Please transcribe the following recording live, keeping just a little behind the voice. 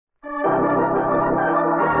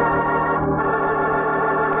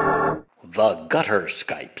The Gutter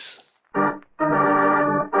Skypes.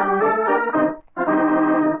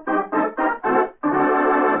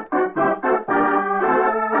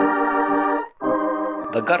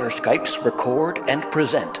 The Gutter Skypes record and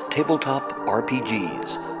present tabletop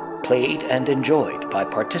RPGs, played and enjoyed by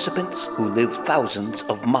participants who live thousands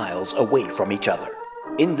of miles away from each other.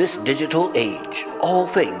 In this digital age, all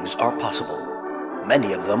things are possible.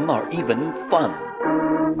 Many of them are even fun.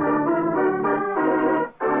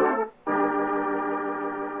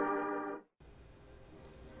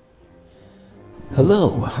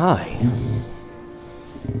 Hello, hi.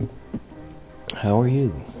 How are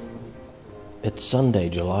you? It's Sunday,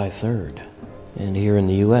 July 3rd, and here in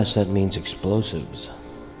the U.S. that means explosives.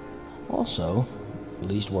 Also, at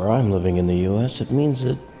least where I'm living in the U.S., it means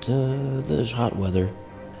that there's hot weather.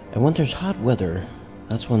 And when there's hot weather,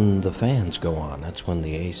 that's when the fans go on. That's when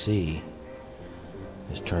the AC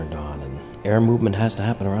is turned on, and air movement has to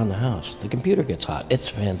happen around the house. The computer gets hot. Its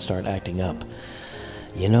fans start acting up.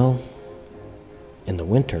 You know, in the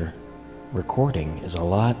winter, recording is a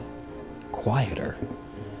lot quieter,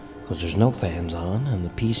 because there's no fans on, and the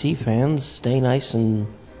PC fans stay nice and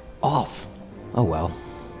off. Oh well.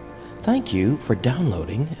 Thank you for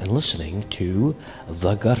downloading and listening to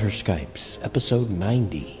The Gutter Skypes, episode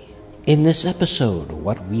 90. In this episode,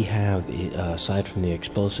 what we have, aside from the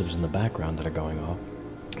explosives in the background that are going off,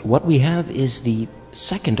 what we have is the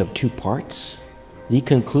second of two parts, the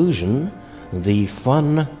conclusion, the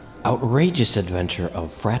fun, outrageous adventure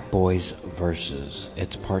of Frat Boys Versus.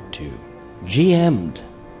 It's part 2. GM'd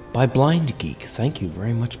by Blind Geek. Thank you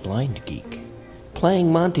very much, Blind Geek.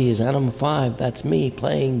 Playing Monty is Anima 5, that's me.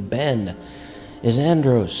 Playing Ben is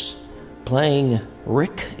Andros. Playing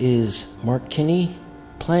Rick is Mark Kinney.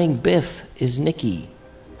 Playing Biff is Nikki.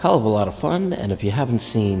 Hell of a lot of fun, and if you haven't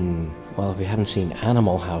seen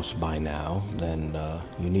Animal House by now, then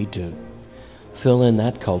you need to fill in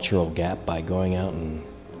that cultural gap by going out and...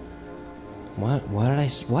 Why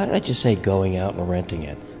did I just say going out and renting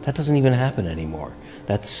it? That doesn't even happen anymore.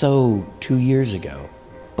 That's so 2 years ago.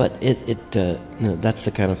 But that's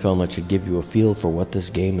the kind of film that should give you a feel for what this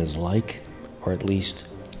game is like, or at least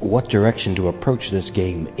what direction to approach this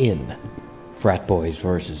game in. Frat Boys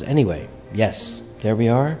Versus. Anyway, yes, there we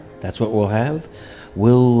are. That's what we'll have.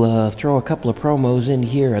 We'll throw a couple of promos in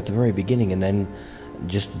here at the very beginning and then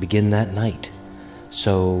just begin that night.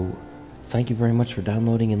 So, thank you very much for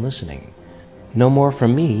downloading and listening. No more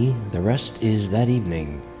from me. The rest is that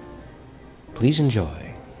evening. Please enjoy.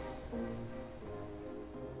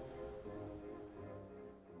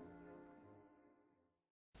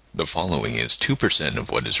 The following is 2%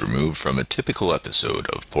 of what is removed from a typical episode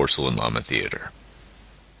of Porcelain Llama Theater.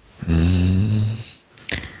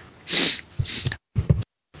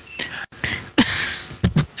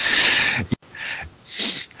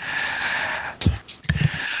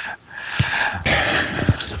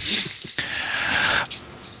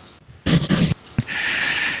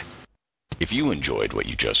 If you enjoyed what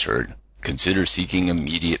you just heard, consider seeking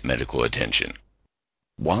immediate medical attention.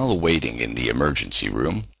 While waiting in the emergency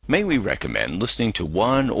room, may we recommend listening to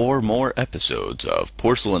one or more episodes of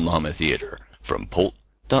Porcelain Llama Theater from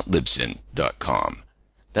polt.libsyn.com.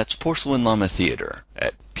 That's Porcelain Llama Theater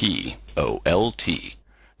at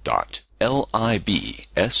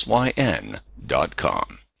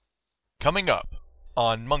POLT.LIBSYN.com. Coming up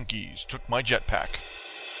on Monkeys Took My Jetpack.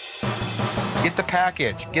 Get the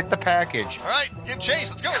package. Get the package. All right, get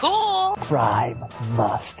Chase. Let's go. Cool. Crime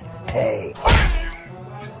must pay.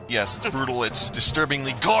 Yes, it's brutal. It's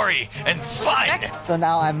disturbingly gory and fun. So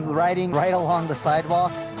now I'm riding right along the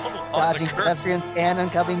sidewalk, dodging pedestrians and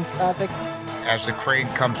oncoming traffic. As the crane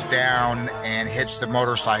comes down and hits the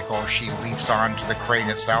motorcycle, she leaps onto the crane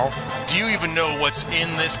itself. Do you even know what's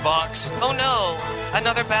in this box? Oh no,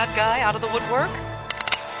 another bad guy out of the woodwork?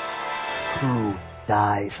 Who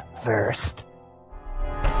dies first?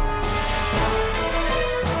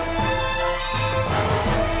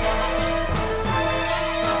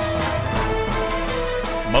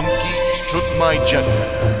 Monkeys Took My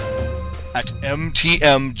Jetpack at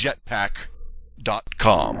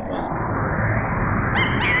mtmjetpack.com.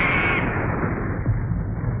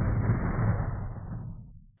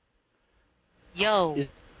 Yo.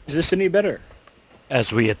 Is this any better?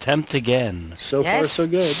 As we attempt again. So far, so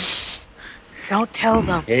good. Don't tell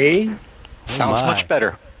them. Hey? Sounds much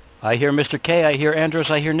better. I hear Mr. K, I hear Andros,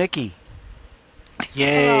 I hear Nikki.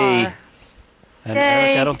 Yay. And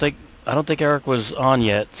Yay. Eric, I don't think Eric was on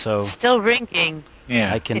yet, so Still ringing.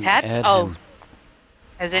 Yeah. I can It had. add Oh, him.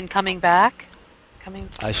 as in coming back. Coming.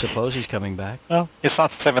 I suppose he's coming back. Well, it's not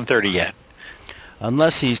 7:30 yet.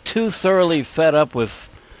 Unless he's too thoroughly fed up with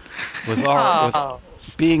our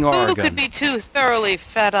Being Who Oregon. could be too thoroughly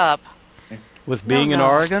fed up? With being in no.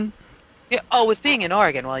 Oregon? Yeah, oh, with being in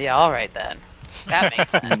Oregon. Well, yeah, all right then. That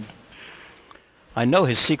makes sense. I know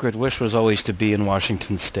his secret wish was always to be in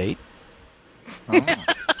Washington State. Oh.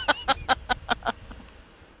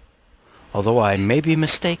 Although I may be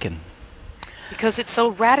mistaken. Because it's so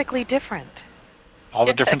radically different. All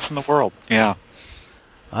the difference in the world. Yeah.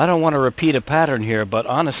 I don't want to repeat a pattern here, but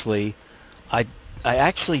honestly, I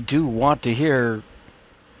actually do want to hear...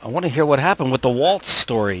 I want to hear what happened with the waltz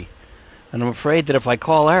story. And I'm afraid that if I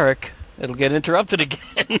call Eric, it'll get interrupted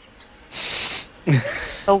again.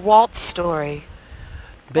 The waltz story.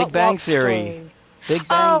 Big What Bang waltz Theory. story? Big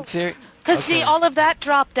Bang Oh, Theory. Because, see, all of that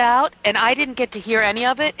dropped out, and I didn't get to hear any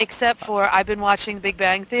of it, except for I've been watching Big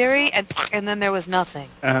Bang Theory, and then there was nothing.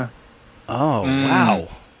 Uh-huh. Oh, wow.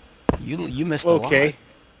 You missed a lot. Okay.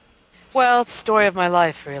 Well, it's the story of my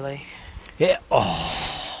life, really. Yeah. Oh.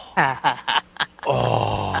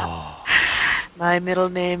 My middle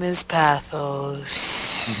name is Pathos.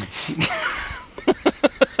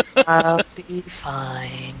 I'll be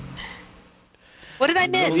fine. What did I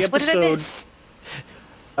miss? The What did I episode- miss?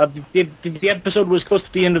 The episode was close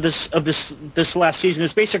to the end of this last season.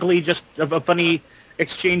 It's basically just a funny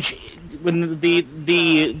exchange when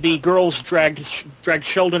the girls dragged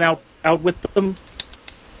Sheldon out with them,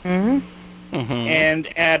 Mm-hmm. Mm-hmm.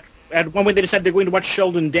 and at one point they decided they're going to watch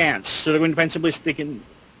Sheldon dance. So they're going to find someplace they can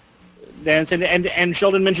dance, and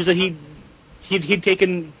Sheldon mentions that he'd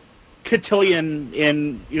taken cotillion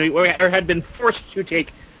or had been forced to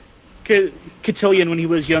take cotillion when he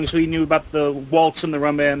was young, so he knew about the waltz and the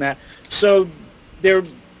rumba and that. So they're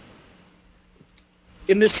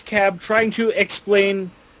in this cab trying to explain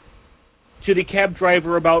to the cab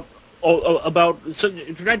driver about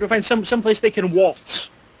trying to find some place they can waltz.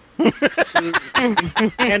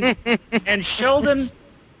 and Sheldon,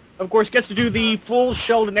 of course, gets to do the full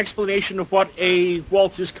Sheldon explanation of what a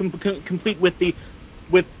waltz is, complete with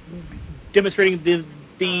demonstrating the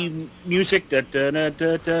music, like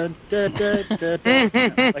that.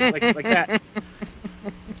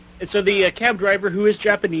 And so the cab driver, who is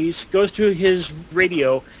Japanese, goes to his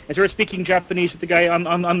radio and starts speaking Japanese with the guy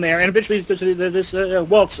on there, and eventually he goes to this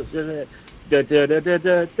waltz. And it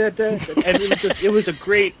was a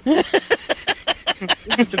great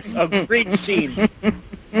scene, and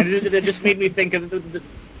it just made me think of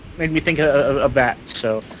that.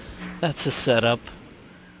 So That's a setup.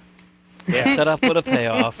 yeah. Set up with a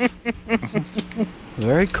payoff.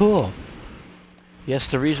 Very cool.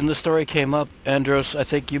 Yes, the reason the story came up, Andros, I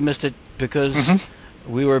think you missed it because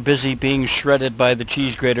we were busy being shredded by the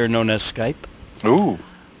cheese grater known as Skype. Ooh.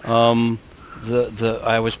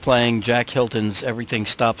 I was playing Jack Hilton's "Everything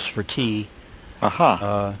Stops for Tea"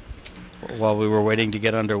 while we were waiting to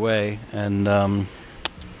get underway, and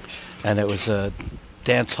it was a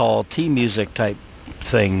dance hall tea music type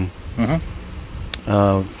thing.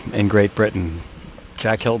 In Great Britain.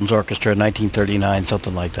 Jack Hilton's orchestra, 1939,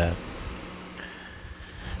 something like that.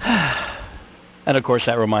 And of course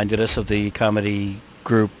that reminded us of the comedy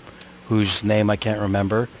group whose name I can't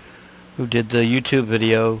remember, who did the YouTube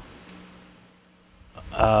video,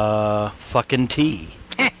 Fucking Tea.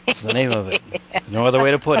 That's the name of it. No other way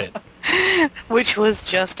to put it. Which was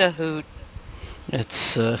just a hoot.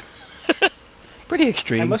 It's pretty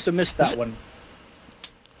extreme. I must have missed that one.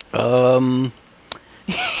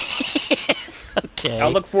 Okay.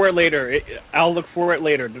 I'll look for it later.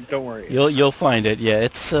 Don't worry. You'll find it. Yeah,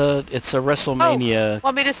 it's a WrestleMania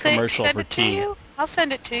Want me to commercial send for it to tea. you? I'll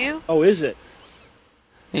send it to you. Oh, is it?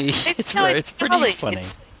 It's no, it's pretty jolly. funny.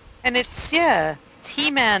 It's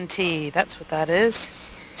He-Man tea. That's what that is.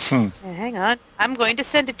 Yeah, hang on. I'm going to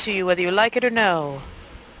send it to you whether you like it or no.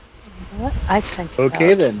 What? I sent it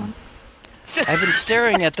Okay out. then. I've been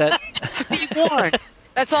staring at that. Be warned.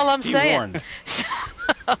 That's all I'm Be saying. warned.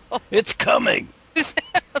 It's coming.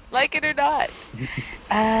 Like it or not.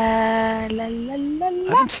 La, la, la,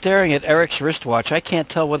 la. I'm staring at Eric's wristwatch. I can't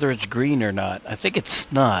tell whether it's green or not. I think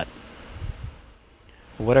it's not.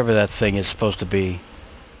 Whatever that thing is supposed to be.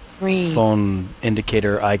 Green. Phone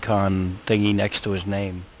indicator icon thingy next to his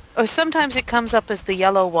name. Or sometimes it comes up as the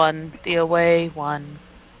yellow one, the away one.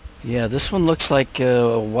 Yeah, this one looks like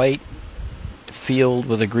a white field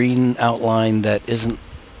with a green outline that isn't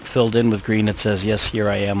filled in with green. It says, yes, here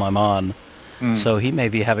I am, I'm on. So he may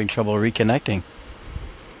be having trouble reconnecting.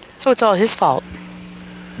 So it's all his fault.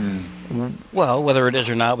 Well, whether it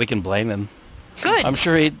is or not, we can blame him. Good. I'm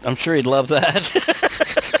sure he'd love that.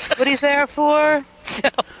 That's what he's there for. So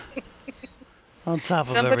On top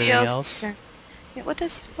of somebody everything else. else. Yeah, what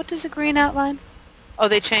does a green outline? Oh,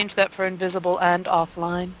 they changed that for invisible and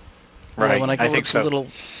offline. Right, When I go I think with so. the little,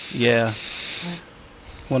 yeah.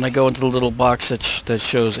 when I go into the little box that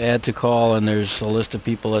shows add to call, and there's a list of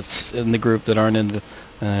people that's in the group that aren't in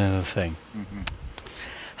the thing.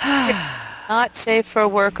 Not safe for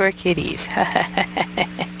work or kiddies.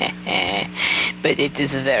 But it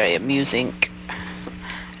is very amusing.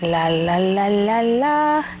 La la la la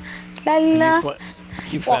la la la.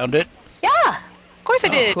 You found it? Yeah, of course I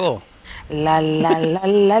did. Cool. La la la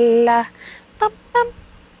la la. Bum, bum,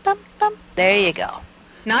 bum, bum. There you go.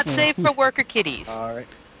 Not safe for work or kiddies. All right.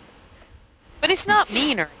 But it's not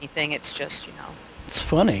mean or anything. It's just, you know. It's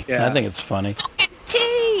funny. Yeah. I think it's funny. Fucking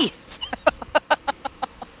tea!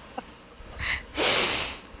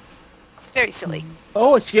 It's very silly.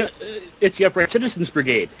 Oh, it's the Upright Citizens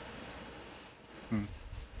Brigade.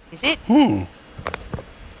 Is it? Hmm.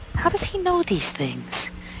 How does he know these things?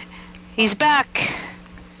 He's back.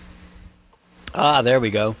 Ah, there we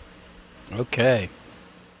go. Okay.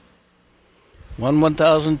 1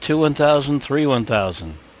 1,000, 2 1,000, 3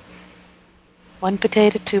 1,000. 1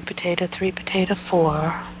 potato, 2 potato, 3 potato,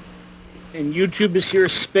 4. And YouTube is here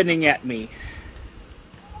spinning at me.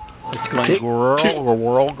 It's going whirl.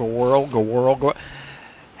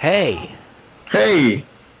 Hey. Hey.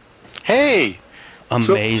 Hey.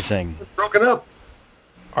 Amazing. So, broken up.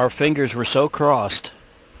 Our fingers were so crossed.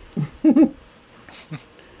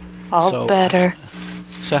 All better.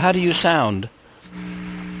 So how do you sound?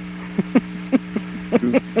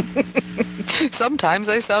 Sometimes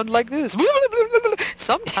I sound like this.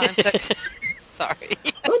 Sometimes I... Sorry.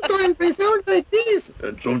 Sometimes I sound like this.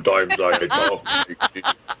 And sometimes I talk like this.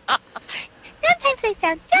 Sometimes I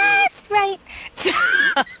sound just right.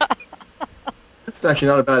 That's actually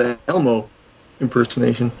not a bad Elmo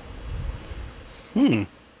impersonation. Hmm.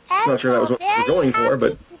 Not sure that was what we're going for,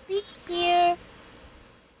 but To be here.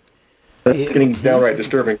 that's getting downright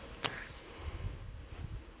disturbing.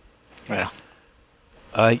 Well,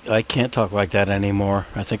 I can't talk like that anymore.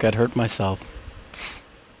 I think I'd hurt myself.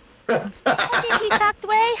 He talked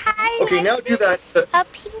way high. Okay, now do that.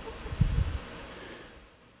 Up here.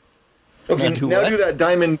 Okay, Now do now what? do that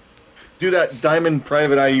diamond. Do that diamond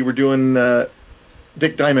private eye you were doing.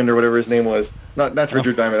 Dick Diamond or whatever his name was. That's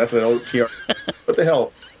Richard Diamond. That's an OTR. What the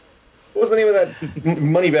hell? What was the name of that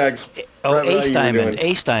Moneybags? Oh, private eye Ace you were Diamond. doing?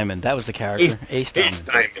 Ace Diamond. That was the character. Ace Diamond. Ace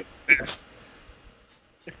Diamond.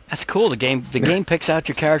 That's cool. The game picks out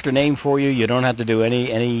your character name for you. You don't have to do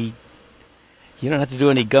any you don't have to do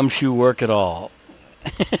any gumshoe work at all.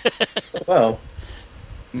 Wow.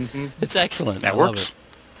 Mm-hmm. It's excellent. That I love works.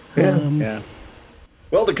 it. Yeah. Yeah.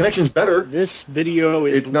 Well, the connection's better. This video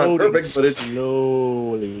is It's not loading perfect, but it's-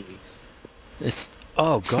 slowly. It's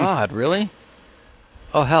oh God, really?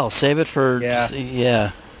 Oh hell, save it for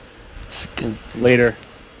Yeah. Later.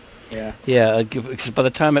 Yeah. Yeah, because by the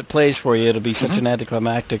time it plays for you, it'll be such an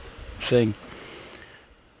anticlimactic thing.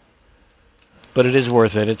 But it is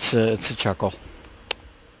worth it. It's a chuckle.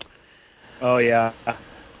 Oh yeah.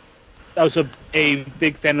 I was a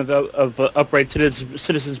big fan of Upright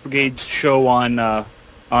Citizens Brigade's show on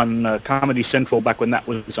Comedy Central back when that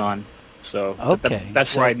was on. So Okay,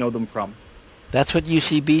 that's so- where I know them from. That's what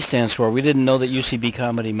UCB stands for. We didn't know that UCB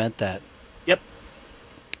comedy meant that. Yep.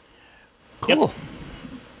 Cool.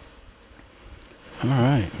 All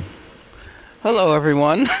right. Hello,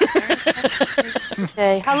 everyone.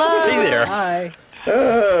 Say hello. Hey there. Hi.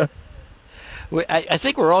 I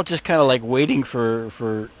think we're all just kind of like waiting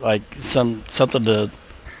for like something to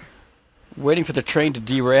waiting for the train to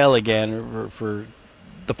derail again, or for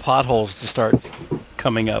the potholes to start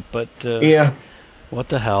coming up. But Yeah. what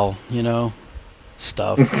the hell,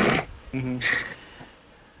 stuff. Mm-hmm.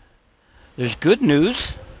 There's good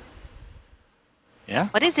news. yeah.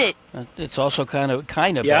 What is it? It's also kind of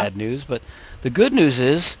Yeah. bad news, but the good news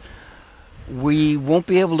is we won't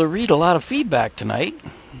be able to read a lot of feedback tonight.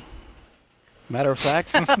 Matter of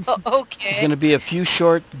fact, there's Okay. going to be a few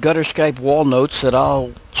short gutter Skype wall notes that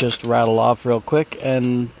I'll just rattle off real quick,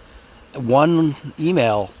 and one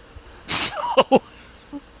email. So,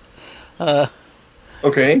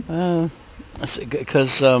 Okay.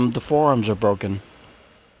 because the forums are broken.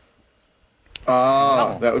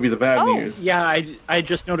 That would be the bad news. Yeah, I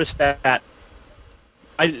just noticed that.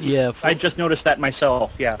 I just noticed that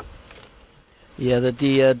myself. Yeah. Yeah, that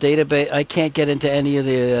the database, I can't get into any of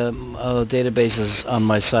the databases on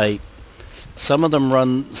my site. Some of them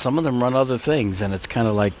run other things, and it's kind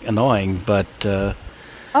of like annoying. But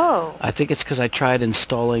I think it's because I tried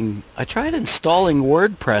installing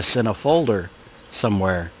WordPress in a folder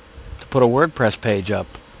somewhere to put a WordPress page up,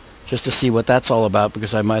 just to see what that's all about,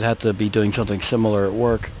 because I might have to be doing something similar at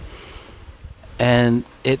work. And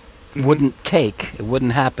it wouldn't it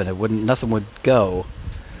wouldn't happen. Nothing would go.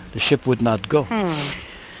 The ship would not go.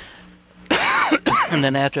 And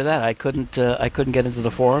then after that, I couldn't get into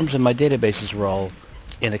the forums, and my databases were all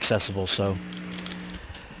inaccessible. So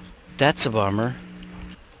that's a bummer.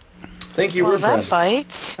 Thank you, Well, that WordPress.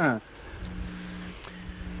 bites.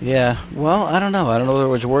 Yeah. Well, I don't know. I don't know whether it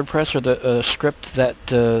was WordPress or the script that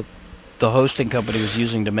the hosting company was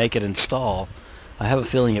using to make it install. I have a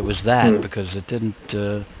feeling it was that because it didn't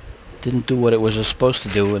do what it was supposed to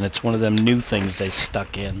do, and it's one of them new things they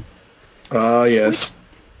stuck in. Ah, yes.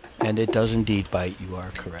 And it does indeed bite. You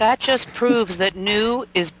are correct. That just proves that new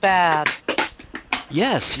is bad.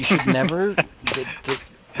 Yes, you should never.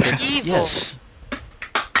 Evil. Yes.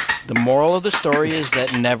 The moral of the story is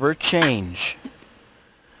that never change.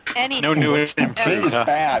 Anything. No new It improved, was huh?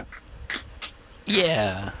 bad.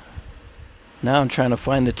 Yeah. Now I'm trying to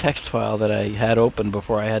find the text file that I had open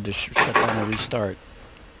before I had to shut down and restart.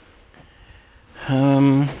 La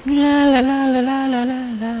la la la la la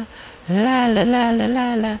la la la la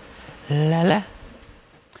la la la la.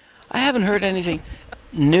 I haven't heard anything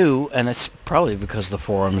new, and it's probably because the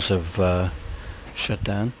forums have shut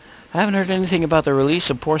down. I haven't heard anything about the release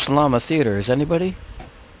of Porcelain Llama Theater. Is anybody?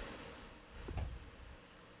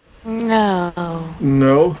 No.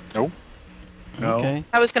 No. No. Okay.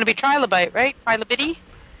 That was going to be Trilobite, right? Trilobite?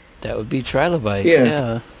 That would be Trilobite.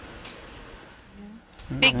 Yeah.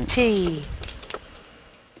 Big T.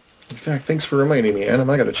 In fact, thanks for reminding me, Adam.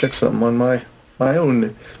 I got to check something on my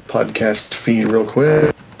own podcast feed real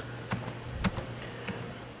quick.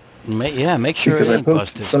 Make sure Because it I ain't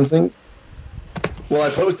posted busted. something. Well, I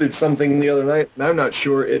posted something the other night, and I'm not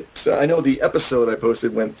sure it... I know the episode I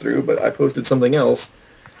posted went through, but I posted something else,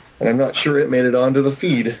 and I'm not sure it made it onto the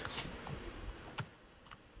feed.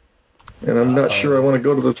 And I'm not sure I want to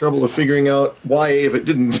go to the trouble of figuring out why if it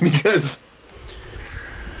didn't, because...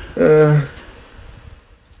 That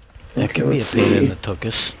can be a let's pain in see. the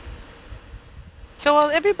tuchus. So while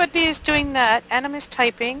everybody is doing that, Adam is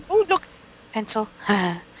typing. Oh, look. Pencil.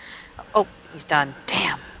 Oh, he's done.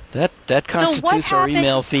 Damn. That constitutes our happened-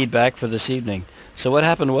 email feedback for this evening. So what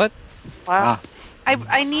happened? What? Wow.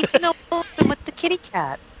 I need to know what happened with the kitty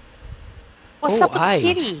cat. What's Oh, up with aye.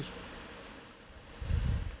 the kitty?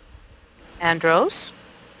 Andros?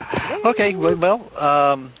 Okay, well,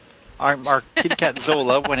 our kitty cat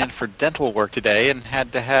Zola went in for dental work today and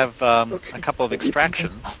had to have a couple of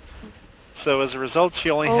extractions. So as a result, she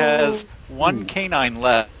only has one canine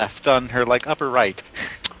left on her upper right,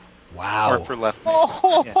 Wow. or upper left.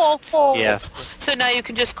 Oh. Yes, So now you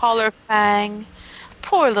can just call her Fang.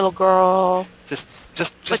 Poor little girl. just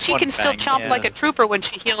But she one can still fang, chomp yeah. like a trooper when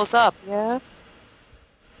she heals up. Yeah?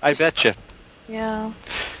 I betcha. Yeah.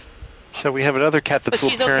 So we have another cat that's But a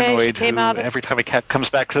she's little okay, she paranoid came who, out of- every time a cat comes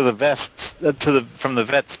back to the from the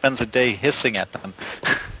vet, spends a day hissing at them.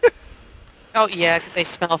 Oh, yeah, because they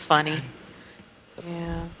smell funny.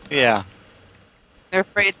 Yeah. Yeah. They're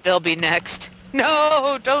afraid they'll be next.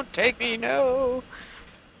 No, don't take me, no.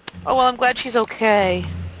 Oh, well, I'm glad she's okay.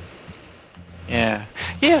 Yeah.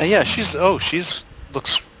 She's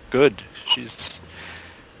looks good. She's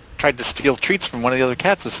tried to steal treats from one of the other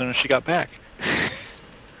cats as soon as she got back.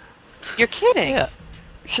 You're kidding. Yeah.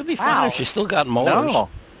 She'll be Wow. fine if she's still got molars. No.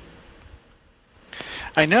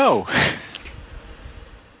 I know.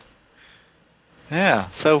 Yeah,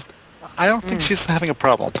 so I don't think she's having a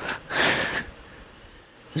problem.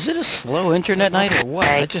 Is it a slow internet night or what?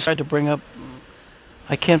 I just tried to bring up...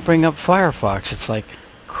 I can't bring up Firefox. It's like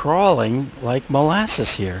crawling like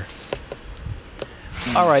molasses here.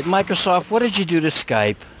 All right, Microsoft, what did you do to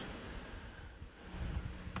Skype?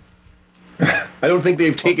 I don't think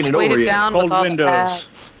they've taken it Weighted over yet. down Cold with all Windows.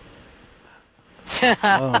 the pads.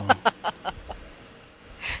 Oh,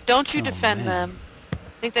 Don't you Oh, defend man. them. I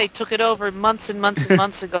think they took it over months and months and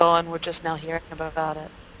months ago, and we're just now hearing about it.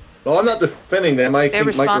 Well, I'm not defending them. I They're think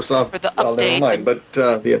responsible Microsoft... for the well, never update mind. and-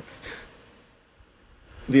 But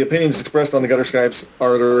the opinions expressed on the gutter Skypes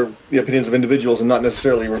are the opinions of individuals and not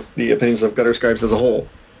necessarily the opinions of gutter Skypes as a whole.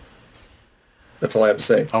 That's all I have to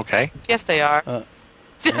say. Okay. Yes, they are.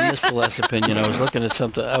 I missed the last opinion. I was looking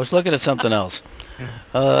at something else.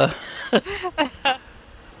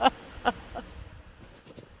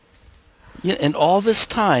 Yeah, and all this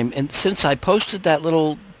time, and since I posted that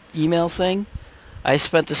little email thing, I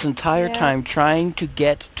spent this entire Yeah. time trying to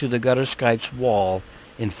get to the Gutter Skypes wall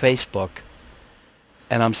in Facebook,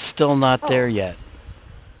 and I'm still not there yet.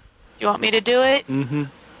 You want me to do it? Mm-hmm.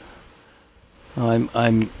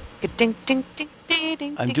 I'm Ding, ding, ding, ding,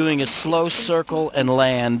 ding, I'm ding, doing a ding, slow ding, circle and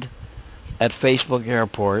land at Facebook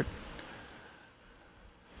Airport.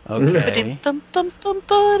 Okay. ding. Bum, bum, bum,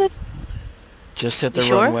 bum. Just hit the You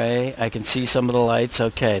sure? runway. I can see some of the lights.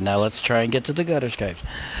 Okay, now let's try and get to the Gutter Skypes.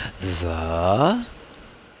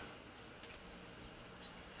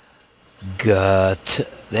 Gut.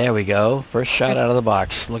 There we go. First shot out of the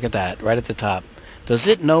box. Look at that, right at the top. Does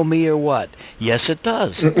it know me or what? Yes, it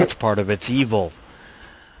does. That's part of its evil.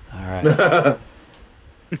 All right.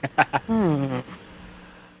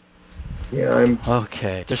 Yeah, I'm...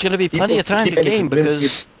 Okay. There's going to be plenty of time to game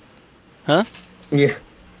because... Huh? Yeah.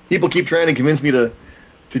 People keep trying to convince me to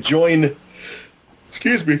join...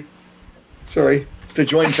 Excuse me. Sorry. To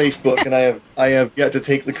join Facebook, and I have yet to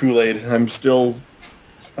take the Kool-Aid. I'm still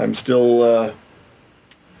one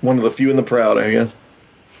of the few and the proud, I guess.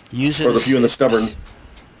 Or the few and the stubborn.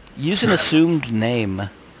 Use an assumed name.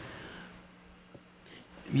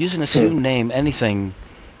 Use an assumed name, anything.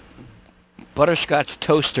 Butterscotch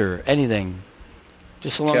toaster, anything.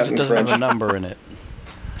 Just so long as it doesn't have a number in it.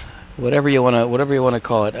 Whatever you want to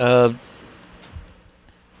call it.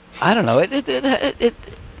 I don't know.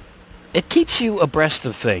 It keeps you abreast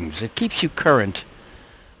of things. It keeps you current.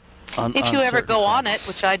 If you ever go on it,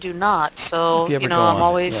 which I do not, so I'm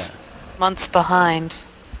always months behind.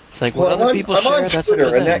 It's like what other people share. I'm on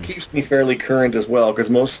Twitter, and that keeps me fairly current as well, because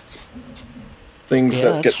most things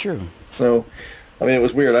that's true. So, I mean, it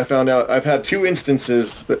was weird. I found out. I've had 2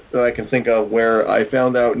 instances that I can think of where I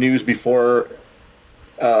found out news before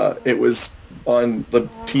it was on the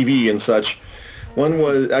TV and such. One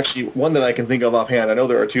was actually one that I can think of offhand. I know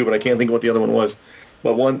there are 2, but I can't think of what the other one was.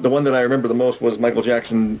 But the one that I remember the most was Michael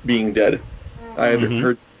Jackson being dead. I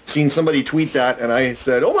had seen somebody tweet that, and I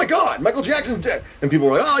said, "Oh my God, Michael Jackson's dead!" And people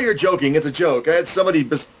were like, "Oh, you're joking. It's a joke." I had somebody.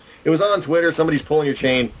 It was on Twitter. Somebody's pulling your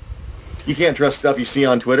chain. You can't trust stuff you see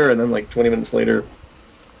on Twitter, and then like 20 minutes later.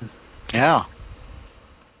 Yeah.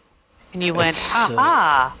 And you went,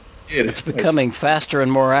 ha. It's becoming faster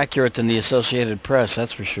and more accurate than the Associated Press,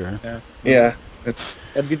 that's for sure. Yeah. It's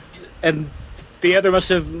and the other must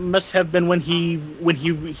have been when he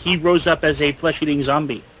rose up as a flesh-eating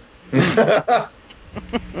zombie.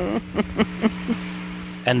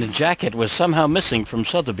 And the jacket was somehow missing from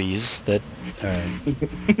Sotheby's. That.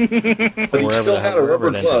 But he still had a rubber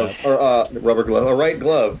glove, or a right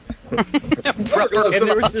glove. And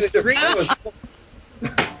there was this strange... I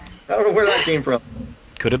don't know where that came from.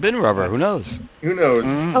 Could have been rubber. Who knows? Who knows?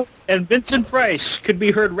 Oh, and Vincent Price could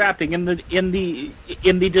be heard rapping in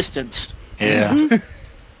the distance. Yeah. Did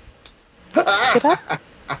I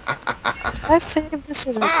save this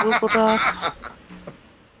as a Google Doc?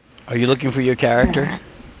 Are you looking for your character?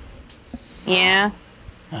 Yeah.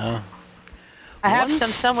 Oh. I have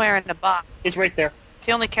some somewhere in the box. It's right there. It's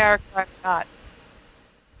the only character I've got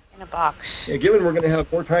in a box. Yeah, given we're going to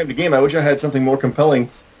have more time to game, I wish I had something more compelling.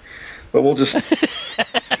 But we'll just... Make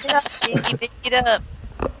it up.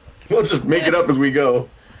 We'll just make it up as we go.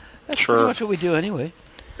 That's pretty much what we do anyway.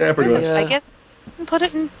 Yeah, pretty much. I guess you can put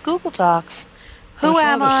it in Google Docs. Who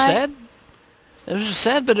am I? There's a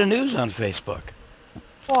sad bit of news on Facebook.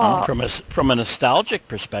 What? From a nostalgic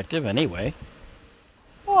perspective, anyway.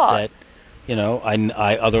 What? That,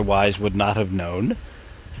 I otherwise would not have known.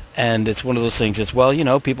 And it's one of those things. It's,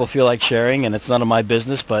 people feel like sharing, and it's none of my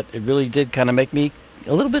business, but it really did kind of make me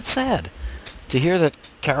a little bit sad to hear that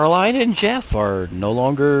Caroline and Jeff are no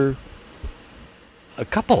longer a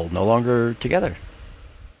couple, no longer together.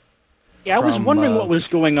 Yeah, I was wondering what was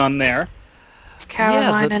going on there.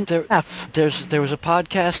 Caroline and Jeff. There was a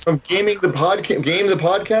podcast from Game the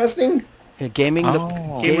Podcasting. Yeah, Gamer the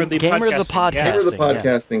Podcasting. Gamer the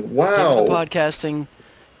Podcasting. Wow. Gamer the Podcasting.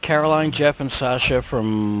 Caroline, Jeff, and Sasha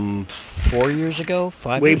from 4 years ago,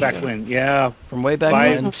 5 way years back ago? When, yeah. From way back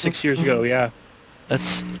 5, when? 6 years ago, yeah.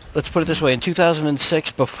 Let's put it this way. In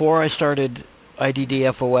 2006, before I started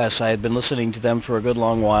IDDFOS, I had been listening to them for a good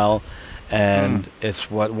long while, and it's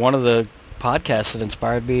one of the podcasts that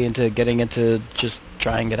inspired me into getting into just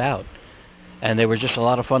trying it out. And they were just a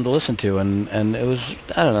lot of fun to listen to, and it was,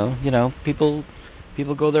 I don't know, people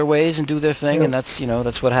go their ways and do their thing, and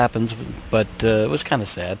that's what happens. But it was kind of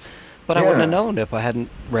sad. But I wouldn't have known if I hadn't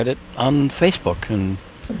read it on Facebook. And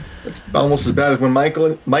it's almost as bad as when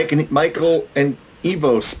Michael and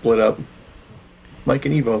Evo split up. Mike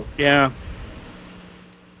and Evo. Yeah.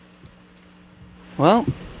 Well,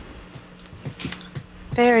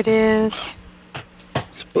 there it is.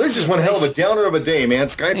 Well, this is one hell of a downer of a day, man.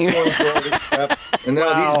 Skype going for all this crap, and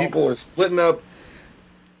now these people are splitting up.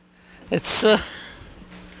 It's hell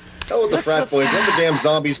with the Frat Boys. Let the damn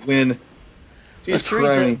zombies win. Jesus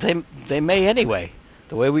Christ. They may anyway.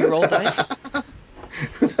 The way we roll dice.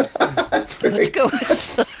 Let's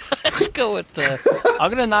go with. I'm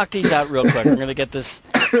gonna knock these out real quick. I'm gonna get this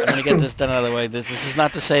done out of the way. This is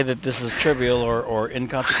not to say that this is trivial or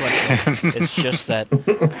inconsequential. It's just that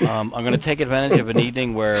I'm gonna take advantage of an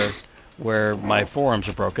evening where my forearms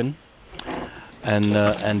are broken.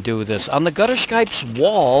 and do this on the Gutter Skypes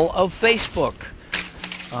wall of Facebook.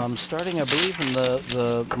 Starting, I believe, in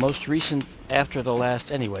the most recent after the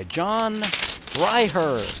last. Anyway, John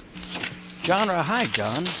Ryher. Hi,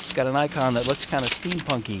 John. He's got an icon that looks kind of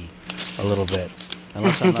steampunky a little bit,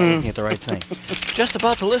 unless I'm not looking at the right thing. Just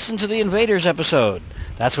about to listen to the Invaders episode.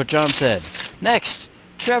 That's what John said. Next,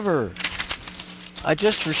 Trevor. I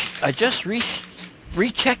just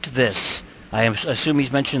rechecked this. I assume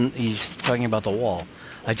he's talking about the wall.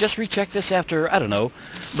 I just rechecked this after, I don't know,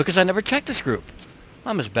 because I never checked this group.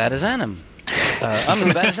 I'm as bad as Anim. I'm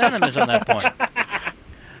as bad as Anim is on that point.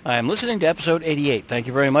 I am listening to episode 88. Thank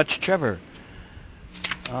you very much, Trevor.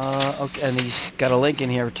 Okay, and he's got a link in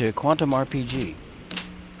here to Quantum RPG.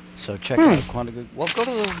 So check out Quantum. Well, go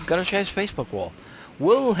to the Gutter Skypes Facebook wall.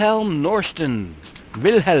 Wilhelm Norsten. On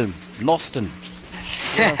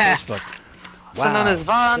Facebook. Also known as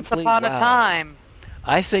Once Upon a Time.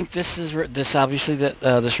 I think this obviously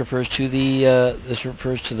this refers to the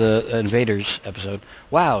Invaders episode.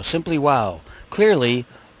 Wow, simply wow. Clearly,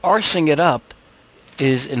 arsing it up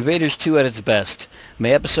is Invaders 2 at its best.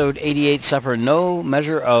 May episode 88 suffer no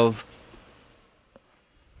measure of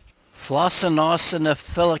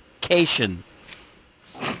flossinosynification.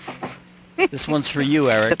 This one's for you,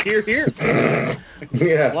 Eric. Here.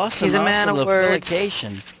 Yeah. He's a man of words.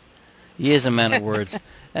 He is a man of words.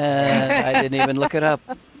 I didn't even look it up.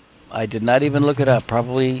 I did not even look it up.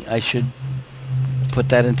 Probably I should put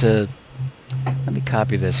that into... Let me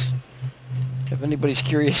copy this. If anybody's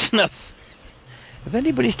curious enough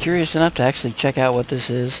to actually check out what this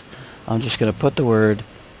is, I'm just going to put the word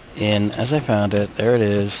in as I found it. There it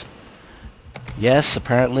is. Yes,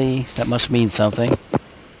 apparently that must mean something.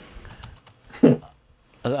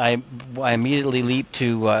 I immediately leap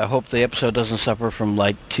to, I hope the episode doesn't suffer from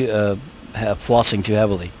flossing too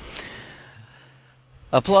heavily.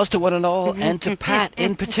 Applause to one and all, and to Pat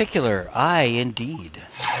in particular. Aye, indeed.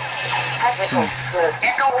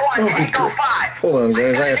 Hold on,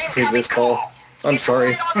 guys. I have to take this call. I'm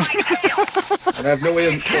sorry. And I have no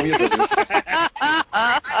way of telling you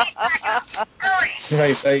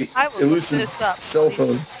I elusive cell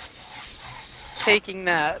phone. Taking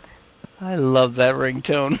that. I love that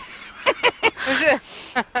ringtone.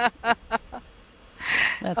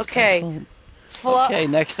 That's okay. Excellent. Okay,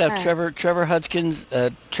 next up, Trevor Hudgens.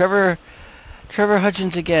 Trevor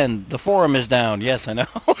Hudgens again. The forum is down. Yes, I know.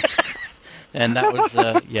 And that was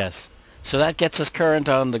yes. So that gets us current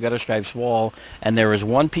on the Gutter Skypes wall. And there is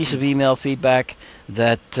one piece of email feedback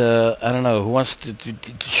that I don't know who wants to.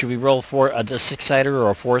 Should we roll for a 6-sider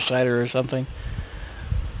or a 4-sider or something?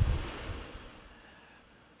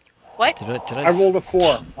 What? Did I rolled a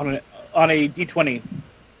 4 on a D20.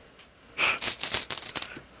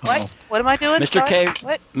 What? What am I doing? Mr. K.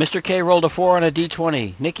 What? Mr. K rolled a 4 on a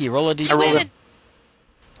D20. Nikki, roll a D20. I rolled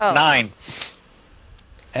a 9.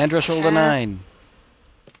 Andros rolled a 9.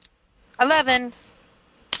 11.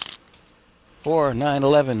 4, 9,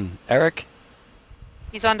 11. Eric?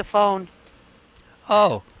 He's on the phone.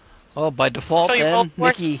 Oh, by default So you then, rolled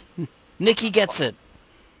 4? Nikki gets it.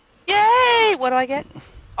 Yay! What do I get?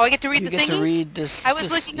 Oh, I get to read You the get thingy? to read this. I was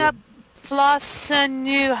looking up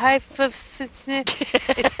flossinu-hyphen. It's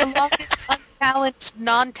the longest unchallenged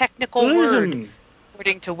non-technical word,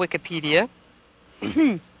 according to Wikipedia.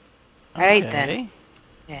 All right, then.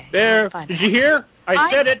 Yeah, There. fine. Did you hear? I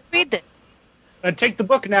said it. Read it. Take the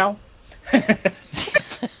book now.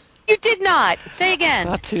 You did not. Say again.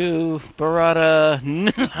 Batu Barada.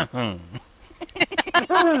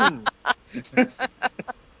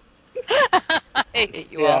 I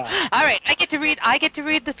hate you all. All right, I get to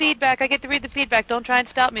read the feedback. Don't try and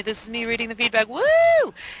stop me. This is me reading the feedback. Woo!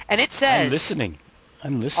 And it says... I'm listening.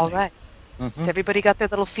 All right. Has everybody got their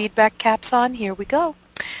little feedback caps on? Here we go.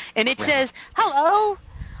 And it says, hello.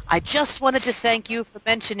 I just wanted to thank you for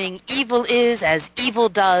mentioning Evil Is as Evil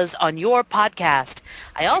Does on your podcast.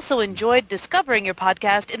 I also enjoyed discovering your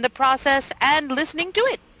podcast in the process and listening to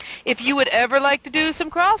it. If you would ever like to do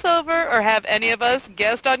some crossover or have any of us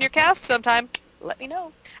guest on your cast sometime, let me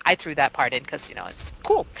know. I threw that part in because, it's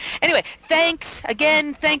cool. Anyway, thanks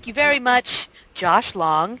again. Thank you very much. Josh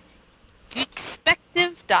Long,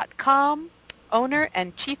 Geekspective.com, owner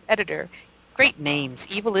and chief editor. Great names.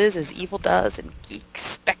 Evil Is as Evil Does and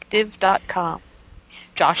Geekspective.com.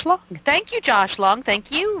 Josh Long. Thank you, Josh Long.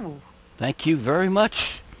 Thank you. Thank you very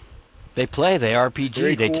much. They play, they RPG,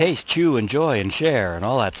 Very they cool. taste, chew, enjoy, and share, and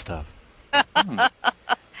all that stuff.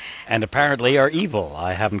 And apparently are evil.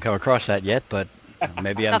 I haven't come across that yet, but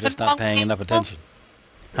maybe I'm just not paying enough attention.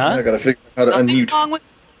 I Huh? gotta figure out how to Nothing unmute. wrong with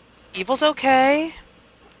evil's okay.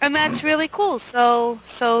 And that's really cool. So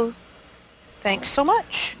thanks so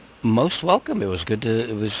much. Most welcome. It was good to.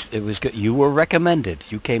 It was good. You were recommended.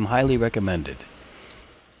 You came highly recommended.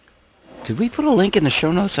 Did we put a link in the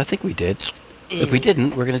show notes? I think we did. If we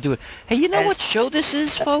didn't, we're going to do it. Hey, you know what show this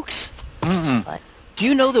is, folks? Mm-mm. Do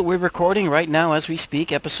you know that we're recording right now as we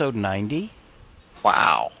speak, episode 90?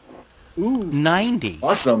 Wow. Ooh. 90.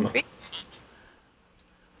 Awesome.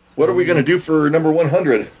 What are we going to do for number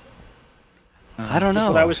 100? I don't know.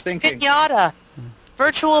 That's what I was thinking. Pinata.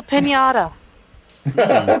 Virtual pinata.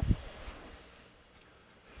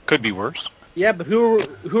 Could be worse. Yeah, but who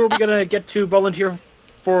are we gonna get to volunteer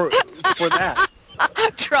for that?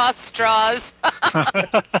 Draw straws.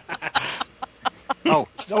 Oh,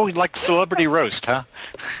 like celebrity roast, huh?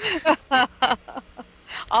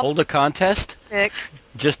 Hold a contest? Pick.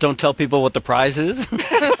 Just don't tell people what the prize is?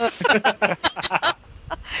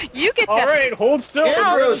 You get All that. right, hold still.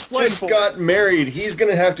 Ambrose just got married. He's going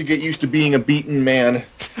to have to get used to being a beaten man.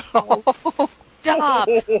 Stop.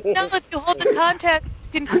 No, if you hold the contest,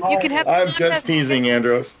 you can have the I'm contest just teasing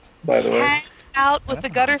Andros, by the way. hang out with the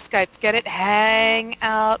gutter Skypes. Get it? Hang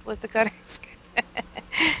out with the gutter Skypes.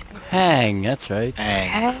 Hang, that's right.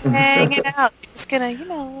 Hang it out. You're just gonna, you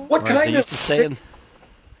know. What Or as kind they of used to say in-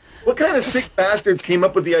 What kind of sick bastards came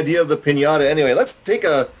up with the idea of the piñata anyway? Let's take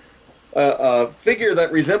a figure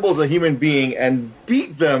that resembles a human being and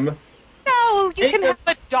beat them. No, you can have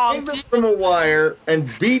a Hang them donkey. from a wire and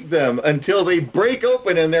beat them until they break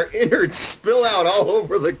open and their innards spill out all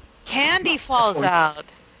over the... Candy falls out.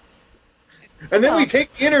 And then we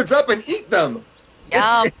take the innards up and eat them.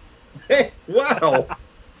 Yeah. Wow.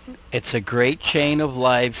 It's a great chain of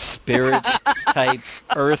life, spirit-type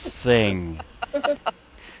earth thing.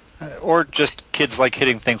 Or just kids like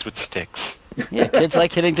hitting things with sticks. Yeah, kids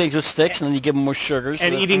like hitting things with sticks, and then you give them more sugars.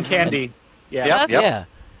 And eating candy. Yeah. Yep. Yeah.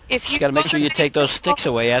 If you You got to make sure you take those sticks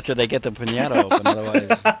away after they get the piñata open, otherwise...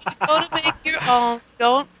 go to make your own,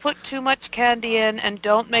 don't put too much candy in, and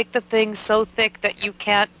don't make the thing so thick that you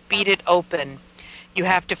can't beat it open. You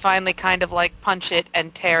have to finally kind of like punch it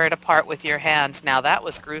and tear it apart with your hands. Now that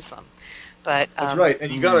was gruesome, but That's right.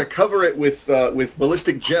 And you got to cover it with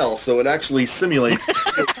ballistic gel so it actually simulates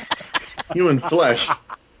human flesh.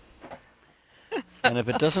 And if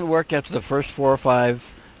it doesn't work after the first 4 or 5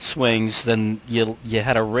 swings, then you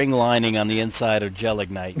had a ring lining on the inside of gel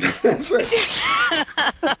ignite. That's right.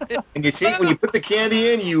 And you take when you put the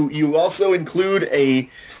candy in, you also include a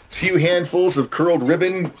few handfuls of curled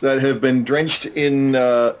ribbon that have been drenched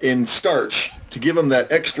in starch to give them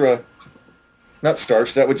that extra. Not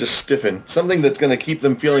starch. That would just stiffen. Something that's going to keep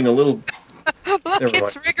them feeling a little. look, Never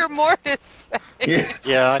it's mind. rigor mortis. Yeah.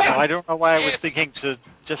 Yeah, I don't know why I was thinking to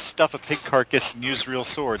just stuff a pig carcass and use real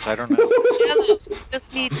swords. I don't know. Jello.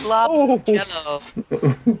 Just need globs of Jello.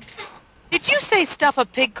 Did you say stuff a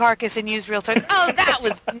pig carcass and use real swords? Oh, that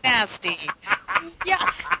was nasty.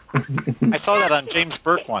 Yuck. I saw that on James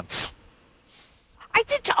Burke once. I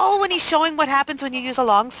did. Oh, when he's showing what happens when you use a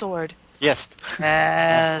longsword. Yes.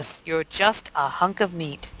 Yes, you're just a hunk of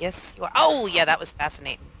meat. Yes, you are. Oh, yeah, that was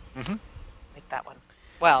fascinating. Mm-hmm. Like that one.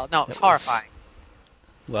 Well, no, it's It was- horrifying.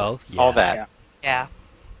 Well, yeah. All that. Yeah.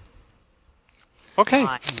 Okay.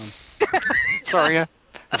 Fine. Sorry.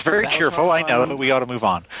 That's very That was cheerful. I know, horrifying. but we ought to move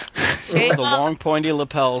on. The long pointy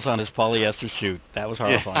lapels on his polyester suit. That was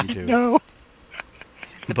horrifying, too. No.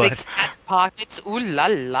 The big But fat pockets. Ooh la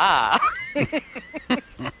la.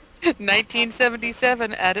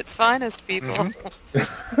 1977 at its finest, people.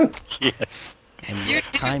 Yes. and You yet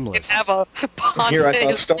too timeless. can have a Here I thought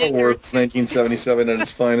Ponte Star Wars 1977 at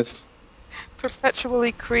its finest.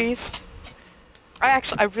 perpetually creased.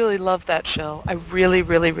 I really love that show. I really,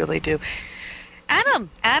 really, really do.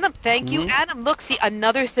 Adam, thank you. Adam, look, see,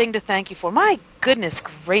 another thing to thank you for. My goodness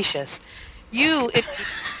gracious.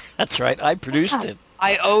 That's right. I produced it.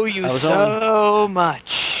 I owe you I was so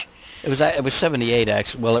much. It was 78,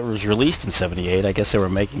 actually. Well, it was released in 78. I guess they were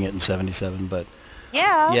making it in 77, but...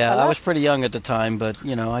 Yeah. Yeah, I love was pretty young at the time, but,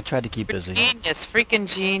 I tried to keep busy. Genius, freaking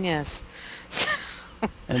genius.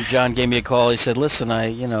 And John gave me a call. He said, listen, I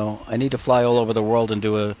need to fly all over the world and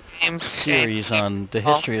do a James, series on the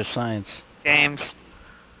history of science. James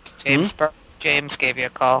gave you a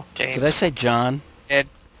call. James. Did I say John? Did.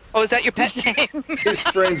 Oh, is that your pet name? His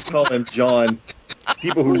friends call him John.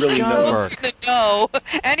 People who really John know. Burke? No,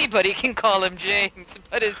 anybody can call him James,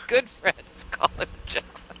 but his good friends call him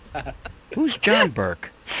John. Who's John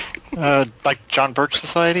Burke? Like John Birch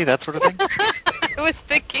Society, that sort of thing? I was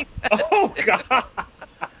thinking that. Oh, God.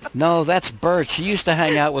 No, that's Birch. He used to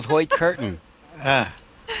hang out with Hoyt Curtin.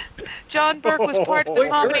 John Burke was part of the Wait,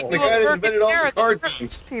 comic the duo guy that Burke invented and all the Garrett, card the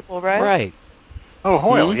games. people, right? Right. Oh,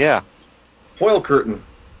 Hoyle, yeah. Hoyle curtain.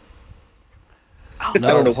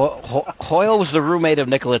 No, Hoyle was the roommate of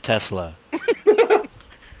Nikola Tesla. Who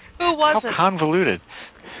How wasn't? convoluted.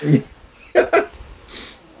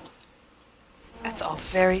 That's all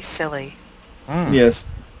very silly. Yes.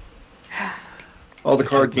 All the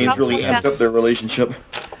card games really amped up their relationship.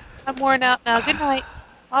 I'm worn out now. Good night.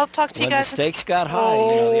 I'll talk to you When the guys. stakes got high,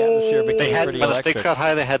 the atmosphere became pretty When the electric. stakes got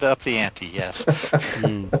high, they had to up the ante, yes.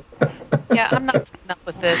 Yeah, I'm not putting up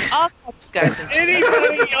with this. I'll talk to you guys.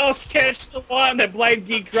 Anybody else catch the one that Blind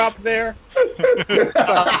Geek dropped there?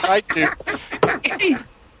 I do.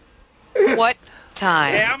 What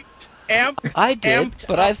time? Amped. I did, Amped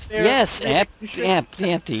but up I've their yes, relationship.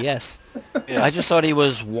 amped, yes. Yeah. I just thought he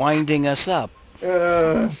was winding us up.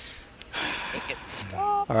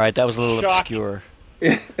 Stop. All right, that was a little Shocking. obscure.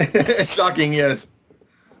 Shocking, yes.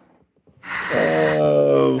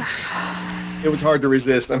 Oh, it was hard to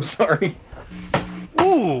resist. I'm sorry.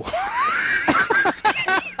 Ooh.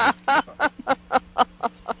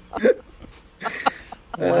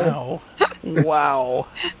 Wow. Wow.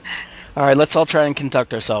 All right, let's all try and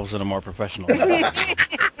conduct ourselves in a more professional way.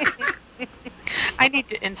 I need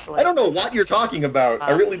to insulate. I don't know what you're talking about.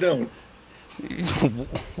 I really don't.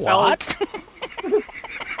 What?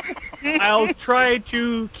 I'll try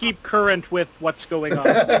to keep current with what's going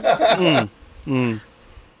on.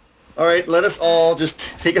 All right, let us all just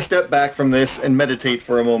take a step back from this and meditate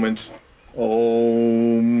for a moment.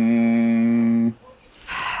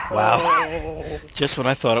 Wow. Just when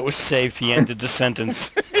I thought it was safe, he ended the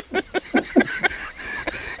sentence.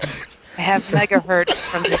 I have megahertz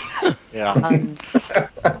from the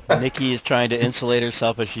Yeah. Nikki is trying to insulate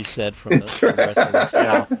herself, as she said, from the rest of us.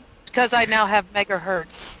 Yeah. because I now have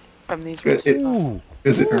megahertz from these.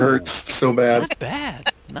 Because it hurts so bad. Not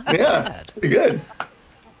bad. Not Yeah, bad. pretty good.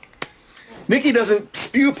 Nikki doesn't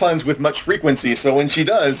spew puns with much frequency, so when she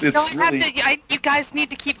does, it's No, I really... have to. You guys need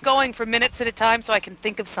to keep going for minutes at a time so I can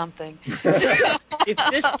think of something. If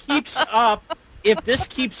this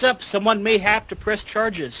keeps up, someone may have to press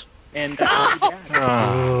charges, and that's really bad.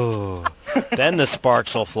 Oh. Then the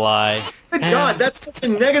sparks will fly. Good God, that's such a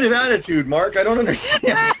negative attitude, Mark. I don't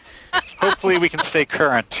understand. Hopefully we can stay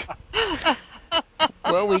current.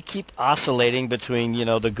 Well, we keep oscillating between,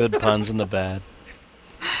 the good puns and the bad.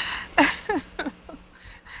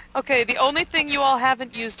 Okay, the only thing you all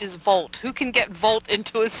haven't used is volt. Who can get volt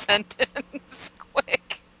into a sentence?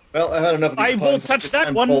 Quick. Well, I've had enough of these I puns. won't touch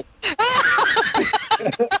that one.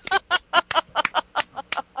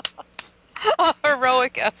 A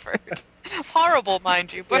heroic effort. Horrible,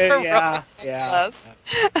 mind you, but heroic. Yeah. Yes.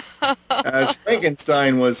 As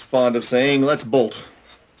Frankenstein was fond of saying, let's bolt.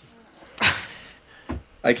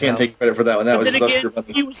 I can't take credit for that one. That was But then Buster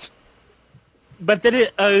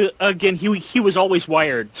again, Bunny. he was always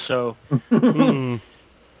wired, so... And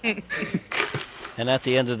at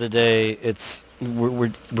the end of the day,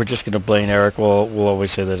 we're just going to blame Eric. We'll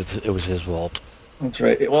always say that it was his fault. That's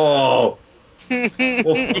right. Oh!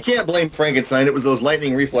 Well, you can't blame Frankenstein. It was those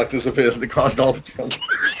lightning reflexes of his that caused all the trouble.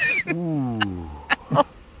 Ooh.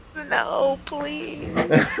 No, please.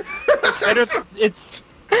 It's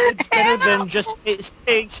better than just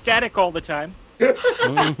staying static all the time.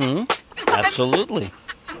 Mm-hmm. Absolutely.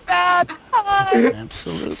 Bad pun.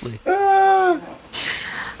 Absolutely. Oh,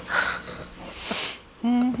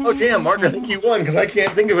 damn, Mark, I think you won because I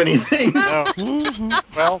can't think of anything. No.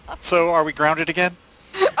 Well, so are we grounded again?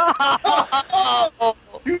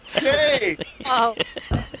 Touché! Oh.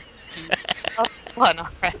 Fun on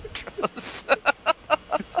retros.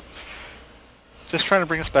 Just trying to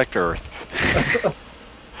bring us back to Earth.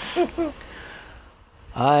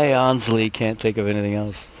 I honestly can't think of anything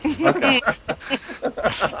else. Okay.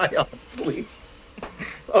 I honestly...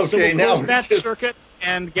 So Okay, we'll now close we're that just... circuit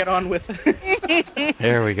and get on with it.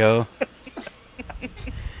 There we go.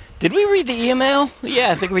 Did we read the email?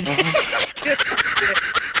 Yeah, I think we did.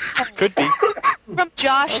 Could be. From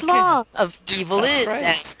Josh Long of Evil Is right.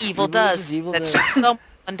 as Evil Evil Does. Is as Evil That's Does. just so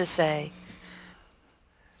fun to say.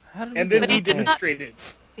 How did we And get then he on that? demonstrated.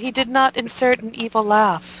 He did not insert an evil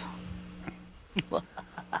laugh.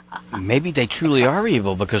 Maybe they truly are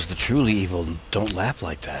evil because the truly evil don't laugh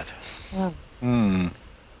like that. Hmm.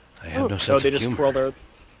 They have no No, sense they of just humor.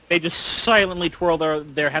 they just silently twirl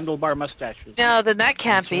their handlebar mustaches. No, then that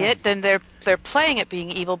can't be it. Then they're playing it being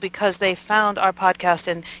evil because they found our podcast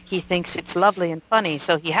and he thinks it's lovely and funny.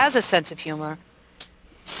 So he has a sense of humor.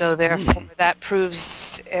 So therefore, that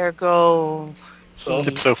proves ergo.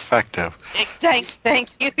 Ipso facto. Thank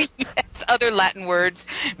you. Yes, other Latin words.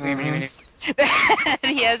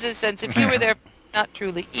 He has a sense of humor. They're not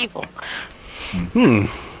truly evil.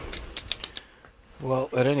 Well,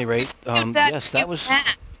 at any rate, yes, that was...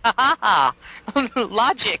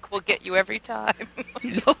 Logic will get you every time.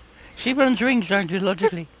 She runs rings, aren't you,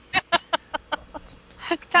 logically?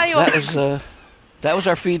 Tell you what. That was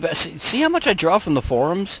our feedback. See how much I draw from the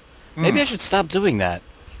forums? Maybe I should stop doing that.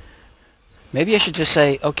 Maybe I should just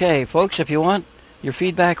say, okay, folks, if you want your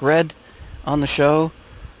feedback read on the show,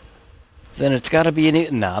 then it's got to be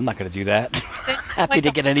an... No, I'm not going to do that. Happy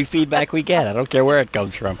to get any feedback we get. I don't care where it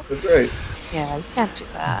comes from. That's right. Yeah, you can't do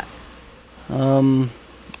that. All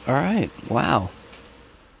right. Wow.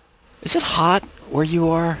 Is it hot where you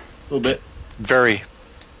are? A little bit. Very.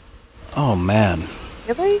 Oh, man.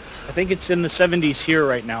 Really? I think it's in the 70s here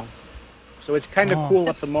right now. So it's kind of cool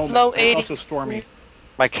at the moment. Low It's 80s. also stormy.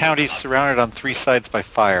 My county's surrounded on 3 sides by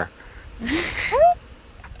fire.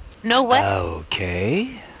 No way.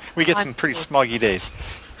 Okay. We get some pretty smoggy days.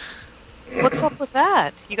 What's up with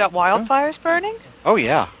that? You got wildfires burning? Oh,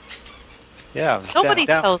 yeah. Yeah, it was Nobody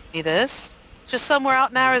down. tells me this. Just somewhere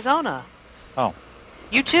out in Arizona. Oh.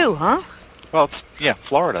 You too, huh? Well, it's,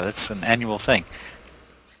 Florida. It's an annual thing.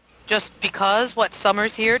 Just because,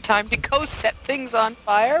 summer's here, time to go set things on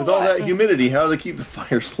fire? With all What? that humidity, how do they keep the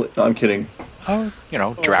fires lit? No, I'm kidding. Oh,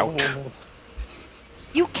 drought.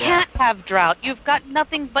 You can't have drought. You've got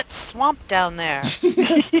nothing but swamp down there.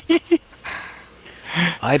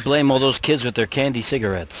 I blame all those kids with their candy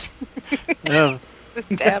cigarettes. No,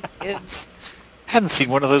 Damn kids. haven't seen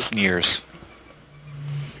one of those in years.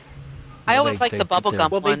 I always They- liked they- the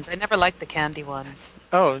bubblegum well, they- ones. I never liked the candy ones.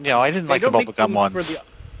 Oh, I didn't like the They don't make them bubblegum ones. for the-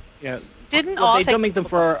 Yeah. Didn't Well, all they take don't make them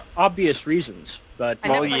for obvious reasons, but I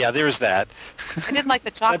Well, never liked- there's that. I didn't like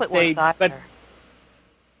the chocolate But they- ones either. but-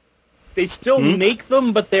 they still make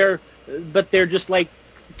them, but they're just like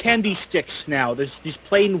candy sticks now. There's these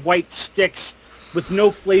plain white sticks with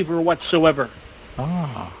no flavor whatsoever.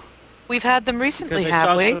 Oh. We've had them recently, Because I have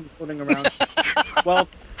saw we? some floating around. Well,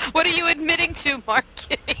 What are you admitting to,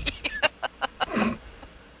 Marky?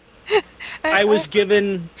 I was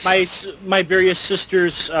given my various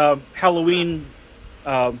sisters' Halloween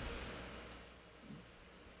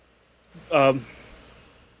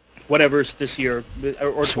whatever's this year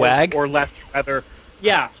or Swag? or left rather.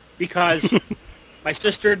 Yeah, because my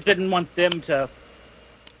sister didn't want them to.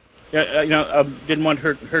 Didn't want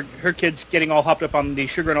her kids getting all hopped up on the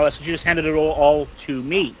sugar and all that, so she just handed it all to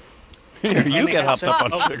me. You And they get had hopped some up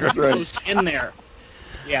on of sugar. those in there.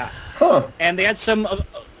 Yeah. Huh. And they had some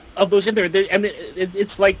of those in there.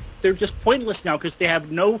 It's like they're just pointless now because they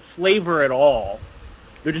have no flavor at all.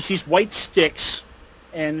 They're just these white sticks,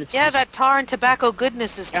 and it's Yeah, just, that tar and tobacco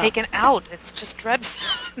goodness is taken out. It's just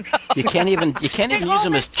dreadful. No. You can't even They use all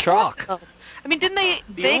them as make chalk. though. I mean, didn't they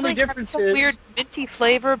The only vaguely have difference some is- weird minty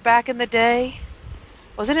flavor back in the day?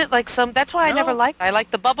 Wasn't it like some... That's why I No. never liked... I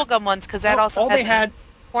liked the bubblegum ones because that also all they had. the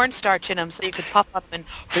cornstarch in them so you could puff up and...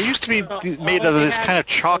 They used to be made all of they this had- kind of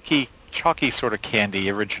chalky sort of candy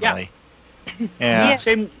originally. Yeah.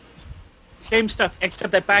 Yeah. Same stuff,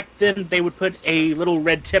 except that back then they would put a little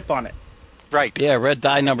red tip on it. Right. Yeah, red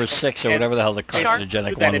dye number 6 or And whatever the hell the Shark carcinogenic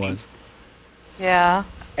do that one any- was. Yeah.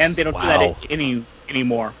 And they don't Wow. do that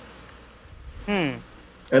anymore. And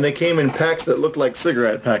they came in packs that looked like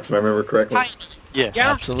cigarette packs, if I remember correctly. Tiny, Yes.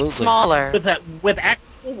 Yeah. Absolutely. smaller. With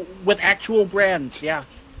actual brands, yeah.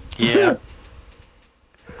 Yeah.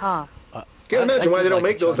 Huh. Can't imagine why did they don't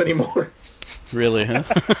like make the those chocolate. anymore. Really, huh?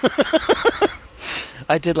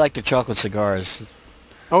 I did like the chocolate cigars.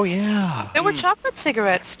 Oh yeah. There were chocolate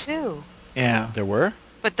cigarettes, too. Yeah. There were?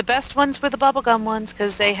 But the best ones were the bubblegum ones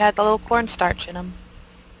because they had the little cornstarch in them.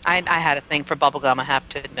 I had a thing for bubblegum, I have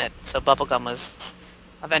to admit. So bubblegum was,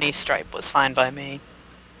 of any stripe, was fine by me.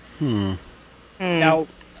 Now,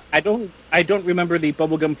 I don't remember the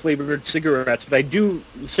bubblegum flavored cigarettes, but I do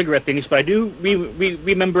cigarette things. But I do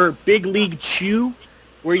remember Big League Chew,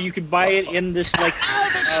 where you could buy it in this like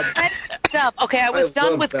Stuff. Okay, I was I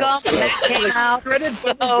done love with that gum and stuff. it came out. shredded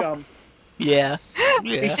So bubblegum. Yeah. They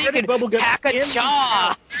Yeah. you shredded could bubblegum pack a in-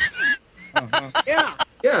 jaw. Yeah.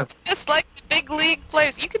 Yeah, Just like the big league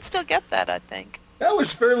players. You could still get that, I think. that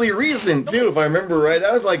was fairly recent, too, if I remember right.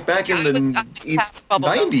 That was like back in I the was past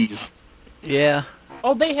bubblegum. 90s. Yeah.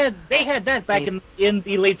 Oh, they had that back in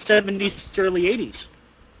the late 70s, early 80s.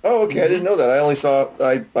 Oh, okay, I didn't know that. I only saw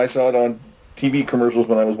I saw it on TV commercials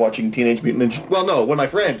when I was watching Teenage Mutant Ninja... Well, no, when my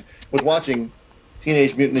friend was watching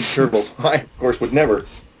Teenage Mutant Ninja Turtles. I, of course, would never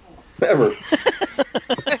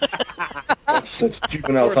watch such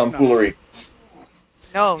juvenile Of course not. tomfoolery.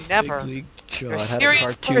 No, never. Big League Chew. You're I a had a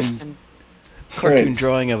serious person. cartoon Right.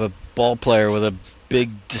 drawing of a ball player with a big,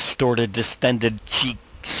 distorted, distended cheek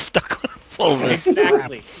stuck full of this.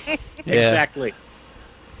 Exactly. Yeah. Exactly.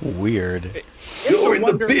 Weird. It's You're a in the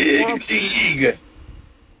wonder- big league.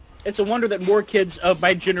 It's a wonder that more kids of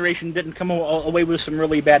my generation didn't come away with some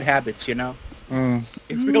really bad habits, you know? Mm.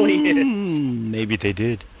 It really is. Maybe they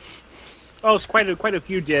did. Oh, it's quite a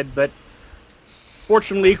few did, but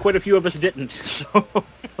fortunately, quite a few of us didn't. So,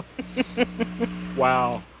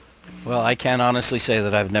 wow. Well, I can honestly say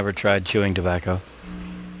that I've never tried chewing tobacco.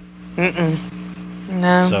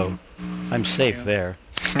 No. So, I'm safe there.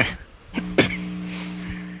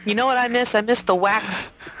 You know what I miss? I miss the wax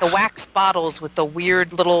bottles with the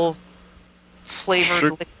weird little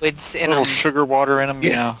flavored liquids in little them. sugar water in them,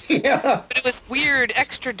 Yeah. But it was weird,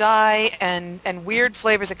 extra dye and weird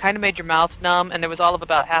flavors that kind of made your mouth numb. And there was all of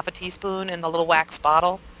about half a teaspoon in the little wax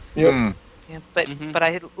bottle. Yep. Yeah, but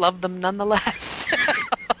I loved them nonetheless.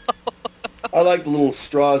 I like the little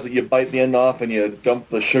straws that you bite the end off and you dump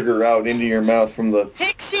the sugar out into your mouth from the...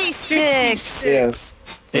 Pixie sticks! Yes.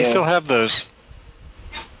 They still have those.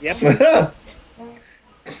 Yep.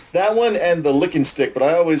 That one and the licking stick, but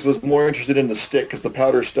I always was more interested in the stick because the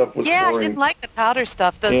powder stuff was Yeah, boring. I didn't like the powder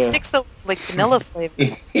stuff. The sticks, though, like vanilla flavor.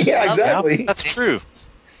 Yeah, exactly. Yeah, that's true.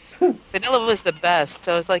 Vanilla was the best.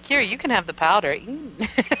 So I was like, here, you can have the powder.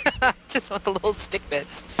 I just want the little stick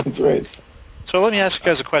bits. That's right. So let me ask you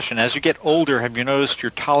guys a question. As you get older, have you noticed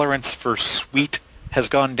your tolerance for sweet has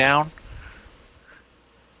gone down?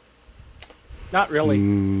 Not really.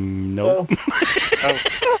 Nope.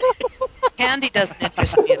 Candy doesn't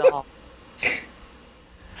interest me at all.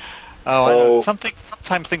 Oh, I know.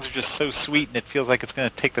 Sometimes things are just so sweet and it feels like it's going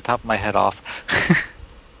to take the top of my head off.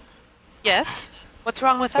 Yes? What's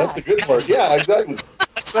wrong with that? That's the good part. Yeah, exactly.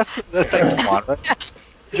 That's the thing you want, right?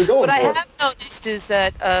 You're going What I for have noticed is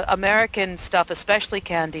that American stuff, especially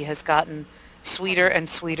candy, has gotten sweeter and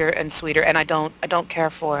sweeter and sweeter, and I don't care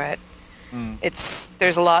for it.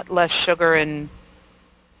 There's a lot less sugar in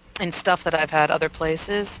stuff that I've had other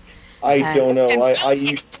places. I don't know. I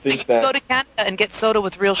used to think you that. go to Canada and get soda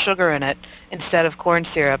with real sugar in it instead of corn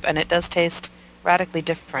syrup, and it does taste radically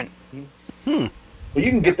different. Well, you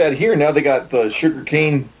can get that here now. They got the sugar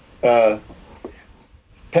cane Pepsi.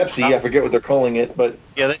 I forget what they're calling it, but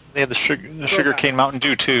yeah, they have the sugar cane Mountain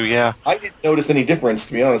Dew too. Yeah, I didn't notice any difference,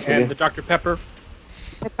 to be honest with And you. the Dr. Pepper.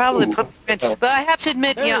 They probably put it in. But I have to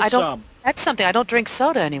admit, you know, I don't. Some. That's something I don't drink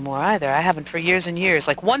soda anymore either. I haven't for years and years.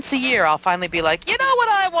 Like once a year, I'll finally be like, you know what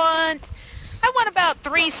I want? I want about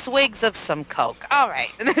 3 swigs of some Coke. All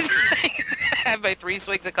right, and I have my 3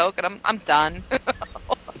 swigs of Coke, and I'm done.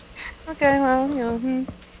 Okay, well, you know.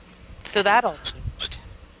 So that all changed.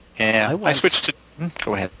 yeah. I switched to.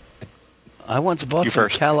 Go ahead. I once bought You some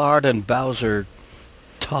first. Callard and Bowser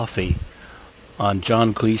toffee on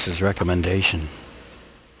John Cleese's recommendation.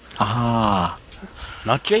 Ah.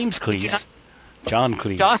 Not James Cleese. John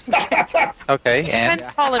Cleese. John, Okay, friends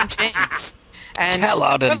and call him James. And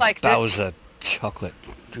Callard we're and like this. Bowser chocolate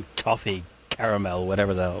toffee caramel,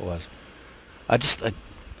 whatever the hell it was.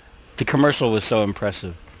 The commercial was so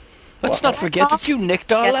impressive. Let's not forget that you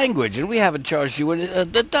nicked our language, and we haven't charged you a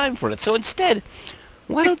dime for it. So instead,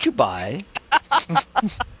 why don't you buy?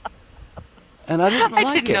 And I didn't I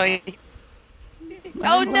like didn't know it.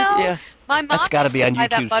 Oh no! Yeah. My mom That's gotta used be to on buy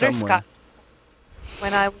that YouTube butterscotch somewhere.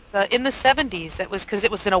 when I was in the 70s. It was because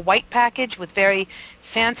it was in a white package with very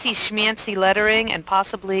fancy schmancy lettering and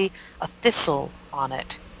possibly a thistle on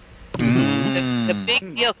it. The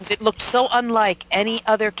big deal because it looked so unlike any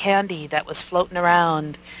other candy that was floating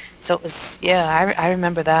around. So it was, yeah, I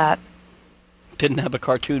remember that. Didn't have a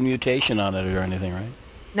cartoon mutation on it or anything, right?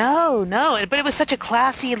 No, but it was such a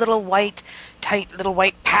classy little white, tight little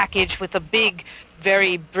white package with a big,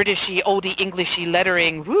 very Britishy, oldie Englishy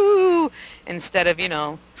lettering. Woo! Instead of, you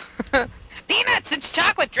know, peanuts and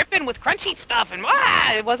chocolate dripping with crunchy stuff and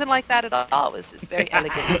it wasn't like that at all. It was just very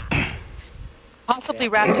elegant. Possibly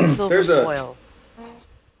wrapped in silver foil.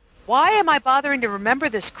 Why am I bothering to remember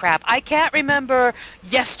this crap? I can't remember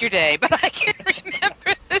yesterday, but I can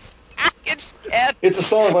remember this package. It's a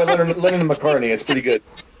song by Lennon and McCartney. It's pretty good.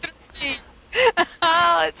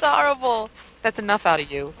 Oh, it's horrible. That's enough out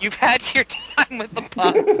of you. You've had your time with the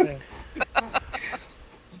pop.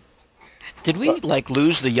 Did we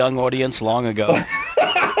lose the young audience long ago?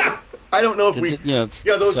 I don't know if we.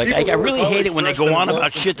 Those like, people I who really were hate it when they college go on freshmen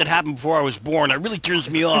about shit that happened before I was born. It really turns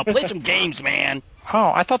me off. Play some games, man.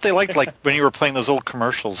 oh, I thought they liked when you were playing those old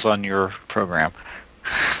commercials on your program.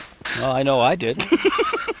 Well, I know I did.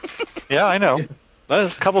 Yeah, I know. A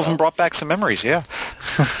couple of them brought back some memories. Yeah.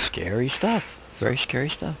 Scary stuff. Very scary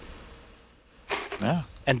stuff. Yeah.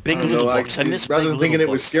 And big I don't little know, books. I miss rather big than thinking little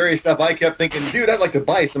it was books. scary stuff, I kept thinking, dude, I'd like to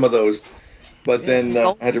buy some of those. But then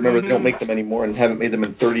I had to remember they don't make them anymore and haven't made them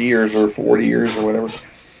in 30 years or 40 years or whatever.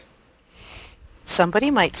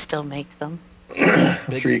 Somebody might still make them.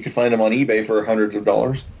 I'm sure you could find them on eBay for hundreds of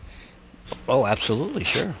dollars. Oh, absolutely,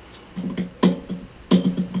 sure.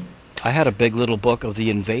 I had a big little book of the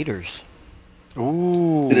invaders.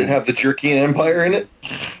 Ooh. Did it have the Jerky Empire in it?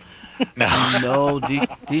 No,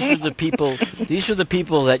 these are the people. These are the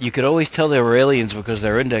people that you could always tell they were aliens because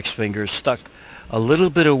their index fingers stuck a little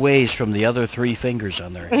bit of ways from the other three fingers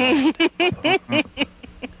on their hand.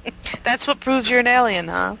 That's what proves you're an alien,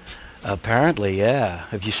 huh? Apparently, yeah.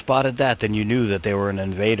 If you spotted that, then you knew that they were an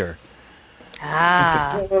invader.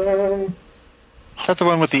 Ah. Is that the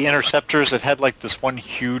one with the interceptors that had like this one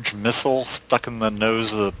huge missile stuck in the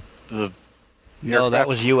nose of the No, that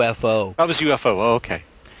was UFO. That was UFO. Oh, okay.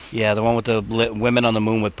 Yeah, the one with the women on the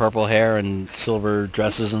moon with purple hair and silver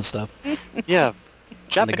dresses and stuff. Yeah.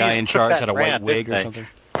 And the guy in charge had a white brand, wig or something.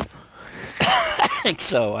 I think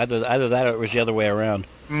so. Either that or it was the other way around.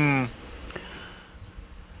 Hmm.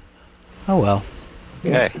 Oh, well.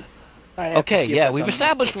 Okay. Okay, yeah, we've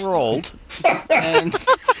established we're old. And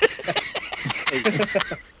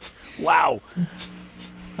wow.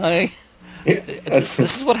 This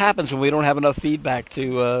is what happens when we don't have enough feedback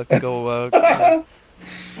to go...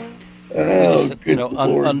 just,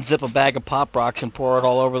 unzip a bag of Pop Rocks and pour it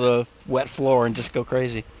all over the wet floor and just go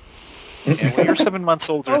crazy. Yeah, well, you're 7 months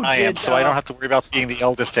older than I am, so I don't have to worry about being the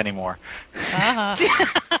eldest anymore.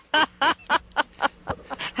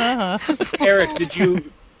 Eric, did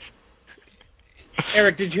you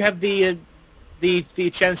have the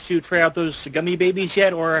chance to try out those gummy babies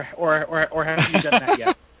yet, or have you done that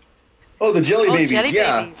yet? Oh, the jelly babies, jelly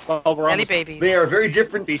yeah. babies. Well, Jelly babies. They are very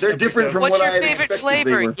different. They're different from What's what your I had favorite expected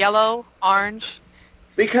flavor? they were. Yellow, orange?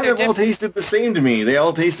 They kind of all tasted the same to me. They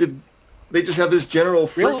all tasted... They just have this general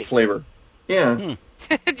fruit flavor. Yeah.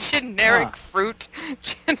 Generic fruit.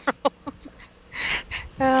 General.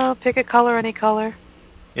 Oh, pick a color, any color.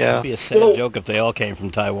 Yeah. It'd be a sad joke if they all came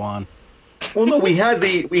from Taiwan. Well, no, we had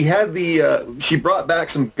the she brought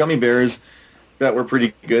back some gummy bears that were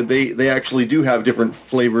pretty good. They actually do have different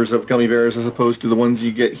flavors of gummy bears as opposed to the ones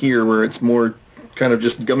you get here where it's more kind of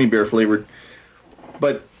just gummy bear flavored.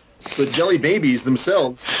 But the jelly babies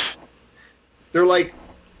themselves, they're like,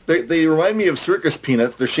 they remind me of circus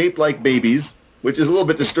peanuts. They're shaped like babies, which is a little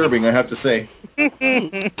bit disturbing, I have to say.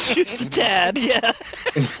 Just a tad, yeah.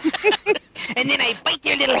 And then I bite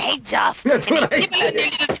their little heads off. That's and what I dip 'em in their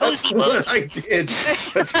did. little That's toesy what I boosies. did.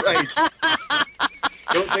 That's right.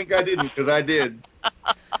 Don't think I didn't, because I did.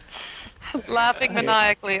 Laughing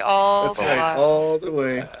maniacally all That's the right, while. all the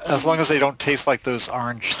way. As long as they don't taste like those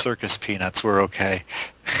orange circus peanuts, we're okay.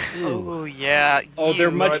 Oh, yeah. Oh, they're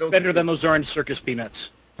you. much better than those orange circus peanuts.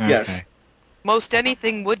 Yes. Okay. Most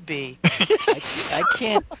anything would be. I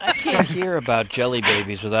can't hear about jelly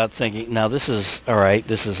babies without thinking. Now this is all right.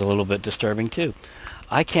 This is a little bit disturbing too.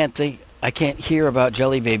 I can't hear about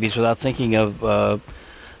jelly babies without thinking of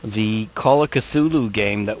the Call of Cthulhu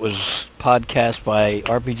game that was podcast by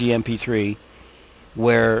RPG MP3,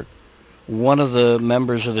 where one of the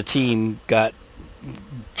members of the team got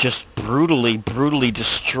just brutally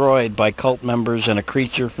destroyed by cult members and a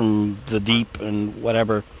creature from the deep and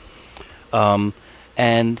whatever.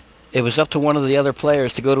 And it was up to one of the other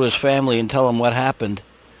players to go to his family and tell him what happened.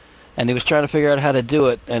 And he was trying to figure out how to do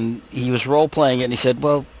it, and he was role-playing it, and he said,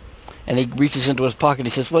 well... And he reaches into his pocket and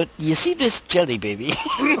he says, well, you see this jelly baby?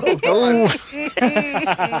 Oh,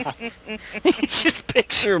 Just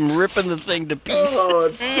picture him ripping the thing to pieces.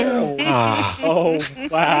 Oh,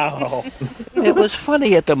 wow. It was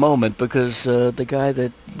funny at the moment because the guy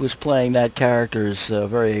that was playing that character is a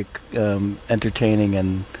very entertaining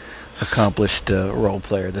and accomplished role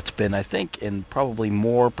player that's been, I think, in probably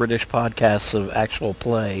more British podcasts of actual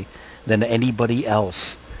play than anybody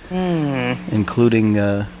else, including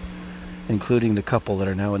the couple that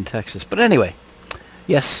are now in Texas. But anyway,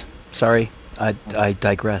 yes, sorry, I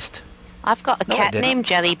digressed. I've got a cat named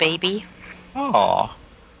Jelly Baby. Aw.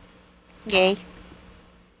 Yay.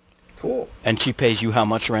 Cool. And she pays you how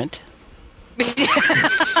much rent?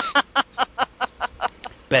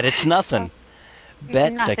 Bet it's nothing.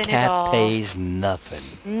 Bet Nothing the at cat all. pays nothing.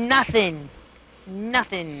 Nothing.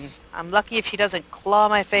 I'm lucky if she doesn't claw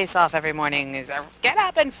my face off every morning. Is get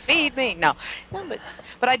up and feed me. No,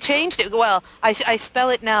 but I changed it. Well, I spell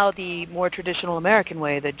it now the more traditional American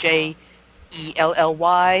way, the Jelly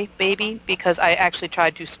baby, because I actually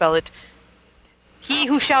tried to spell it he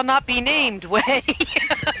who shall not be named way.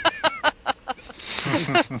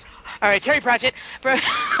 All right, Terry Pratchett from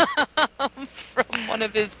one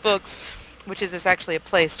of his books, which is actually a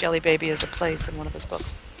place. Jelly Baby is a place in one of his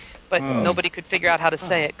books. But nobody could figure out how to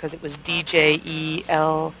say it because it was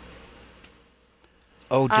DJEL.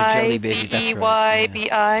 Oh, DeJelly Baby, that's right.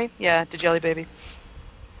 DJEYBI. Yeah, DeJelly Baby.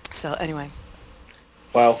 So anyway.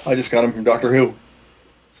 Wow, I just got him from Doctor Who.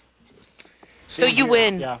 So you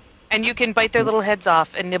win. Yeah. And you can bite their little heads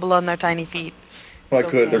off and nibble on their tiny feet. Well, I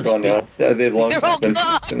could. They're gone now. They've long They're all since been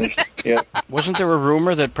gone. finished. Yeah. Wasn't there a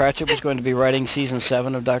rumor that Pratchett was going to be writing season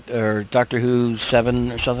 7 of Doctor Who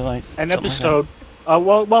 7 or something like that? An episode.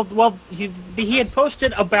 Well, he had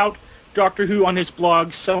posted about Doctor Who on his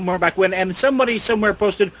blog somewhere back when, and somebody somewhere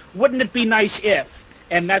posted, "Wouldn't it be nice if?"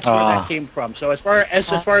 And that's where that came from. So as far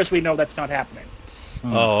as we know, that's not happening.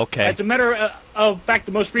 Oh, okay. As a matter of fact,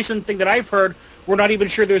 the most recent thing that I've heard, we're not even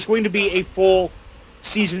sure there's going to be a full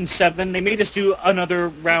season 7. They made us do another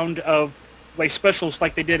round of like specials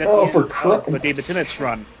like they did at the David Tennant's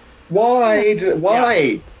run. Why?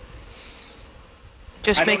 Yeah.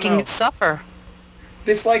 Just making it suffer.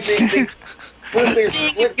 It's like they first they're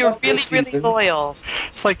Seeing if you're really loyal.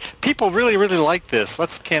 It's like, people really, really like this.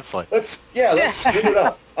 Let's cancel it. Let's spin it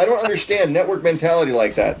up. I don't understand network mentality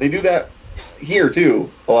like that. They do that here, too,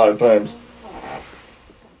 a lot of times.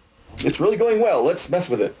 It's really going well. Let's mess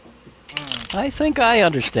with it. I think I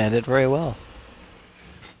understand it very well.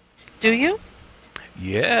 Do you?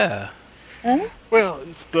 Yeah. Huh? Well,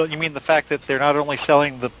 you mean the fact that they're not only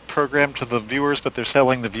selling the program to the viewers, but they're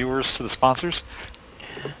selling the viewers to the sponsors?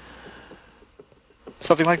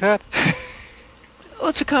 Something like that? Well,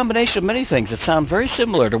 it's a combination of many things that sound very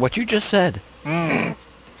similar to what you just said. Mm.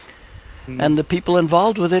 And the people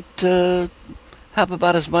involved with it have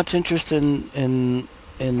about as much interest in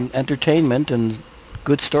entertainment and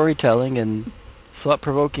good storytelling and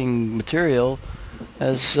thought-provoking material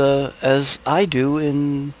as I do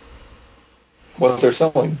in what they're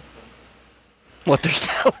selling. What they're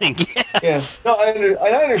selling, yes. Yeah. No,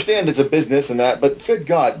 I understand it's a business and that, but good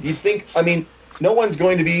God, you'd think, I mean, no one's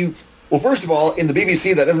going to be... Well, first of all, in the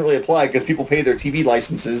BBC, that doesn't really apply because people pay their TV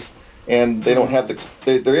licenses and they don't have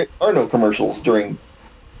there are no commercials during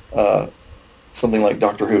something like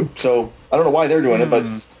Doctor Who. So I don't know why they're doing it, but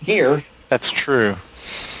here... That's true.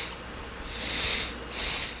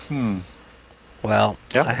 Well,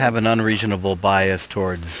 yeah. I have an unreasonable bias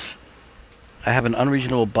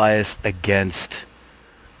against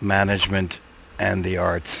management and the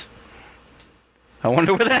arts. I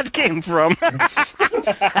wonder where that came from. No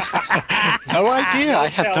idea. I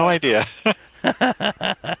have no idea.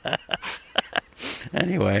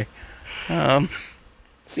 Anyway.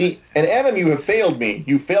 See, and Adam, you have failed me.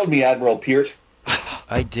 You failed me, Admiral Peart.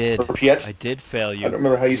 I did. Or Piet. I did fail you. I don't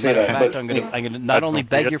remember how you say that. Fact, but I'm going to not only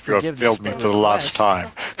beg your forgiveness. You have failed me for the last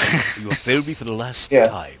time. You have failed me for the last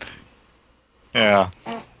time. Yeah.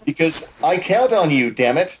 Because I count on you,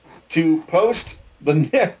 damn it, to post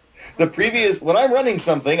the previous... When I'm running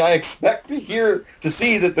something, I expect to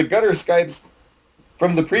see that the gutter Skypes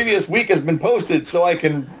from the previous week has been posted so I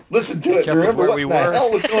can listen to it and remember what the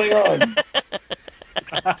hell was going on.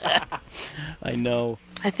 I know.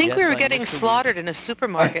 I think we were getting slaughtered in a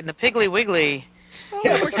supermarket in the Piggly Wiggly.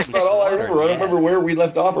 Yeah, but that's not all I remember. I don't remember where we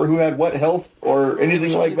left off or who had what health or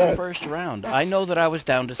anything like that. The first round. I know that I was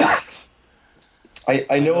down to 6.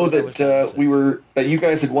 I know that that you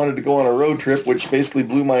guys had wanted to go on a road trip, which basically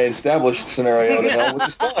blew my established scenario to hell, which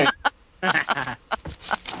is fine.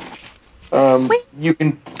 You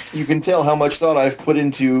can tell how much thought I've put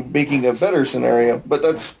into making a better scenario, but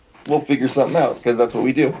we'll figure something out because that's what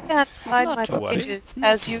we do. Yeah, my pages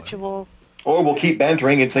as usual. Or we'll keep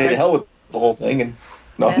bantering and say to hell with the whole thing. And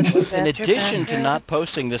in addition to not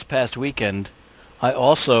posting this past weekend, I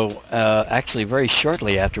also actually very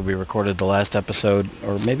shortly after we recorded the last episode,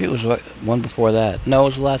 or maybe it was one before that. No, it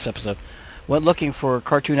was the last episode. Went looking for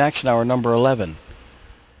Cartoon Action Hour number 11,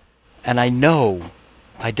 and I know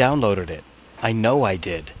I downloaded it. I know I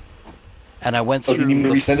did, and I went through. Can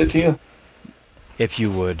you resend it to you? If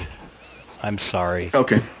you would. I'm sorry.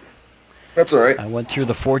 Okay. That's all right. I went through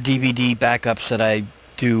the 4 DVD backups that I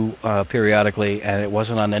do periodically, and it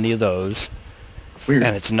wasn't on any of those. Weird.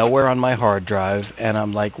 And it's nowhere on my hard drive, and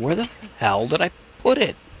I'm like, where the hell did I put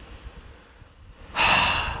it?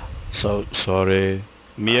 So, sorry,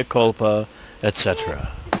 mea culpa, etc.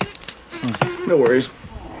 No worries.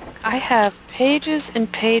 I have pages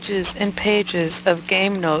and pages and pages of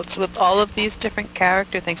game notes with all of these different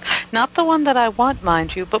character things. Not the one that I want,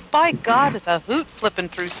 mind you, but by God, it's a hoot flipping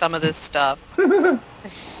through some of this stuff. You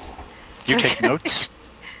take notes?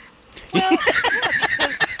 Well,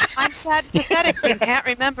 because I'm sad and pathetic and can't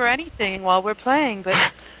remember anything while we're playing, but...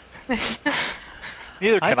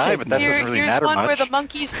 Neither can I, but that doesn't really matter much. Here's one where the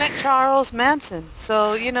monkeys met Charles Manson,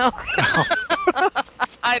 so, you know...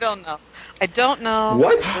 I don't know. I don't know.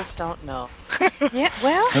 What? I just don't know. Yeah,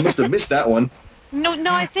 well... I must have missed that one.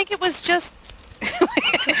 No, I think it was just...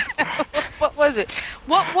 What was it?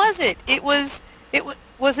 What was it?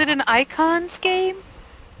 Was it an Icons game?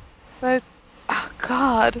 But, oh,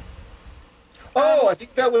 God. Oh, I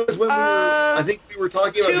think that was when we were. I think we were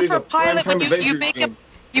talking about 2 doing for a pilot. Prime When Time you Adventures make game.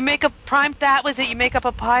 you make a prime. That was it. You make up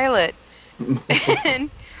a pilot. and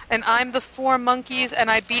I'm the 4 monkeys, and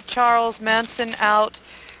I beat Charles Manson out.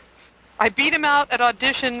 I beat him out at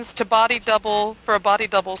auditions to body double for a body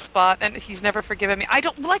double spot, and he's never forgiven me. I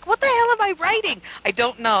don't like. What the hell am I writing? I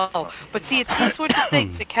don't know. But see, it's these sorts of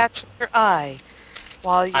things that catch your eye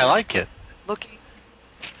while you're I like it. looking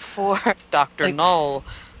for Dr. Null.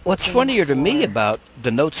 What's funnier to me about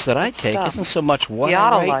the notes that I take isn't so much what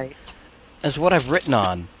I write as what I've written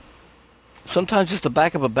on. Sometimes it's the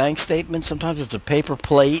back of a bank statement, sometimes it's a paper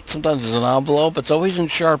plate, sometimes it's an envelope. It's always in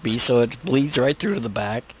Sharpie, so it bleeds right through to the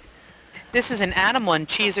back. This is an Adam one,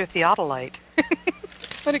 Cheeser Theodolite.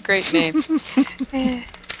 What a great name.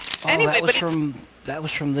 Anyway, that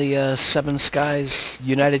was from the Seven Skies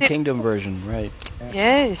United Kingdom version, right?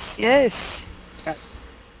 Yes.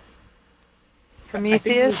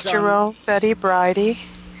 Prometheus, Jerome, Betty, Bridie.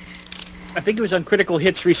 I think it was on Critical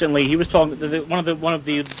Hits recently. He was talking. One of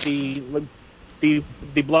the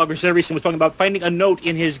bloggers there recently was talking about finding a note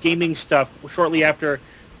in his gaming stuff shortly after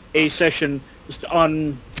a session. Just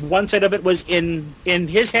on one side of it was in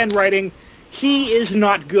his handwriting, "He is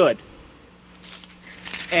not good,"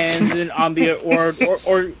 and then on the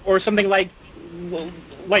or something like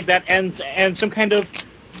that, and some kind of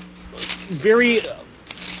very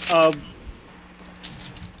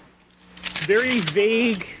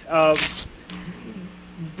vague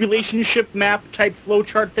relationship map type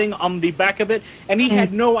flowchart thing on the back of it, and he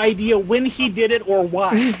had no idea when he did it or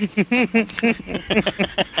why.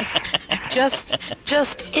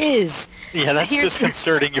 just is. Yeah, that's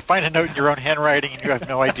disconcerting. You find a note in your own handwriting and you have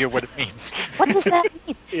no idea what it means. What does that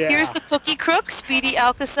mean? Yeah. Here's the Cookie Crook, Speedy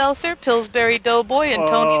Alka-Seltzer, Pillsbury Doughboy, and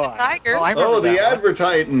Tony the Tiger. The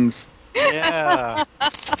Advertitans. Yeah.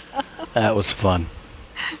 That was fun.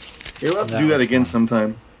 You'll have to do that again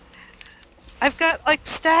sometime. I've got like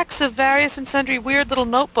stacks of various and sundry weird little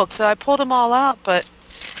notebooks, so I pulled them all out, but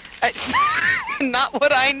it's not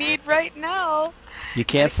what I need right now. You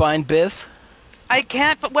can't find Biff? I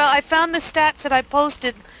can't, but well, I found the stats that I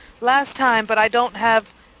posted last time, but I don't have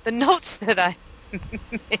the notes that I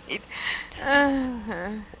made.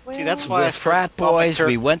 See, that's why With Frat Boys,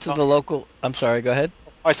 we went to the local... I'm sorry, go ahead.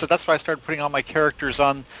 Oh, so that's why I started putting all my characters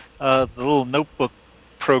on the little notebook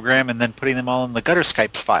program and then putting them all in the Gutter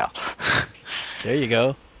Skypes file. There you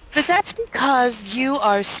go. But that's because you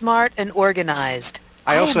are smart and organized.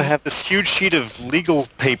 I also have this huge sheet of legal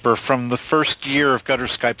paper from the first year of Gutter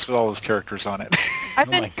Skypes with all those characters on it. Oh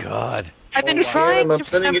my God. I've been trying I'm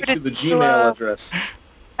sending it to the Gmail address.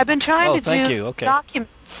 I've been trying to do Okay.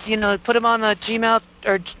 documents, put them on the Gmail,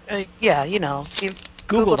 or,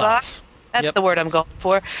 Google Docs. That's the word I'm going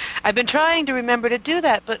for. I've been trying to remember to do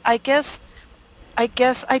that, but I guess I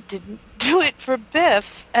didn't do it for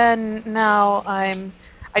Biff, and now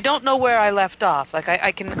I don't know where I left off. Like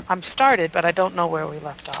I'm started, but I don't know where we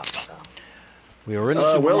left off. So we were in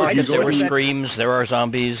the supermarket. There were screams. There are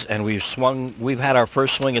zombies, and we've had our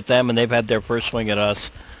first swing at them, and they've had their first swing at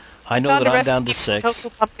us. I know that I'm down to 6. Tofu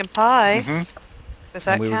pumpkin pie. Mm-hmm. Does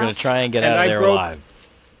that we were count? going to try and get out of there alive.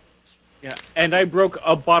 Yeah, and I broke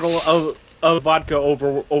a bottle of vodka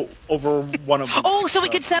over one of them. Oh, so we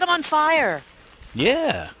could set them on fire.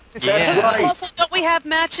 Yeah. That's right. Also, don't we have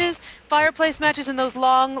matches, fireplace matches, and those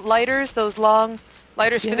long lighters for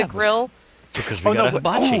the grill? Because we got a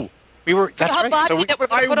hibachi. That's right. Hibachi So that we're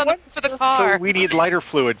going to put on for the car. So we need lighter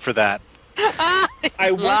fluid for that.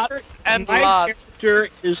 I wonder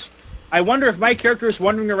if my character is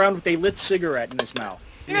wandering around with a lit cigarette in his mouth.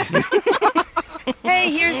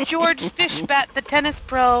 Hey, here's George Fishbat, the tennis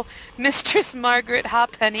pro, Mistress Margaret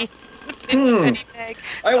Hoppenny.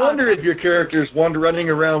 I wonder if your character's running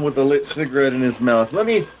around with a lit cigarette in his mouth. Let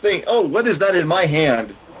me think. Oh, what is that in my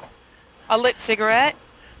hand? A lit cigarette?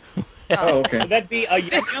 Oh, okay. Would that be a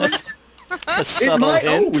yum-yum? A subtle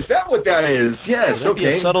hint. Oh, is that what that is? Yes, Would it be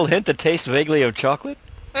a subtle hint that tastes vaguely of chocolate?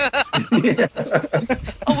 Oh,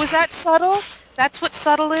 was that subtle? That's what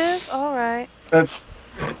subtle is? All right. That's...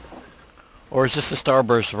 Or is this the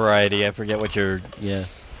Starburst variety? I forget what your... Yeah.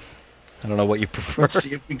 I don't know what you prefer. Let's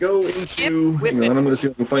see, if we go into... Hang on, I'm going to see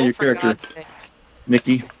if I can find your character.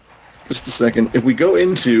 Nikki, just a second. If we go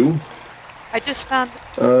into... I just found...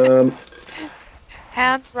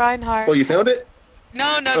 Hans Reinhardt. Oh, you found it?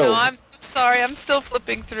 No, I'm sorry. I'm still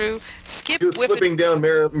flipping through. You're flipping down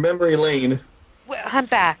memory lane. I'm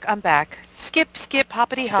back. Skip,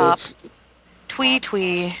 hoppity hop. Oops.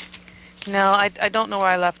 Twee. No, I don't know where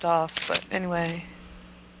I left off, but anyway.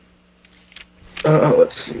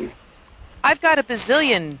 Let's see. I've got a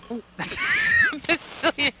bazillion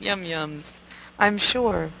yum-yums, I'm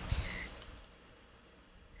sure.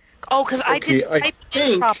 Oh, because I didn't type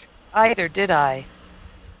it properly either, did I?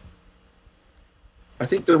 I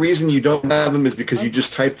think the reason you don't have them is because you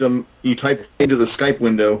just type them. You type into the Skype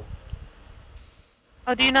window.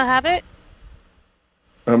 Oh, do you not have it?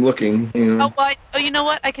 I'm looking. Hang on. Oh, you know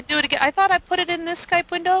what? I can do it again. I thought I put it in this Skype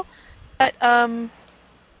window, but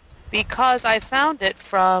because I found it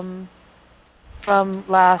from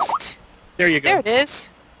last. There you go. There it is.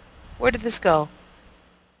 Where did this go?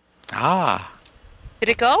 Ah. Did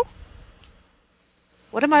it go?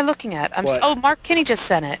 What am I looking at? Mark Kinney just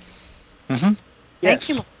sent it. Mm-hmm. Thank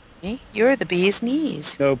you, Mark Kinney. You're the bee's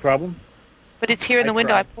knees. No problem. But it's here in the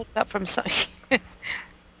window. I pulled it up from some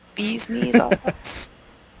bee's knees. All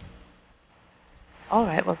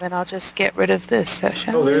right. Well, then I'll just get rid of this.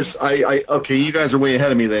 Shall we? Okay, you guys are way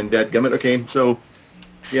ahead of me then, dadgummit. Okay, so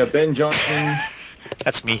yeah, Ben Johnson.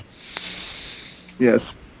 That's me.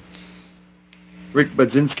 Yes. Rick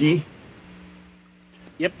Budzinski.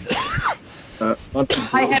 Yep. I have 2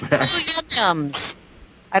 yum-yums.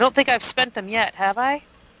 I don't think I've spent them yet, have I?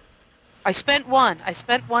 I spent one. I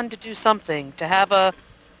spent one to do something, to have a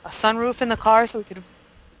sunroof in the car so we could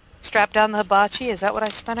strap down the hibachi. Is that what I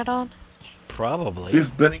spent it on? Probably.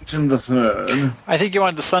 Biff Bennington III. I think you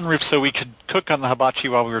wanted the sunroof so we could cook on the hibachi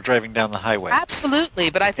while we were driving down the highway.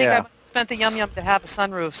 Absolutely, but I think I spent the yum-yum to have a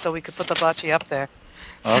sunroof so we could put the hibachi up there.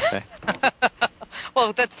 Okay.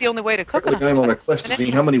 Well, that's the only way to cook it. I'm on a quest to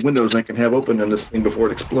see how many windows I can have open in this thing before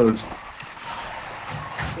it explodes.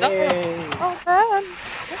 Stop. Oh,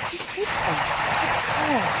 Vance. What is this one?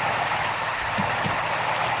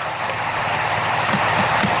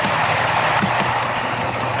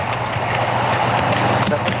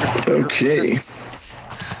 Okay.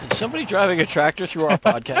 Is somebody driving a tractor through our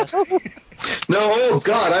podcast? No, oh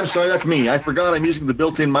God, I'm sorry, that's me. I forgot I'm using the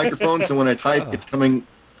built-in microphone, so when I type, it's coming.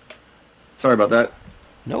 Sorry about that.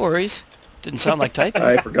 No worries. Didn't sound like typing.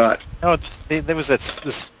 I forgot. No, there was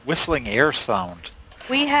this whistling air sound.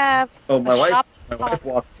 We have. Oh, my wife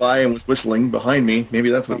walked by and was whistling behind me. Maybe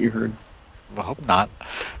that's what you heard. I hope not.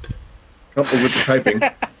 Coupled with the typing.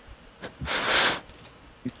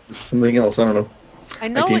 Something else, I don't know. I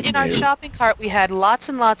know in our shopping cart we had lots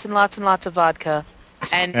and lots and lots and lots of vodka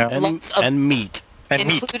and lots of meat.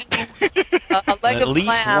 Including a leg at of least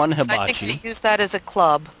lamb. one hibachi. I think they used that as a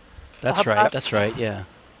club. That's right. That's right. Yeah.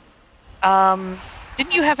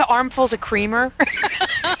 Didn't you have armfuls of creamer?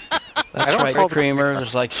 That's right. Creamer.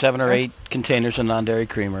 There's like 7 or 8 containers of non-dairy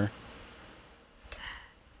creamer,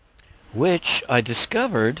 which I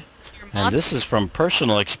discovered, and this is from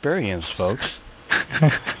personal experience, folks.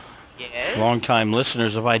 Yes. Long-time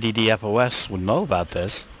listeners of IDDFOS would know about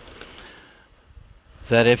this.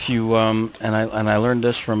 That if you and I learned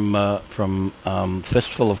this from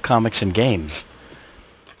Fistful of Comics and Games.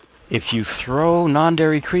 If you throw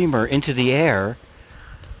non-dairy creamer into the air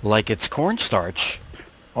like it's cornstarch,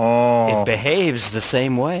 it behaves the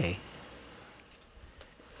same way.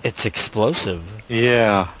 It's explosive.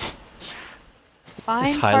 Yeah. Fine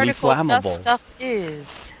it's highly particle flammable. dust stuff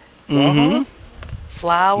is. Mm-hmm.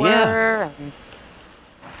 Flour and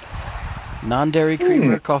non-dairy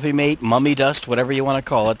creamer, coffee mate, mummy dust, whatever you want to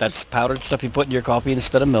call it. That's powdered stuff you put in your coffee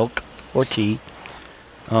instead of milk or tea.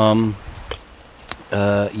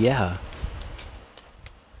 Yeah.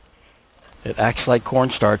 It acts like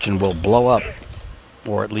cornstarch and will blow up,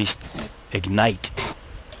 or at least ignite,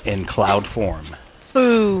 in cloud form.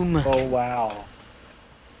 Boom. Oh, wow.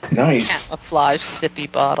 Nice. Camouflage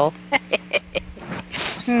sippy bottle.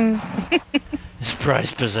 His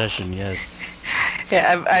prized possession, yes.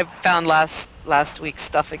 Yeah, I found last week's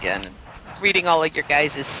stuff again. Reading all of your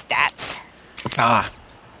guys' stats. Ah.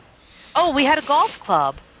 Oh, we had a golf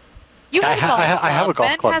club. You had a golf club. I have a golf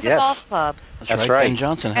Ben club, has yes. a golf club. That's right. Ben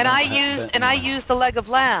Johnson. And I used the leg of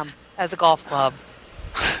lamb as a golf club.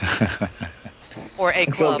 Or a I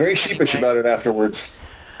club. felt very sheepish about it afterwards.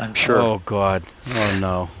 I'm sure. Oh, God. Oh,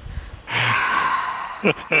 no.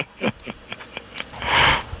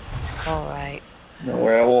 All right. No,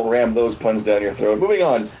 I won't ram those puns down your throat. Moving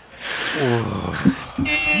on.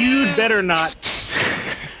 You'd better not.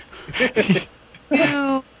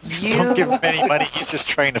 You Don't give him any money. He's just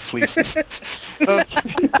trying to fleece us.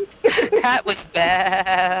 That was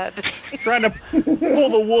bad. Trying to pull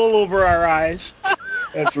the wool over our eyes.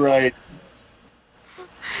 That's right.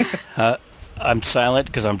 I'm silent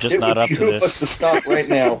because I'm just not up to It this. to stop right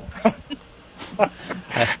now.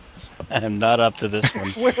 I'm not up to this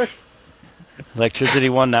one. Electricity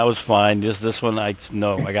one, that was fine. This one, I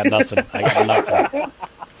got nothing. I got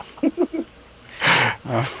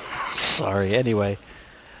nothing. Sorry. Anyway,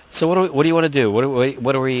 so what do you want to do?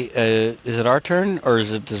 What are we? Is it our turn or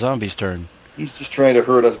is it the zombies' turn? He's just trying to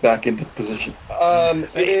herd us back into position. It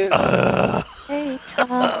is... Hey,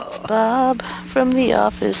 Tom, it's Bob from the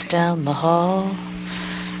office down the hall.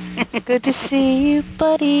 Good to see you,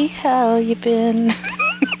 buddy. How you been?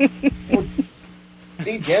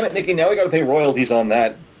 See, damn it, Nikki, now we got to pay royalties on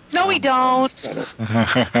that. No, we don't.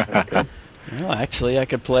 Okay. Well, actually, I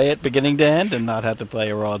could play it beginning to end and not have to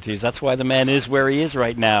pay royalties. That's why the man is where he is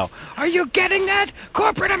right now. Are you getting that,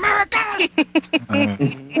 corporate America?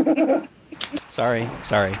 Sorry.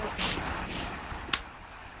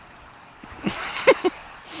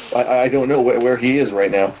 I don't know where he is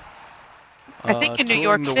right now. I think in New touring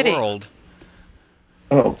York the City. World.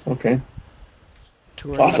 Oh, okay.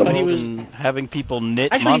 Touring Awesome. the world and having people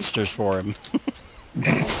knit Actually- monsters for him.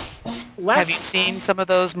 Have you seen some of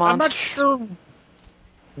those monsters? I'm not sure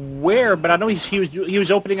where, but I know he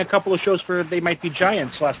was opening a couple of shows for They Might Be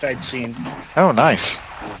Giants last I'd seen. Oh, nice.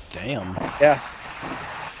 Damn. Yeah.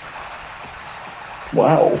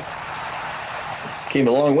 Wow. Came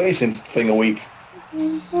a long way since Thing a Week,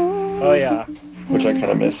 Oh, yeah. which I kind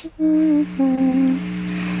of miss.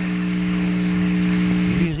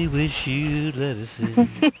 Really wish you'd let us in.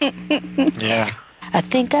 Yeah. I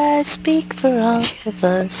think I speak for all of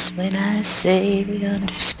us when I say we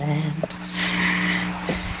understand.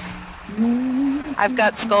 I've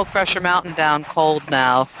got Skull Crusher Mountain down cold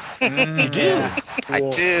now. You do? I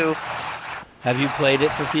do. Have you played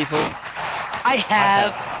it for people? I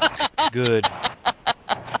have. Good.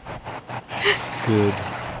 Good.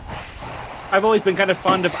 I've always been kind of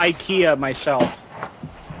fond of IKEA myself.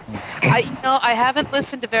 I haven't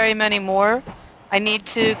listened to very many more. I need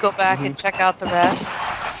to go back and check out the rest.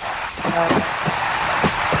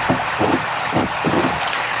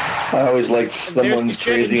 I always liked Someone's the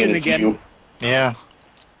Crazy and engine It's again. You. Yeah.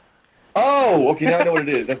 Oh, okay, now I know what it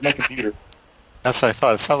is. That's my computer. That's what I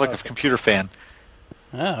thought. It sounds like a computer fan.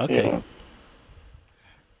 Oh, okay. Yeah.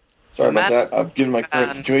 Sorry about that. Given my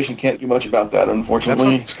current situation, can't do much about that,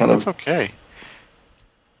 unfortunately. It's kind That's of... okay.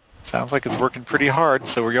 Sounds like it's working pretty hard,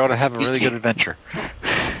 so we ought to have a really good adventure.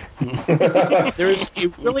 There's a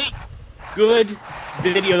really good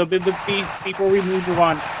video before we move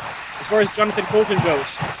on. As far as Jonathan Colton goes.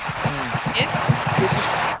 It's Which is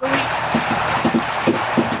really...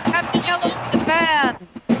 Captain Yellow the fan.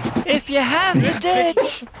 If you have to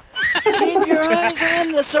ditch, keep your eyes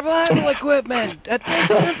on the survival equipment. At this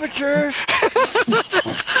temperature,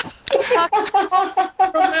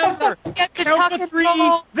 Remember, Get the count tuck to and 3,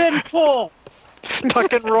 roll. then pull.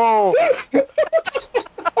 Tuck and roll.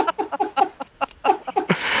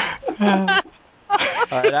 all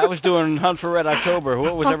right, I was doing Hunt for Red October.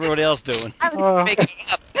 What was everybody else doing? I was making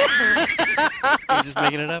it up. You're just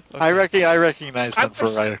making it up? Okay. I recognize him for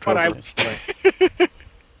right October.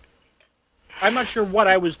 I'm not sure what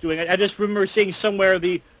I was doing. I just remember seeing somewhere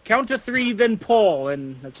the count to 3, then pull,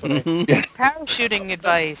 and that's what I... Parachuting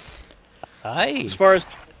advice. Hi. As far as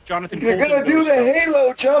Jonathan You're Colton going to do goes. the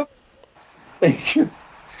Halo jump! Thank you.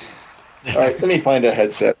 All right, let me find a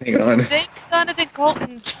headset. Hang on. Say Jonathan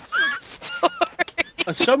Colton story.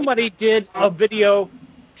 Somebody did a video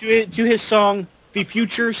to his song "The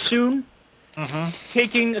Future Soon,"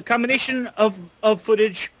 taking a combination of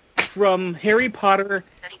footage from Harry Potter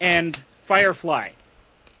and Firefly,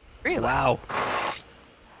 Really? Wow.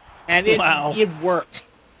 and it Wow. worked.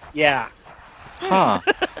 Yeah. Huh.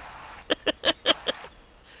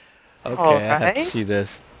 Okay, I have to Alright. see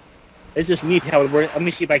this. It's just neat how it works. Let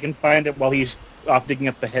me see if I can find it while he's off digging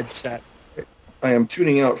up the headset. I am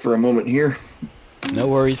tuning out for a moment here. No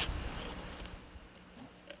worries.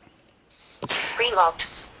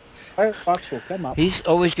 Firefox will come up. He's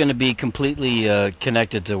always going to be completely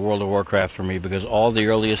connected to World of Warcraft for me because all the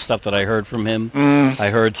earliest stuff that I heard from him, I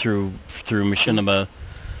heard through Machinima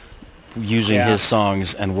using Yeah. his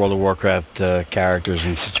songs and World of Warcraft characters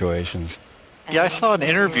and situations. Yeah, I saw an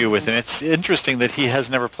interview with him. It's interesting that he has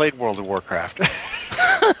never played World of Warcraft.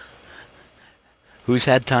 Who's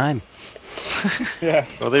had time? Yeah.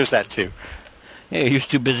 Well, there's that too. Yeah, he was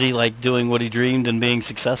too busy like doing what he dreamed and being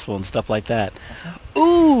successful and stuff like that.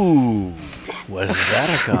 Ooh, was that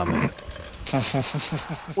a comment?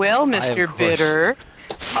 Well, I, Mr. of course- Bitter.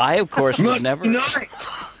 I, of course, would never.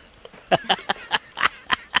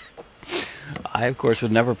 I, of course,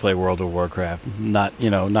 would never play World of Warcraft. Not,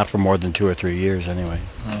 not for more than 2 or 3 years, anyway.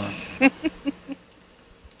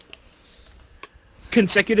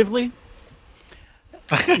 Consecutively?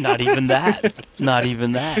 Not even that. Not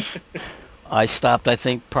even that. I stopped, I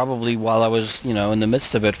think, probably while I was, in the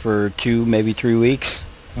midst of it for 2, maybe 3 weeks.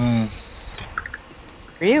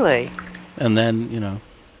 Really? And then,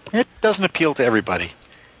 It doesn't appeal to everybody.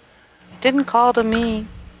 Didn't call to me.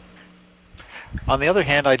 On the other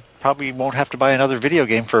hand, I probably won't have to buy another video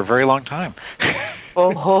game for a very long time.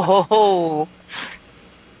 Oh ho ho ho!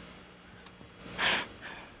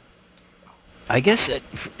 I guess,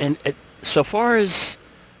 so far as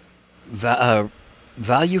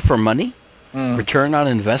value for money, return on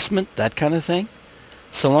investment, that kind of thing,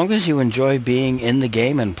 so long as you enjoy being in the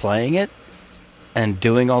game and playing it and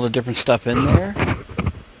doing all the different stuff in there,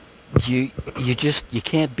 you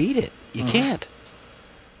can't beat it. You can't.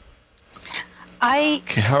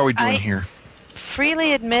 Okay, how are we doing here?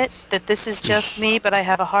 Freely admit that this is just me, but I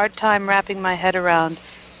have a hard time wrapping my head around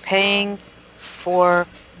paying for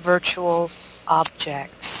virtual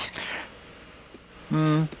objects.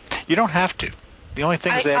 You don't have to. The only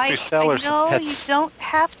things they actually sell are some pets. No, you don't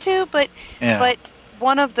have to, but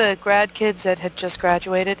one of the grad kids that had just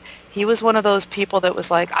graduated, he was one of those people that was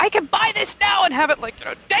like, I can buy this now and have it like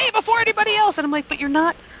a day before anybody else. And I'm like, but you're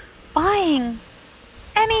not buying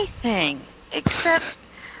anything except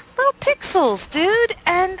little pixels, dude.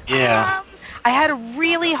 And I had a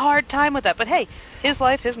really hard time with that. But hey, his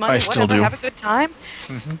life, his money, whatever, have a good time.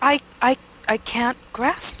 I can't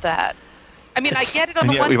grasp that. I mean, I get it on and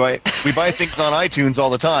the yet one... we buy things on iTunes all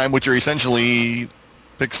the time, which are essentially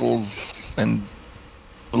pixels and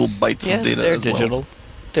little bytes of data. They're digital.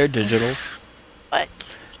 They're digital. But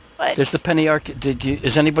there's the Penny Arcade.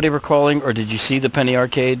 Is anybody recalling, or did you see the Penny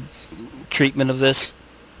Arcade treatment of this?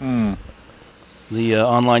 The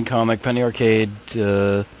online comic Penny Arcade.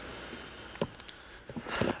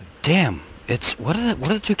 Damn, it's what are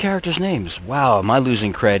the two characters' names? Wow, am I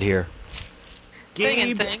losing cred here?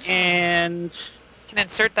 Gabe and... Can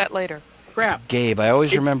insert that later. Crap. Gabe. I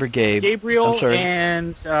always remember Gabe. Gabriel I'm sorry.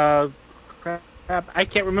 and... crap. I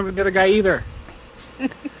can't remember the other guy either.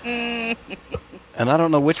 And I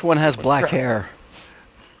don't know which one has black hair.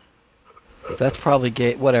 That's probably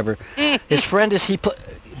Gabe. Whatever. His friend is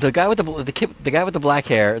the guy with the guy with the black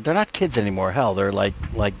hair. They're not kids anymore. Hell, they're like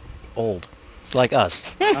old, like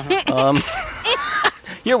us.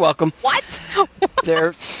 You're welcome. What?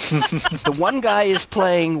 The one guy is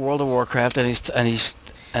playing World of Warcraft, and he's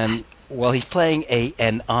playing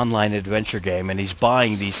an online adventure game, and he's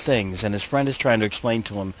buying these things, and his friend is trying to explain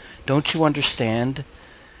to him, "Don't you understand?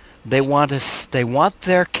 They want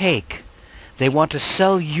their cake. They want to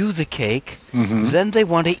sell you the cake. Then they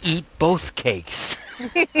want to eat both cakes."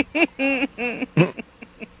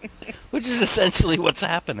 Which is essentially what's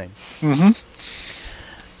happening.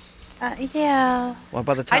 Yeah. Well,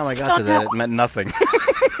 by the time I got to that, it meant nothing.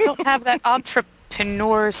 Don't have that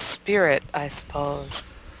entrepreneur spirit, I suppose.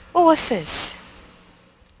 Oh, what's this?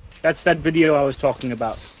 That's that video I was talking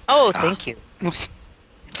about. Oh, thank you. It's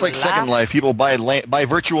like Second Life. People buy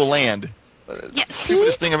virtual land.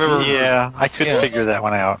 Stupidest thing I've ever heard. Yeah, I couldn't figure that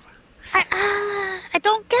one out. I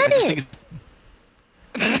don't get it.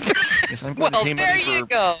 Well, there you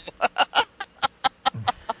go.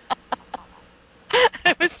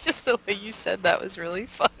 It was just the way you said that was really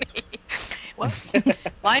funny. Well,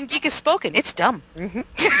 Line Geek has spoken. It's dumb.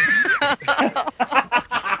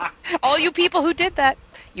 All you people who did that,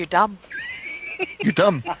 you're dumb. You're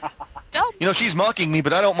dumb. Dumb. You know, she's mocking me,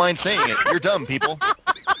 but I don't mind saying it. You're dumb, people.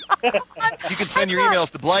 You can send your emails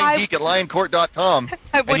to blindgeek@lioncourt.com.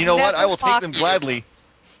 And you know what? I will take them gladly.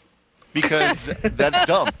 Because that's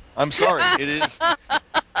dumb. I'm sorry. It is.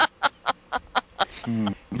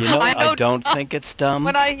 You know, I don't think it's dumb.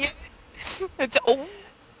 When I hear it's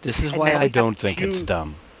This is why I don't think it's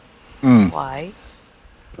dumb. Why?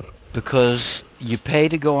 Because you pay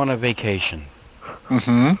to go on a vacation.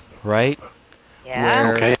 Right?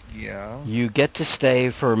 Yeah. Where you get to stay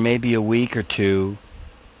for maybe a week or two,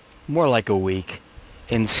 more like a week,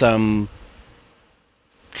 in some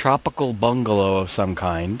tropical bungalow of some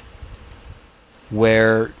kind,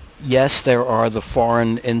 where, yes, there are the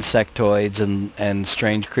foreign insectoids and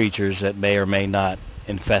strange creatures that may or may not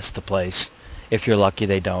infest the place. If you're lucky,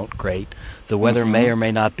 they don't. Great. The weather may or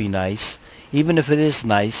may not be nice. Even if it is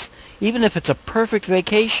nice, even if it's a perfect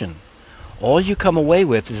vacation, all you come away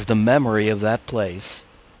with is the memory of that place.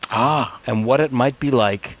 And what it might be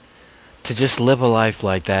like to just live a life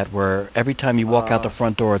like that, where every time you walk out the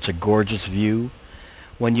front door, it's a gorgeous view.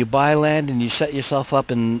 When you buy land and you set yourself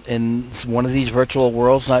up in one of these virtual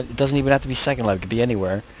worlds, it doesn't even have to be Second Life, it could be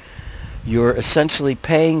anywhere, you're essentially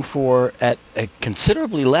paying for, at a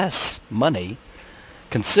considerably less money,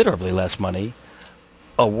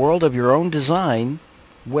 a world of your own design,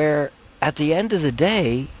 where at the end of the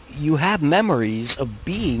day, you have memories of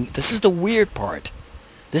being... This is the weird part.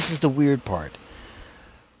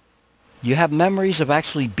 You have memories of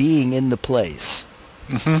actually being in the place.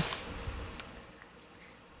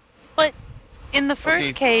 But in the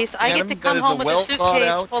first case, I get to come home with a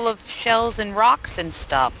suitcase full of shells and rocks and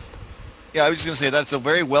stuff. Yeah, I was just going to say that's a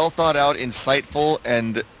very well thought out, insightful,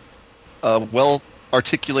 and well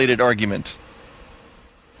articulated argument.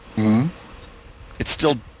 Hmm. It's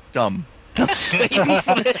still dumb. Was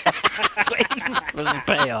the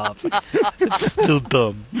payoff? It's still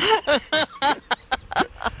dumb.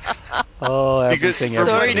 Oh, everything.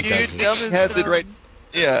 Sorry, dude. Has it right?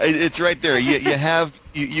 Yeah, it's right there.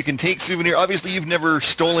 You can take souvenir. Obviously, you've never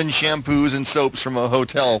stolen shampoos and soaps from a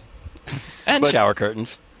hotel. And shower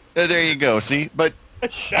curtains. There you go. See, but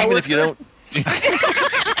even if you don't.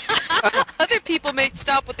 Other people may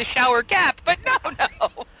stop with the shower cap, but no.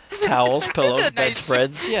 Towels, pillows,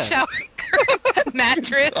 bedspreads, yeah. Shower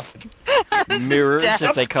mattress. Mirrors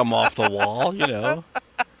if they come off the wall, you know.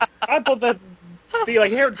 I pulled that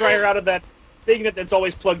hair dryer out of that thing that's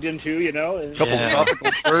always plugged into, you know. A couple of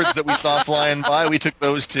tropical birds that we saw flying by, we took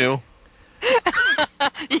those too.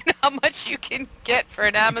 You know how much you can get for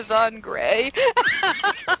an Amazon Gray?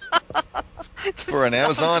 For an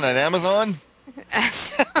Amazon?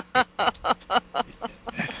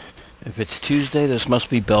 If it's Tuesday, this must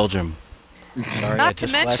be Belgium. Sorry, Not to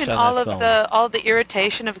mention all the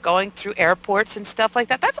irritation of going through airports and stuff like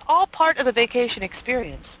that. That's all part of the vacation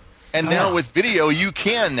experience. And now with video, you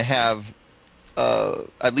can have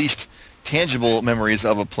at least tangible memories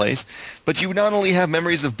of a place. But you not only have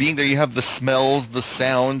memories of being there, you have the smells, the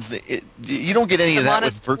sounds. You don't get any of that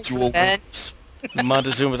with virtual. The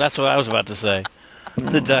Montezuma, that's what I was about to say.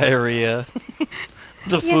 The diarrhea.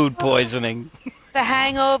 The food poisoning. The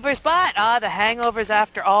hangovers, the hangovers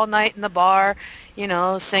after all night in the bar, you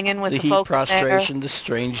know, singing with the folk heat prostration, the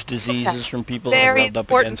strange diseases from people that very rubbed up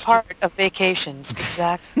important against part of vacations,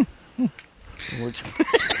 exactly.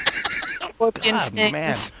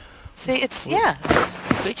 Man. See, it's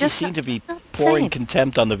You seem to be pouring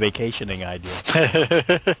contempt on the vacationing idea.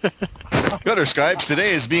 Gutter Skypes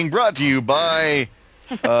today is being brought to you by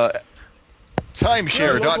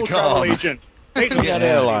timeshare.com. Jet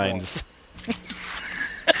Airlines.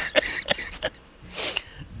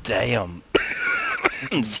 Damn.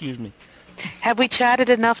 Excuse me. Have we chatted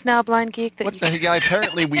enough now, Blind Geek? What the heck?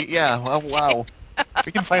 Apparently oh, wow.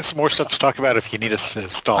 We can find some more stuff to talk about if you need us to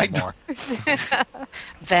stall more.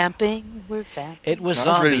 Vamping. We're vamping. It was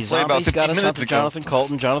zombies. Zombies got us onto Jonathan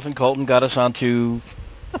Colton. Jonathan Colton got us onto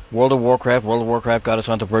World of Warcraft. World of Warcraft got us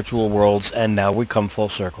onto virtual worlds. And now we come full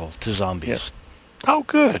circle to zombies. Yes. Oh,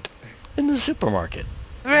 good. In the supermarket.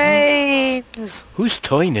 Brains. Whose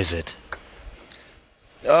toin is it?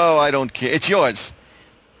 Oh, I don't care. It's yours.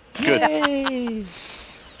 Good. Yay.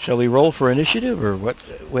 Shall we roll for initiative, or what?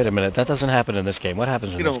 Wait a minute. That doesn't happen in this game. What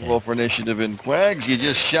happens in this game? You don't roll for initiative in Quags. You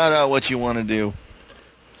just shout out what you want to do.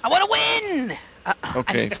 I want to win!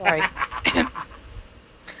 Okay. I'm sorry.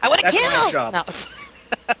 I want to kill! Job. No.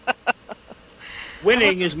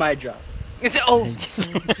 Winning is my job.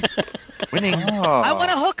 Winning. I want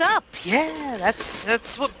to hook up. Yeah,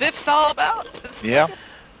 that's what Biff's all about. Yeah.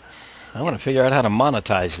 I want to figure out how to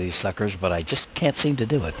monetize these suckers, but I just can't seem to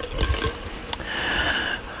do it.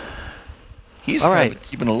 He's kind of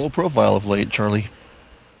keeping a low profile of late, Charlie.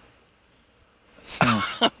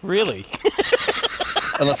 Really?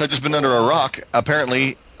 Unless I've just been under a rock.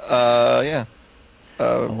 Apparently, yeah.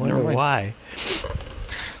 I wonder why.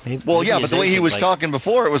 Maybe but the way he was talking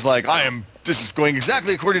before, it was like, this is going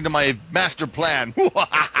exactly according to my master plan.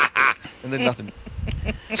 And then nothing.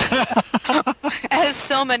 As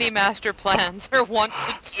so many master plans are wont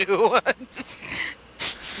to do. Just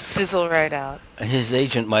fizzle right out. His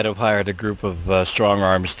agent might have hired a group of strong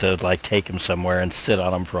arms to take him somewhere and sit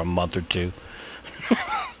on him for a month or two.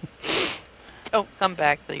 Don't come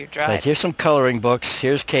back till you're dry. Here's some coloring books.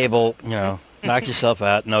 Here's cable. Knock yourself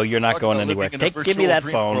out. No, you're not going anywhere. Give me that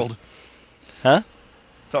phone. World. Huh?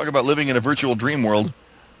 Talk about living in a virtual dream world.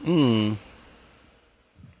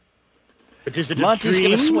 But is it Monty's a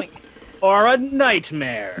dream gonna swing. or a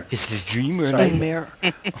nightmare? Is it a dream or a nightmare?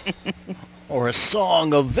 Or a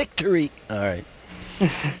song of victory? All right.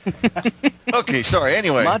 Okay, sorry.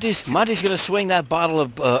 Anyway. Monty's going to swing that bottle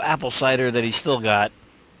of apple cider that he's still got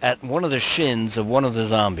at one of the shins of one of the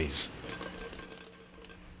zombies.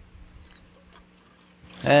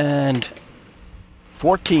 And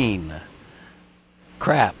 14.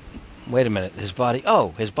 Crap. Wait a minute. His body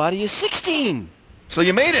is 16. So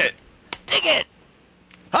you made it. Dig it.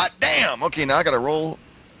 Hot damn. Okay, now I got to roll.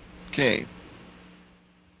 Okay.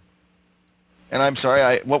 And I'm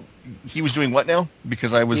sorry, he was doing what now?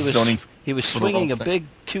 Because I was zoning. He was swinging a big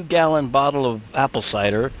 2-gallon bottle of apple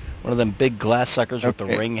cider, one of them big glass suckers with the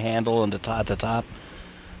ring handle and at the top.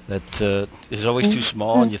 that is always too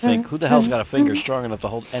small, and you think, who the hell's got a finger strong enough to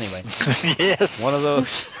hold? Anyway, Yes. one of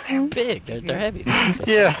those. They're big. They're heavy.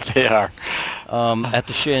 Yeah, they are. At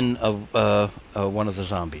the shin of one of the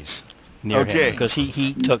zombies near him, because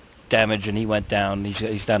he took damage and he went down.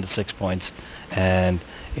 He's down to 6 points, and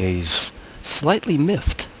he's slightly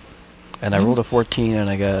miffed. And I rolled a 14,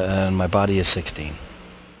 and my body is 16.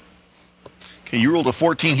 Okay, you rolled a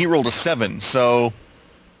 14. He rolled a 7. So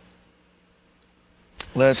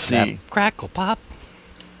let's see. Crackle pop.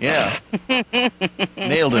 Yeah,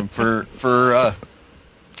 nailed him for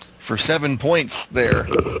 7 points there.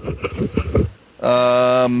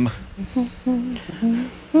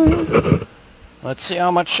 Let's see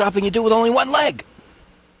how much shopping you do with only one leg.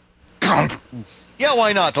 Yeah,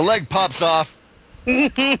 why not? The leg pops off.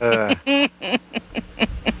 And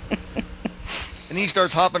he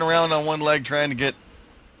starts hopping around on one leg trying to get...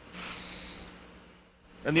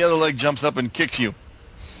 And the other leg jumps up and kicks you.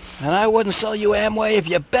 And I wouldn't sell you Amway if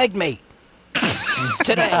you begged me.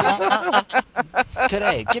 Today.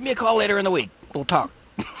 Give me a call later in the week. We'll talk.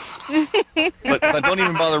 But don't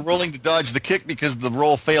even bother rolling to dodge the kick because the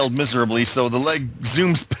roll failed miserably, so the leg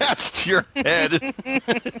zooms past your head.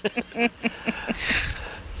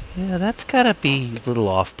 Yeah, that's gotta be a little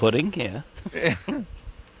off-putting, yeah.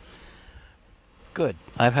 Good.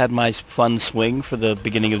 I've had my fun swing for the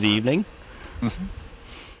beginning of the evening. Mm-hmm.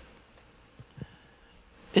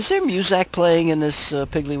 Is there Muzak playing in this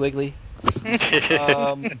Piggly Wiggly?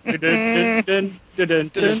 Oh,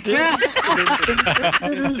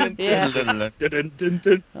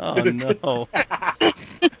 no.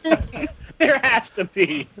 There has to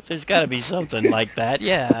be. There's got to be something like that.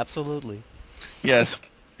 Yeah, absolutely. Yes.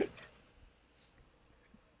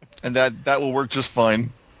 And that will work just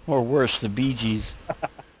fine. Or worse, the Bee Gees.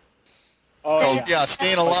 Oh, yeah,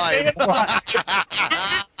 Staying Alive.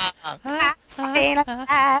 Staying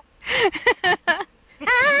alive.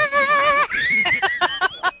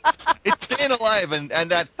 It's Staying Alive,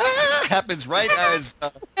 and that happens right as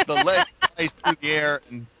the leg flies through the air.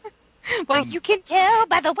 And, well, you can tell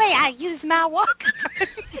by the way I use my walk.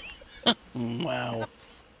 Wow.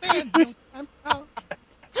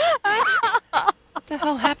 What the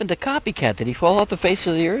hell happened to Copycat? Did he fall off the face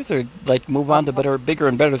of the earth, or like move on to bigger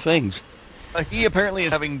and better things? He apparently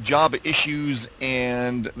is having job issues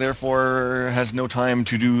and therefore has no time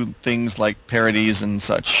to do things like parodies and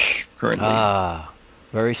such currently. Ah,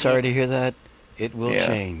 very sorry to hear that. It will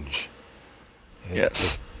change.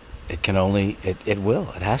 Yes. It can only, it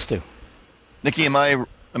will. It has to. Nikki, am I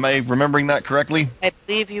remembering that correctly? I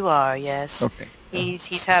believe you are, yes. Okay.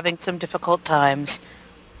 He's having some difficult times.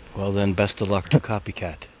 Well then, best of luck to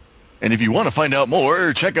Copycat. And if you want to find out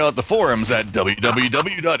more, check out the forums at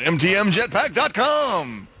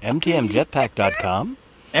www.mtmjetpack.com. mtmjetpack.com?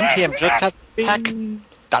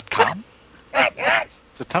 mtmjetpack.com?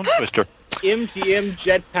 It's a tongue twister.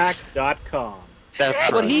 mtmjetpack.com.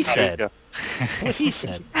 That's what right. he said. What he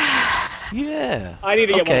said. Yeah. I need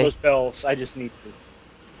to get one of those bells. I just need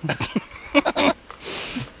to.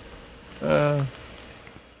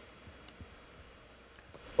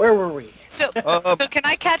 Where were we? So can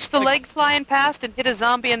I catch the leg flying past and hit a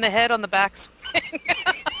zombie in the head on the backswing?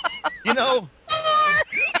 You know...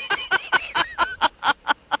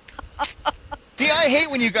 See, I hate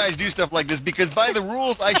when you guys do stuff like this because by the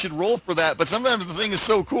rules I should roll for that, but sometimes the thing is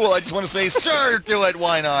so cool I just want to say, sure, do it,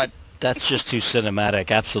 why not? That's just too cinematic,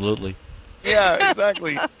 absolutely. Yeah,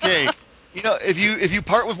 exactly. Okay. You know, if you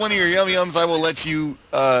part with one of your yum-yums, I will let you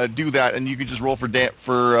do that, and you can just roll for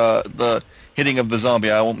the hitting of the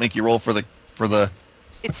zombie. I won't make you roll for the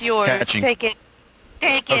It's yours. catching. Take it.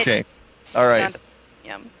 Okay. All right.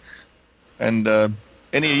 Yum. And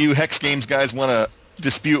any of you Hex Games guys want to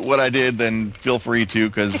dispute what I did, then feel free to,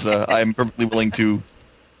 because I'm perfectly willing to.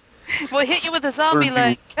 We'll hit you with a zombie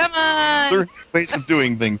leg. Come on. There are ways of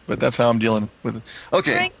doing things, but that's how I'm dealing with it.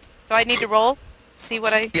 Okay. So I need to roll? See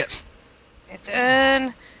what I... Yes. It's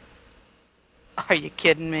in... Are you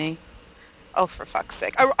kidding me? Oh, for fuck's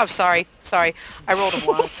sake. I'm sorry. Sorry. I rolled a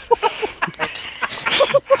 1.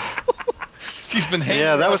 She's been hanging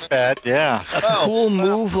Yeah, that was bad. Yeah. A cool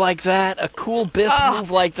move like that, a cool Biff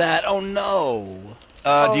move like that. Oh, no.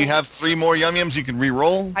 Do you have 3 more yum-yums you can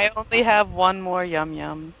re-roll? I only have 1 more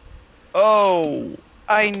yum-yum. Oh.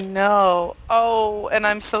 I know. Oh, and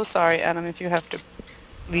I'm so sorry, Adam, if you have to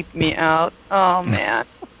leap me out. Oh, man.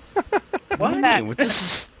 What do you mean?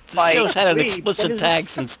 This show's had an explicit tag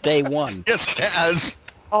since day 1. Yes, it has.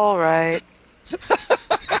 All right.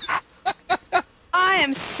 I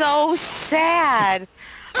am so sad.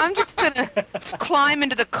 I'm just going to climb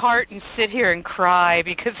into the cart and sit here and cry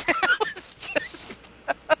because it was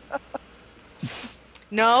just...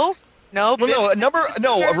 No. Well,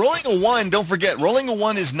 rolling a 1, don't forget, rolling a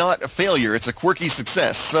 1 is not a failure. It's a quirky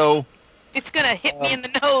success. So it's going to hit me in the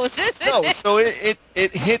nose, isn't no, it? so it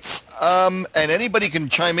hits, and anybody can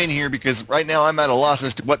chime in here because right now I'm at a loss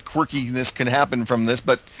as to what quirkiness can happen from this,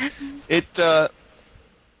 but it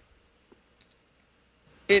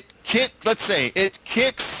kicks, let's see,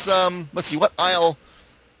 what aisle,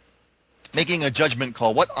 making a judgment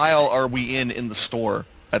call, what aisle are we in the store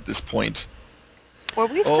at this point? Were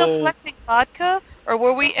we still collecting vodka, or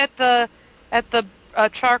were we at the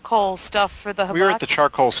charcoal stuff for the hibachi? We were at the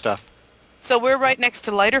charcoal stuff. So we're right next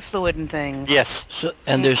to lighter fluid and things. Yes. So,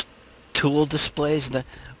 and there's tool displays. And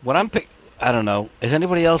what I don't know. Is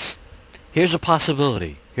anybody else? Here's a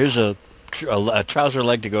possibility. Here's a trouser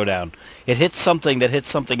leg to go down. It hits something that hits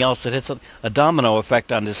something else that hits a domino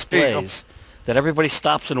effect on displays that everybody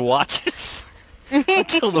stops and watches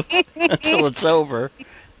until it's over,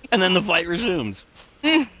 and then the fight resumes.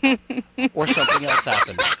 Or something else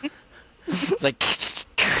happens. It's like...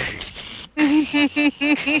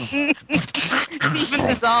 Even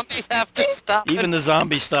the zombies have to stop. Even the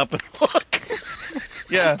zombies stop and look.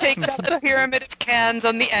 Yeah. Takes out the pyramid of cans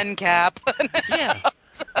on the end cap. Yeah.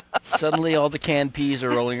 Suddenly all the canned peas are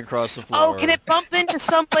rolling across the floor. Oh, can it bump into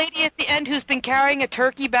some lady at the end who's been carrying a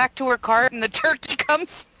turkey back to her cart and the turkey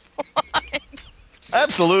comes flying?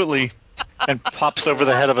 Absolutely. And pops over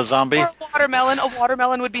the head of a zombie. Or a watermelon. A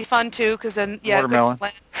watermelon would be fun too, because then watermelon.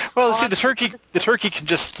 Well, see, the turkey can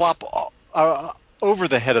just flop over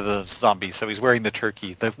the head of the zombie, so he's wearing the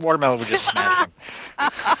turkey. The watermelon would just smash him.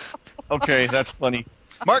 Okay, that's funny.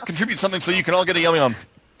 Mark, contribute something so you can all get a yum yum.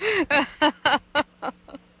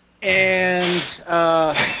 And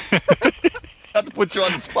not to put you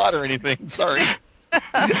on the spot or anything. Sorry.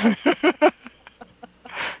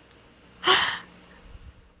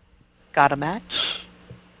 Got a match?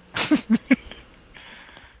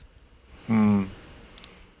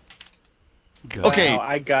 Okay. Wow,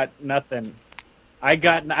 I got nothing. I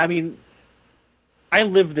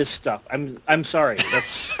live this stuff. I'm sorry.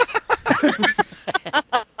 That's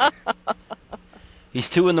He's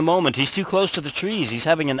too in the moment. He's too close to the trees. He's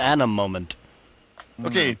having an Annam moment.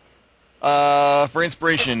 Okay. For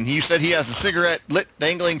inspiration, he said he has a cigarette lit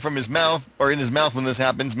dangling from his mouth, or in his mouth when this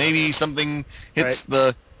happens. Maybe something hits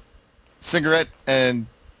the cigarette and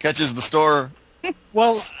catches the store.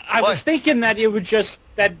 Well, I was thinking that it would just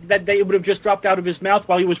that it would have just dropped out of his mouth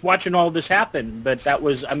while he was watching all this happen. But that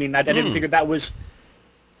was, I didn't figure that was.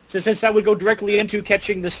 Since that would go directly into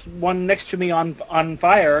catching this one next to me on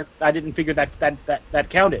fire, I didn't figure that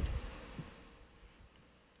counted.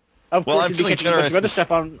 Of course, I'm feeling catching a bunch of other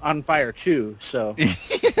stuff on fire too. So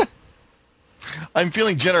I'm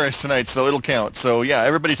feeling generous tonight, so it'll count. So yeah,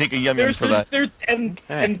 everybody take a yum yum for that. And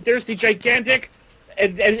there's the gigantic,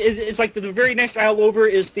 and it's like the very next aisle over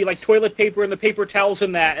is the toilet paper and the paper towels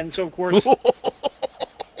and that, and so of course.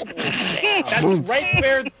 That's right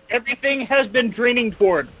where everything has been draining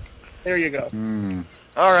toward. There you go.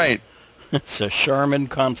 All right. It's a Charmin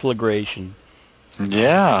conflagration.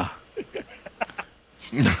 Yeah.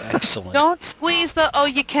 Excellent. Don't squeeze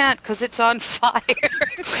you can't because it's on fire.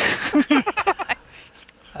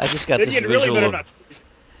 I just got this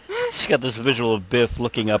visual of Biff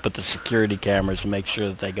looking up at the security cameras to make sure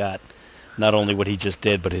that they got not only what he just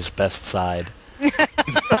did, but his best side.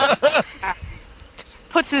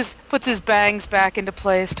 Puts his bangs back into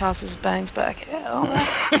place, tosses his bangs back. Yeah,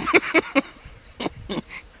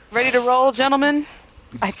 ready to roll, gentlemen?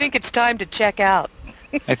 I think it's time to check out.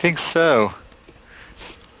 I think so.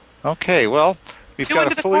 Okay, well, we've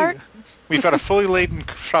got a fully laden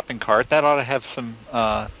shopping cart. That ought to have some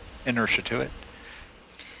inertia to it.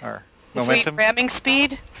 Or momentum. Ramming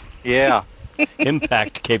speed? Yeah.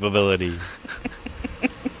 Impact capability.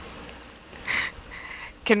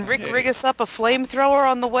 Can Rick rig us up a flamethrower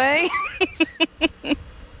on the way?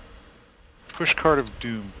 Push cart of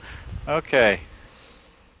doom. Okay.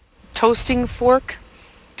 Toasting fork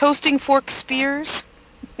spears.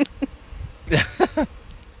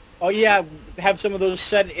 Oh yeah, have some of those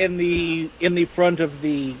set in the front of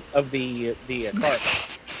the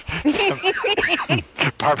cart.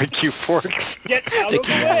 Barbecue forks. Get out of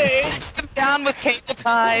the way. Stick them down with cable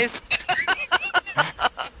ties.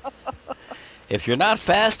 If you're not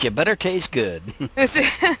fast, you better taste good.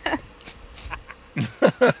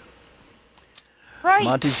 Right.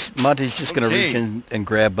 Monty's just going to reach in and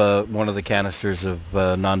grab one of the canisters of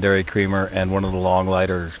non-dairy creamer and one of the long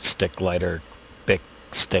lighter, big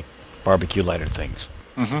stick barbecue lighter things.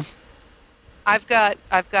 Mm-hmm. I've got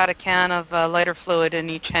a can of lighter fluid in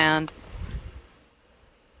each hand.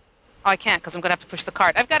 Oh, I can't because I'm going to have to push the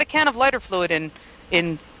cart. I've got a can of lighter fluid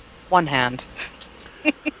in one hand.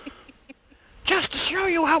 Just to show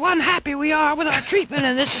you how unhappy we are with our treatment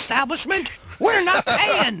in this establishment, we're not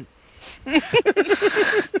paying.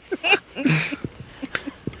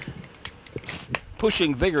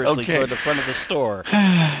 Pushing vigorously toward the front of the store.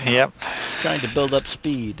 Yep. Trying to build up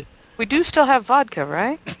speed. We do still have vodka,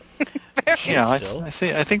 right? Yeah, I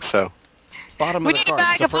think so. Bottom of the cart.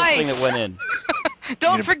 It's the first thing that went in.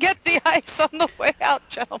 Don't forget the ice on the way out,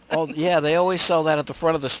 gentlemen. Oh, yeah, they always sell that at the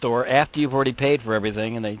front of the store after you've already paid for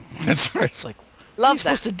everything, and That's right. it's like, Love what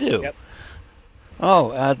are you supposed to do? Yep.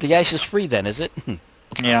 Oh, the ice is free then, is it?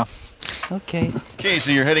 Yeah. Okay. Okay,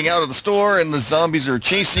 so you're heading out of the store, and the zombies are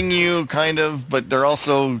chasing you, kind of, but they're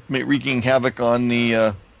also wreaking havoc on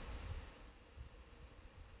the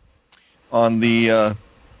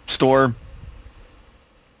store.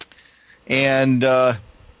 And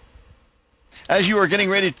as you are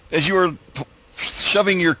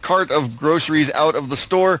shoving your cart of groceries out of the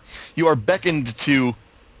store, you are beckoned to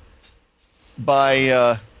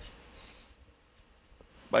by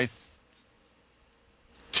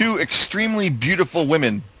two extremely beautiful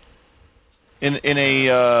women in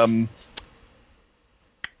an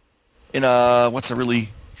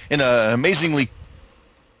amazingly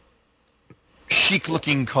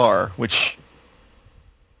chic-looking car, which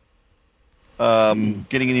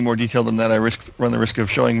getting any more detailed than that, I run the risk of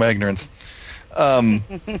showing my ignorance.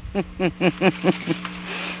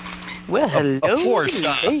 Well, hello,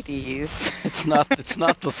 Porsche. ladies. It's not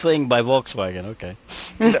the Thing by Volkswagen. Okay.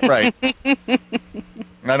 Right.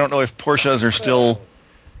 I don't know if Porsches are still,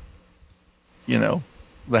 the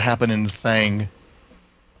happening thing.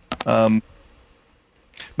 But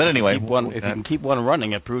anyway, if you can keep one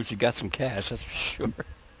running, it proves you got some cash. That's for sure.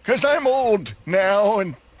 Because I'm old now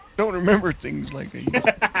and don't remember things like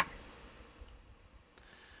that.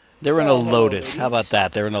 They're in a Lotus. How about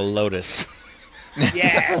that? They're in a Lotus.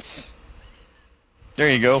 Yes. There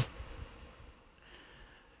you go.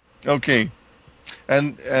 Okay.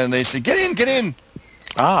 And they say, get in.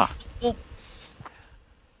 Ah.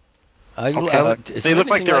 Okay. They look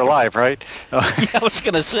like they're alive, right? Yeah, I was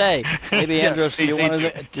going to say. Maybe, Yes, Andros, they do.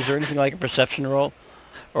 Is there anything like a perception roll?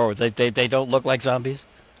 Or they don't look like zombies?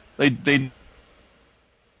 They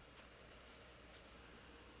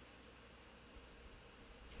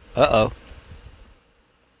Uh-oh.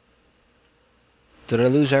 Did I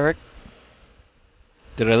lose Eric?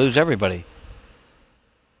 Did I lose everybody?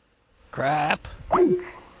 Crap.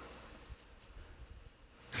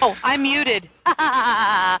 Oh, I'm muted.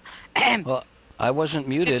 Well, I wasn't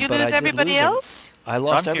muted, Did you but lose I did everybody lose them. else? I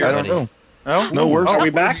lost I'm here. everybody. I don't know. Oh, No, we're Are we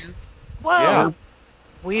back? Whoa. Yeah.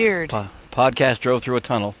 Weird. Podcast drove through a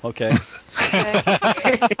tunnel. Okay.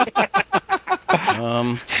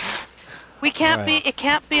 We can't All be. right. It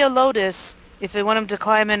can't be a Lotus. If they want them to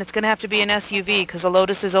climb in, it's going to have to be an SUV because a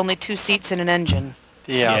Lotus is only 2 seats and an engine.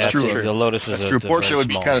 Yeah, that's true. true. The Lotus is That's true. Porsche very would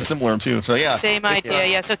be small. kind of similar too. So yeah. Same idea.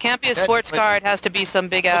 Yeah. So it can't be a That- sports car. It has to be some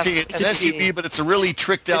big ass. Okay, it's an SUV, but it's a really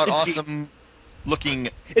tricked out, It's a Jeep. awesome looking.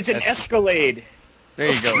 It's an Escalade.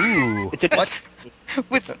 There you go. Ooh. It's an What?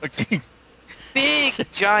 with Okay. big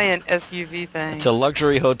giant SUV thing. It's a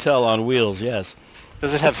luxury hotel on wheels, yes.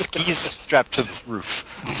 Does it have skis strapped to the roof?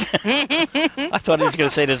 I thought he was going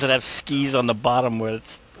to say, does it have skis on the bottom where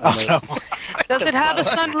it's... Does it have a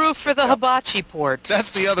sunroof for the hibachi port? That's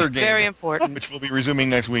the other game. Very important. Which we'll be resuming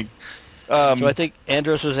next week. So I think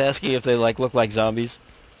Andros was asking if they look like zombies.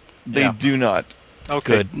 They Yeah. do not.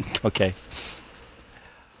 Okay. Good. Okay.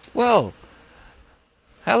 Well,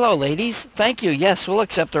 hello, ladies. Thank you. Yes, we'll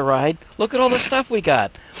accept a ride. Look at all the stuff we got.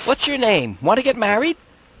 What's your name? Want to get married?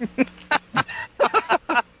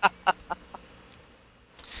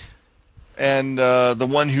 And the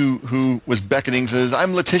one who was beckoning says,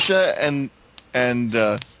 "I'm Letitia, and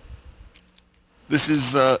this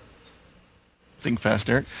is think fast,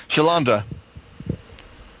 Eric. Shalanda."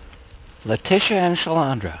 Letitia and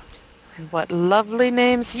Shalandra. What lovely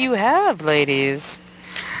names you have, ladies.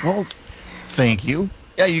 Well, thank you.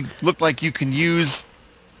 Yeah, you look like you can use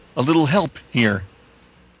a little help here.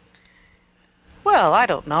 Well, I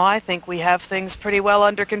don't know. I think we have things pretty well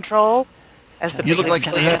under control. As the You look like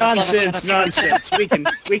Nonsense. We can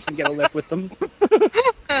get a lift with them.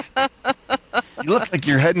 You look like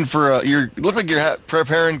you're heading for you look like you're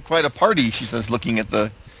preparing quite a party. She says, looking at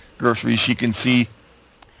the groceries she can see,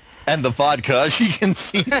 and the vodka she can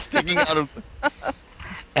see sticking out of.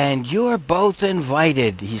 And you're both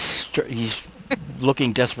invited. He's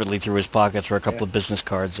looking desperately through his pockets for a couple of business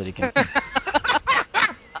cards that he can...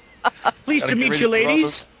 Pleased Gotta to get meet ready you, for all ladies.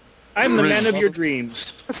 those- I'm the Ready man for of all your those-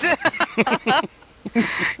 dreams.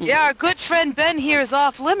 Yeah, our good friend Ben here is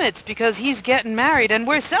off limits because he's getting married and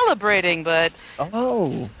we're celebrating, but...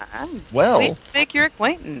 Oh, I'm well. pleased to make your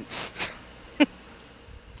acquaintance.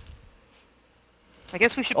 I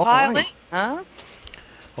guess we should pile in, huh?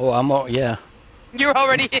 Oh, yeah. You're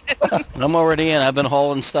already in. I'm already in. I've been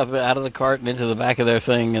hauling stuff out of the cart and into the back of their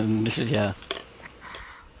thing, and this is, yeah.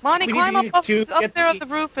 Monty, climb up there on the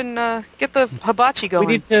roof and get the hibachi going.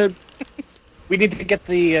 We need to get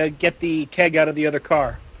the keg out of the other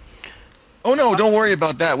car. Oh no, don't worry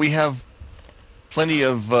about that. We have plenty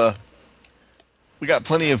of we got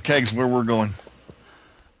plenty of kegs where we're going.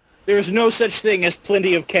 There's no such thing as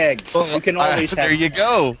plenty of kegs. You can always have. There you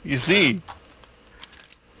go. You see.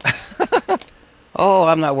 Oh,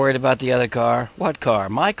 I'm not worried about the other car. What car?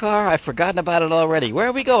 My car? I've forgotten about it already. Where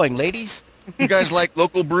are we going, ladies? You guys like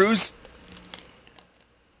local brews?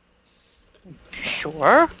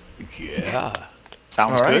 Sure. Yeah.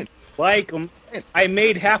 Sounds good. Like them. I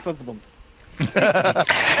made half of them.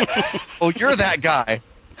 Oh, you're that guy.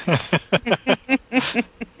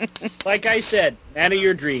 Like I said, man of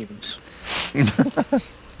your dreams.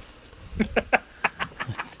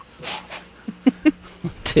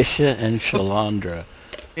 Tisha and Shalandra.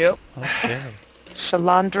 Yep. Okay.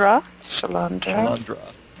 Shalandra.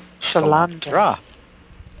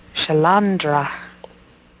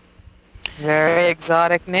 Very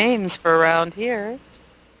exotic names for around here.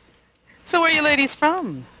 So where are you ladies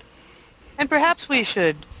from? And perhaps we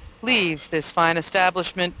should leave this fine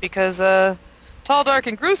establishment because Tall, Dark,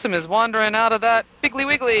 and Gruesome is wandering out of that Piggly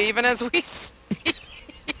Wiggly even as we speak.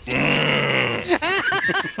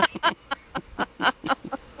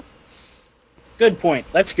 Good point.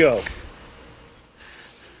 Let's go.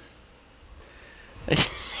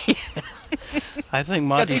 I think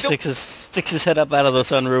Monty sticks his head up out of the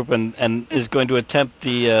sunroof and is going to attempt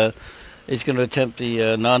the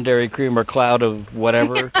non-dairy cream or cloud of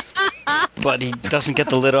whatever, but he doesn't get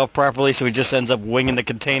the lid off properly, so he just ends up winging the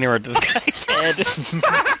container at this guy's head.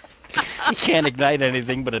 He can't ignite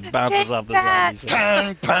anything, but it bounces off the side.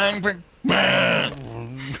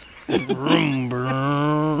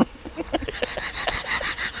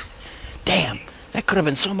 Damn, that could have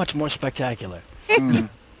been so much more spectacular.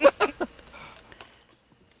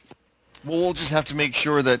 Well, we'll just have to make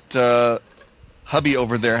sure that hubby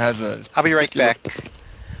over there has a... I'll be right back.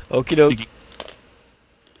 Okie doke.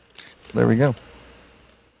 There we go.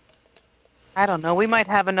 I don't know. We might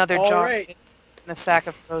have another jar right. in a sack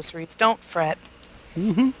of groceries. Don't fret.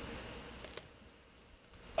 Mm-hmm.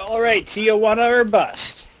 All right, Tijuana or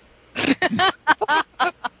bust.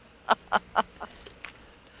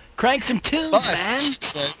 Crank some tunes, man.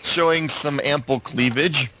 Showing some ample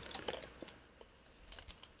cleavage.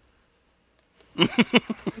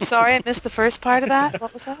 I'm sorry, I missed the first part of that.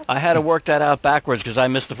 What was that? I had to work that out backwards because I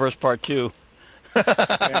missed the first part too.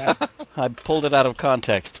 Yeah. I pulled it out of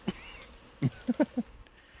context.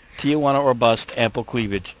 Tijuana or bust, ample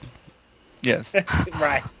cleavage. Yes.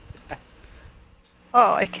 Right.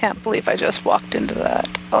 Oh, I can't believe I just walked into that.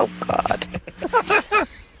 Oh, God.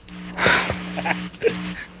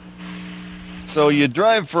 So you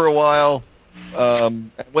drive for a while.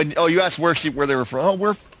 You asked where they were from. Oh,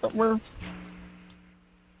 we're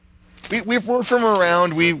from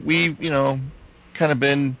around. We kind of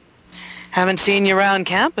been. Haven't seen you around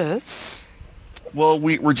campus. Well,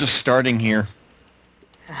 we're just starting here.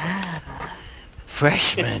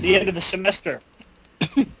 Freshman. It's the end of the semester.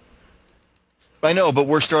 I know, but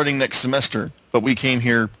we're starting next semester. But we came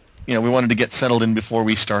here, we wanted to get settled in before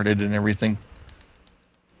we started and everything.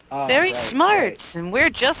 Very smart, and we're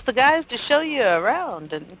just the guys to show you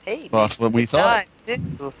around. And hey, well, that's what we thought.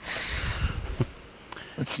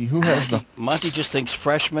 Let's see, who has the... Monty just thinks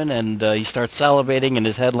freshman, and he starts salivating, and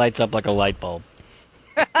his head lights up like a light bulb.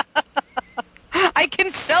 I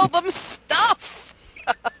can sell them stuff!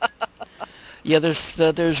 Yeah,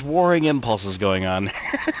 there's warring impulses going on.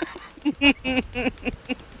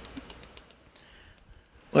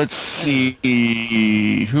 Let's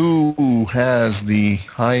see, who has the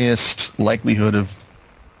highest likelihood of...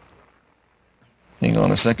 Hang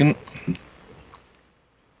on a second.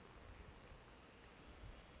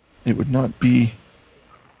 It would not be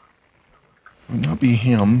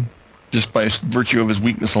him, just by virtue of his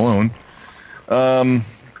weakness alone. Who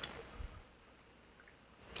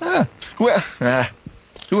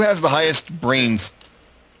has the highest brains?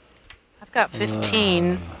 I've got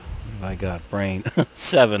 15. I got brain.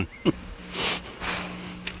 7. Do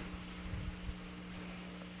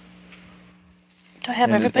I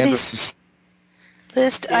have everybody's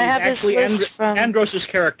list? I have this list from... Andros's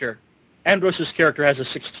character. Andros's character has a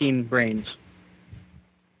 16 brains.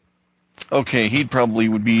 Okay, he probably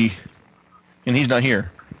would be... And he's not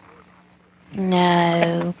here.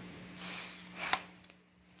 No.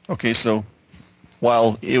 Okay, so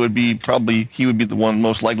while it would be probably he would be the one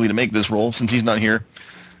most likely to make this roll since he's not here.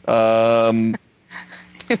 Get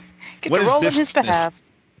What the is roll on Biff's his behalf.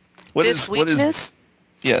 Biff's weakness?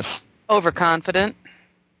 Yes. Overconfident.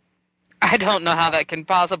 I don't know how that can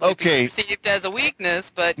possibly Okay. be perceived as a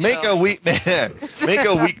weakness, but Make a weakness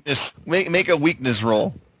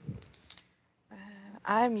roll.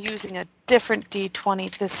 I'm using a different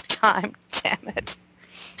D20 this time. Damn it.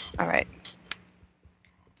 All right.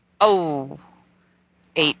 Oh,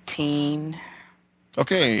 18.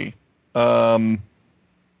 Okay. Actually,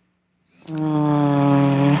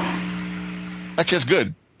 that's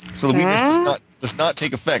good. So the weakness does not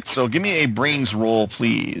take effect. So give me a brains roll,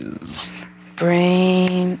 please.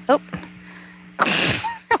 Brain. Oh.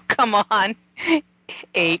 Come on.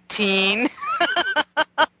 18.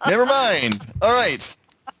 Never mind. All right.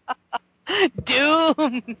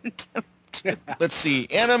 Doomed. Let's see.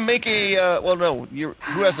 Anna, make a. Well, no.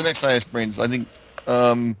 Who has the next highest brains? I think.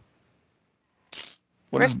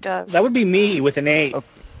 Rick does. That would be me with an 8.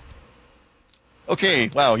 Okay.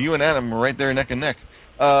 Wow. You and Adam are right there neck and neck.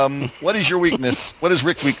 What is your weakness? What is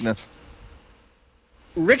Rick's weakness?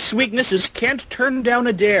 Rick's weakness is can't turn down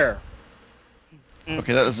a dare.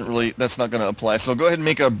 Okay, that's not going to apply. So go ahead and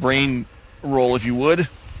make a brain roll if you would.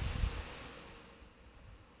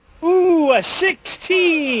 Ooh, a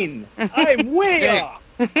 16! I'm way off!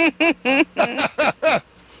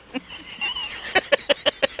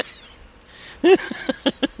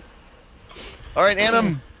 All right,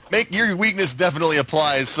 Adam, make your weakness definitely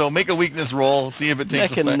applies. So make a weakness roll, see if it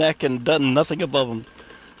takes effect. Neck and neck and done nothing above them.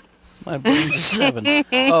 My brain's 7.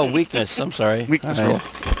 Oh, weakness. I'm sorry. Weakness roll.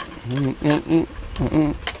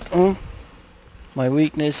 My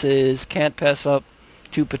weakness is can't pass up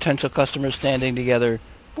 2 potential customers standing together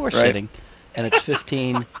or sitting, and it's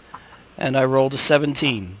 15, and I rolled a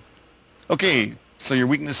 17. Okay, so your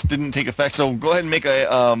weakness didn't take effect. So go ahead and make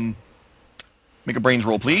a brains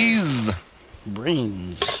roll, please.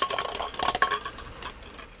 Brains.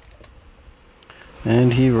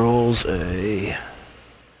 And he rolls a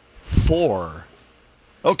 4.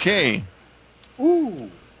 Okay. Ooh.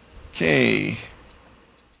 Okay.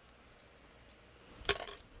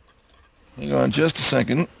 Hang on just a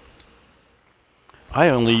second. I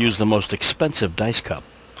only use the most expensive dice cup.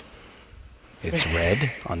 It's red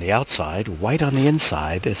on the outside, white on the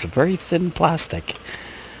inside. It's a very thin plastic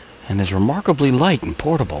and is remarkably light and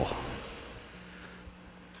portable.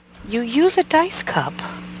 You use a dice cup.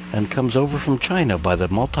 And comes over from China by the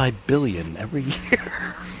multi-billion every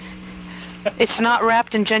year. It's not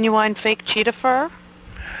wrapped in genuine fake cheetah fur?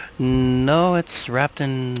 No, it's wrapped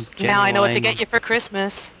in genuine... Now I know what to get you for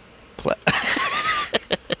Christmas.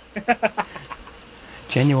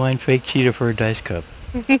 Genuine fake cheetah fur dice cup.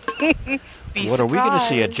 What are we going to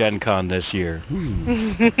see at Gen Con this year?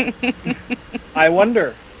 I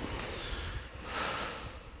wonder.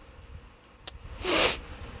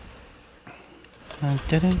 Okay. I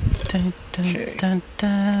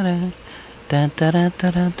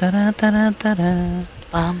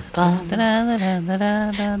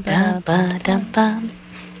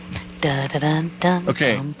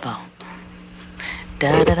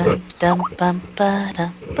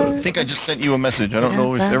think I just sent you a message. I don't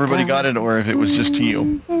know if everybody got it or if it was just to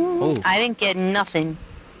you. Oh. I didn't get nothing.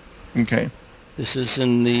 Okay. This is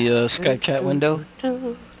in the Skype chat window?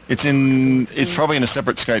 It's probably in a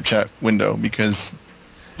separate Skype chat window because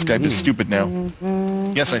Skype is stupid now.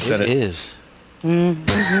 Yes, I said it. It is.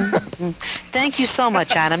 Thank you so much,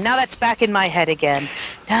 Adam. Now that's back in my head again.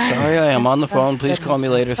 Sorry, I am on the phone. Please call me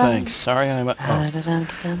later. Thanks. Sorry, I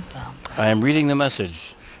am reading the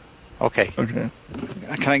message. Okay. Okay.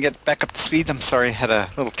 Can I get back up to speed? I'm sorry, I had a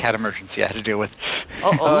little cat emergency I had to deal with.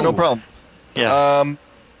 No problem. Yeah.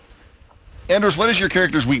 Anders, what is your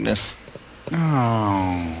character's weakness?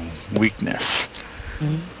 Oh, weakness.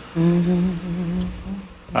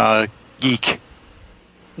 Geek.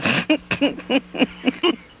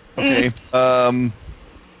 Okay.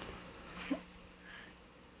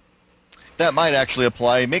 That might actually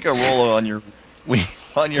apply. Make a roll on your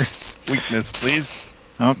weakness, please.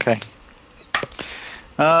 Okay.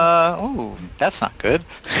 Oh, that's not good.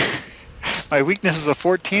 My weakness is a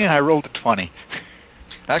 14, and I rolled a 20.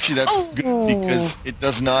 Actually, that's good because it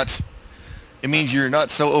does not. It means you're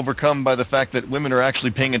not so overcome by the fact that women are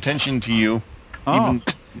actually paying attention to you. Oh.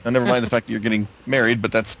 Never mind the fact that you're getting married,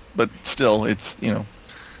 but still, it's the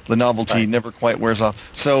novelty never quite wears off.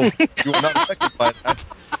 So you are not affected by that.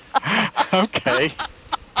 Okay.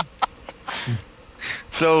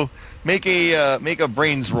 So make a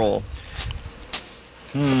brains roll.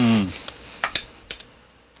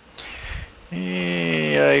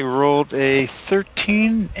 I rolled a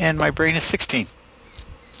 13, and my brain is 16.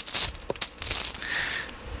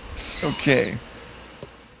 Okay.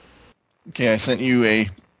 Okay, I sent you a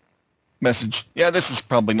message. Yeah, this is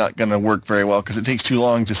probably not going to work very well because it takes too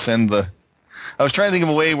long to send the... I was trying to think of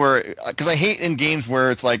a way where... Because I hate in games where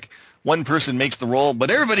it's like one person makes the roll, but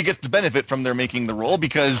everybody gets to benefit from their making the roll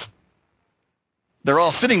because they're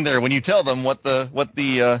all sitting there when you tell them what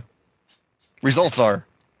the results are.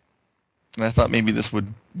 And I thought maybe this would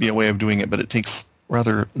be a way of doing it, but it takes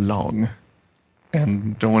rather long.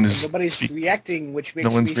 And nobody's reacting, which makes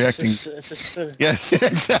me reacting. Yes,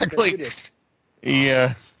 exactly. He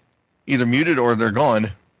either muted or they're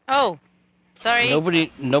gone. Oh, sorry. Nobody.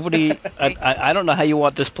 I don't know how you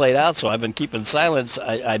want this played out, so I've been keeping silence.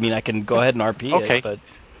 I mean, I can go ahead and RP it, but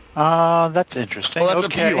that's interesting. Well, that's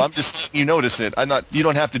up to you. I'm just you notice it. I'm not. You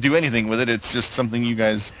don't have to do anything with it. It's just something you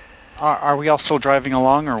guys. Are we all still driving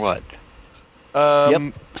along, or what?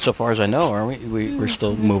 Yep. So far as I know, are we? We're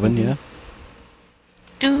still moving. Yeah.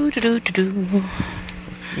 Do.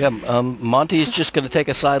 Yeah, Monty's just going to take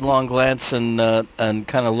a sidelong glance and kind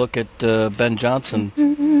of look at Ben Johnson,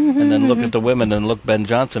 and then look at the women and look Ben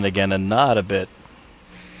Johnson again and nod a bit.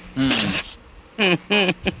 And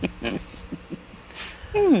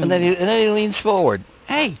then he leans forward.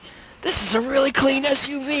 Hey, this is a really clean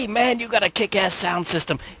SUV, man. You got a kick-ass sound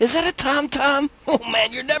system. Is that a Tom-Tom? Oh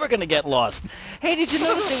man, you're never going to get lost. Hey, did you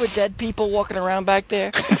notice there were dead people walking around back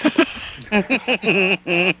there?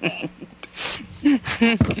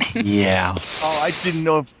 Yeah. Oh, I didn't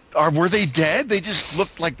know. Were they dead? They just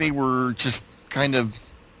looked like they were just kind of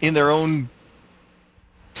in their own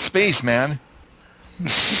space, man.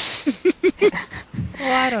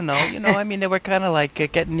 Well, I don't know. I mean, they were kind of like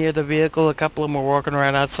getting near the vehicle. A couple of them were walking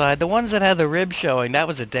around outside. The ones that had the ribs showing, that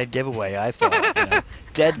was a dead giveaway, I thought.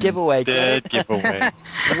 Dead giveaway. Dead giveaway.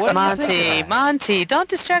 Monty, don't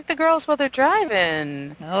distract the girls while they're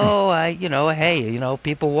driving. Oh, hey,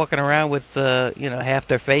 people walking around with, half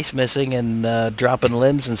their face missing and dropping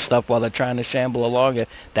limbs and stuff while they're trying to shamble along.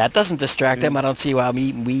 That doesn't distract them. I don't see why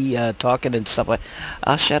we talking and stuff like.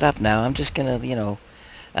 I'll shut up now. I'm just gonna,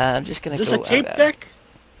 I'm just gonna. Is this go, a tape deck?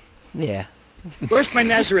 Yeah. Where's my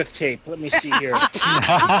Nazareth tape? Let me see here.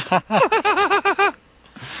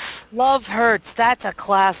 Love Hurts. That's a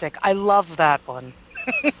classic. I love that one.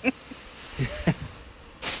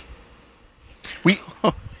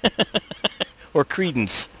 Or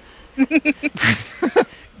Credence. Gotta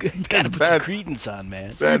put Credence on,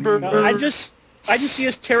 man. No, I just see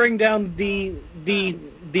us tearing down the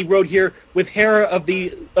road here with hair of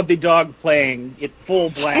the dog playing at full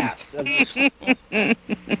blast.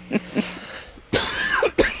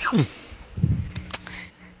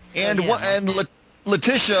 And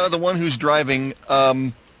Letitia, the one who's driving,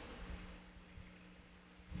 I'm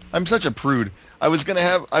such a prude. I was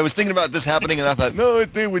thinking about this happening, and I thought, no,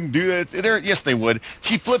 they wouldn't do that. Yes, they would.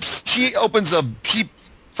 She opens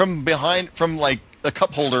from behind, from like a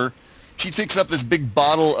cup holder. She picks up this big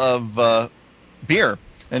bottle of beer,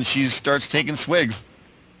 and she starts taking swigs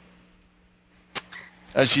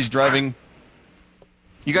as she's driving.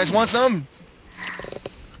 You guys want some?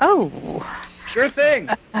 Oh. Sure thing.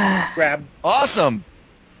 Grab. Awesome.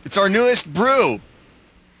 It's our newest brew.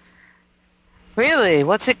 Really?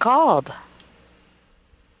 What's it called?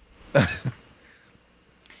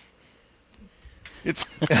 It's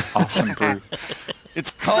awesome brew.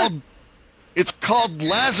 It's called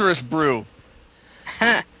Lazarus Brew.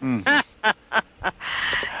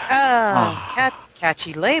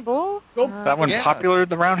 Catchy label. That one popular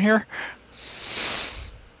around here?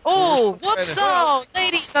 Oh, whoops! Oh,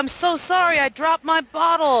 ladies, I'm so sorry. I dropped my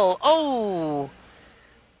bottle. Oh,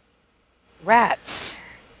 rats.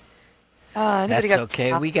 That's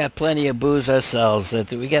okay. We got plenty of booze ourselves. I'm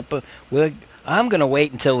gonna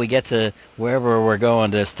wait until we get to wherever we're going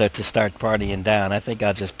to start partying down. I think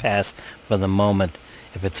I'll just pass for the moment,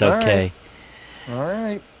 if it's okay. All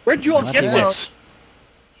right. Where'd you all get this?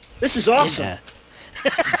 This is awesome. Yeah.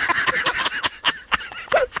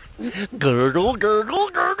 Gurgle, gurgle,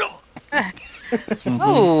 gurgle.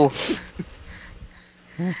 Oh.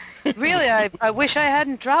 Really, I wish I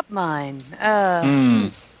hadn't dropped mine.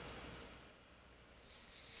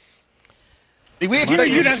 We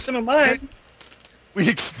expected you to have some of mine. We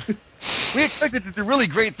expected to do really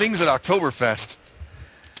great things at Oktoberfest.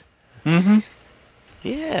 Mm-hmm.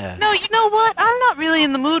 Yeah. No, you know what? I'm not really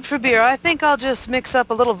in the mood for beer. I think I'll just mix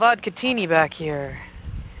up a little vodka-tini back here.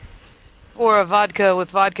 Or a vodka with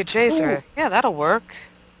vodka chaser. Ooh. Yeah, that'll work.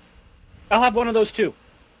 I'll have one of those too.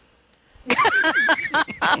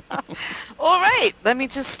 All right. Let me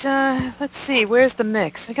just, let's see. Where's the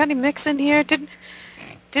mix? We got any mix in here?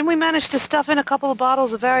 Didn't we manage to stuff in a couple of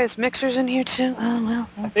bottles of various mixers in here, too? Oh, well.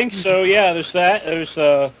 I think so, yeah. There's that.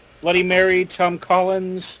 There's Bloody Mary, Tom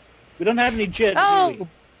Collins. We don't have any gin, do we?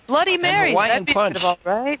 Bloody Mary. Hawaiian Punch. All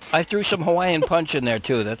right. I threw some Hawaiian Punch in there,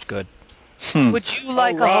 too. That's good. Would you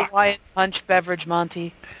like a Hawaiian Punch beverage,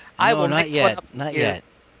 Monty? I will not mix yet. one up Not for you. yet.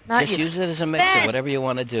 Just use it as a mixer, Ben! whatever you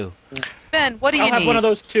want to do. Ben, what do you I'll need? have one of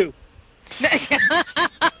those, too.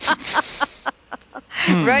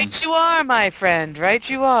 Right you are, my friend. Right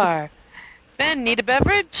you are. Ben, need a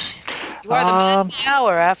beverage? You are the man of the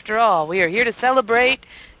hour, after all. We are here to celebrate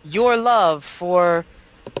your love for...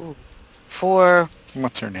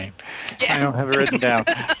 What's her name? I don't have it written down.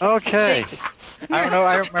 Okay. I don't know.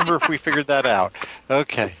 I don't remember if we figured that out.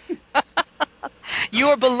 Okay.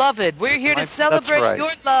 Your beloved. We're here to celebrate your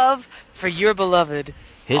love for your beloved.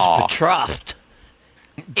 His betrothed.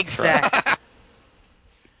 Exactly.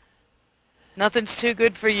 Nothing's too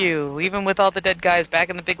good for you, even with all the dead guys back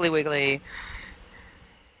in the Piggly Wiggly.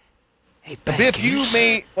 Hey, Biff, you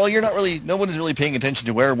may... Well, you're not really... No one is really paying attention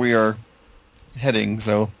to where we are heading,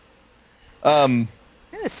 so...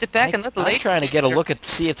 Yeah, sit back and let the I'm ladies... trying to get a look at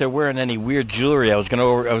see if they're wearing any weird jewelry. I was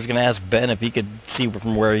gonna ask Ben if he could see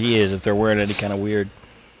from where he is if they're wearing any kind of weird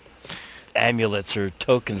amulets or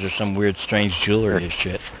tokens or some weird strange jewelry or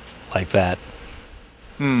shit like that.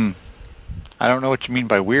 I don't know what you mean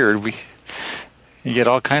by weird. You get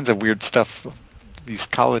all kinds of weird stuff. These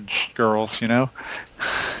college girls, you know.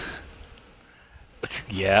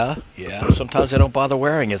 Yeah. Sometimes they don't bother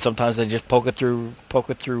wearing it. Sometimes they just poke it through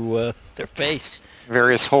their face.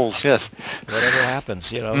 Various holes, yes. Whatever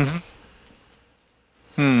happens, you know.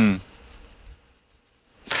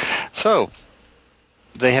 So,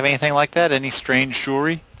 do they have anything like that? Any strange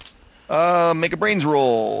jewelry? Make a brains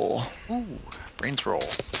roll. Ooh, brains roll.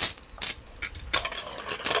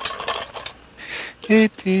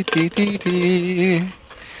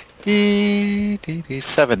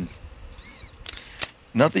 7.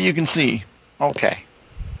 Not that you can see. Okay.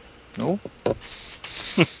 Nope.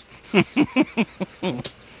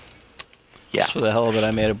 Yeah. For the hell of it,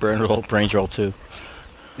 I made a brains roll too.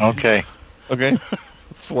 Okay.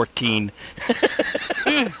 14.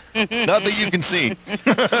 Not that you can see.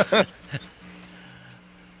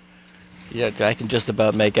 Yeah, I can just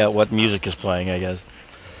about make out what music is playing, I guess.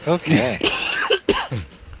 Okay.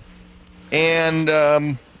 And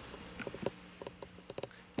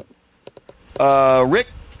Rick,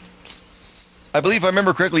 I believe if I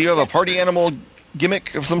remember correctly, you have a party animal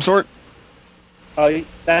gimmick of some sort?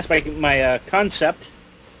 That's my concept.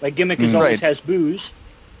 My gimmick is always has booze.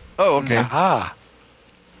 Oh, okay. Aha.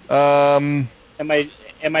 And my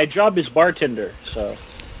job is bartender, so...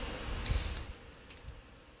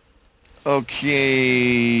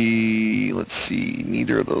 Okay, let's see.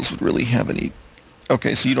 Neither of those would really have any...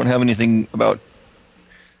 Okay, so you don't have anything about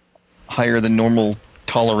higher than normal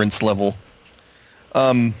tolerance level.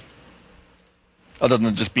 Other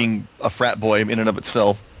than just being a frat boy in and of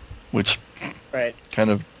itself, which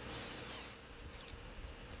kind of...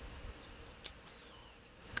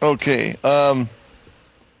 Okay, so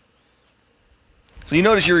you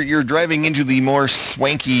notice you're driving into the more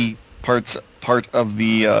swanky part of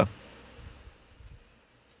the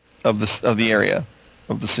area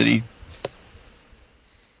of the city,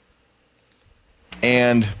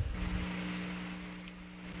 and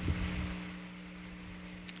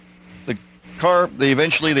the car they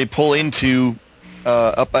eventually pull into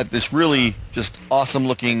up at this really just awesome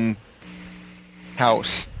looking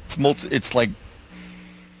house. It's like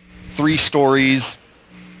 3 stories,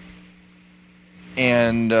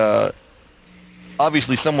 and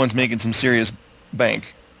obviously someone's making some serious bank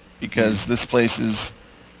because this place is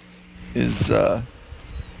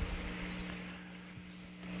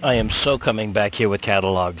I am so coming back here with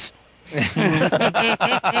catalogs.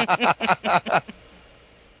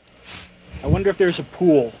 I wonder if there's a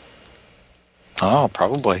pool. Oh,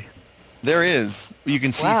 probably. There is. You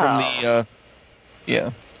can see from the yeah.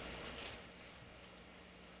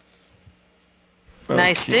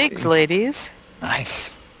 Nice digs, ladies. Nice.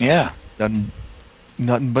 Yeah.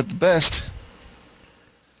 Nothing but the best.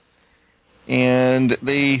 And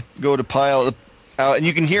they go to pile out, and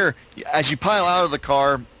you can hear, as you pile out of the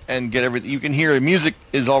car and get everything, you can hear music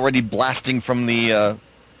is already blasting from the,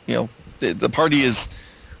 the party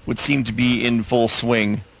would seem to be in full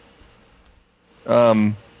swing.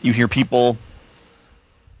 You hear people,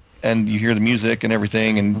 and you hear the music and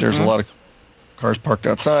everything, and there's a lot of cars parked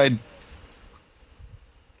outside.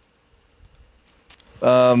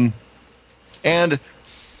 And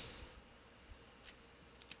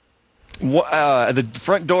the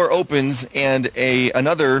front door opens, and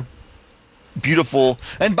another beautiful.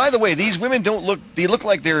 And by the way, these women don't look. They look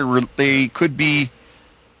like they could be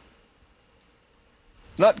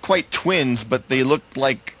not quite twins, but they look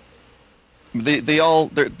like they all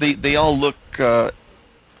look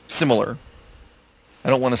similar. I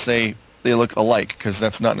don't want to say they look alike because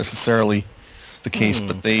that's not necessarily the case,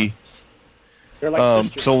 but they're like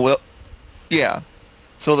sisters. Yeah.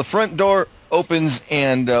 So the front door opens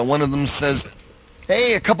and one of them says,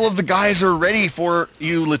 "Hey, a couple of the guys are ready for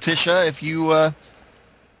you, Letitia. If you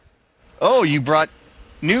you brought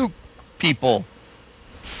new people."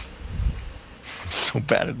 I'm so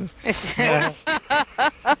bad at this.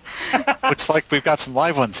 Looks like we've got some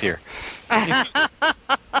live ones here.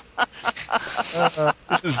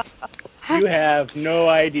 You have no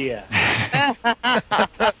idea.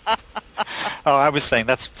 Oh, I was saying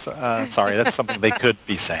that's sorry. That's something they could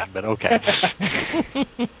be saying, but okay.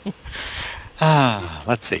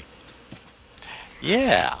 Let's see.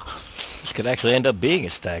 Yeah, This could actually end up being a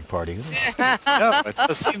stag party. no, it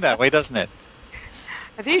does seem that way, doesn't it?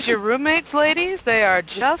 Are these your roommates, ladies? They are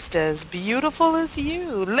just as beautiful as you.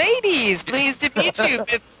 Ladies, pleased to meet you,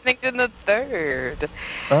 Pennington the Third.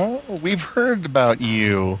 Oh, we've heard about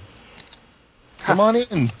you. Come on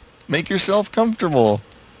in. Make yourself comfortable.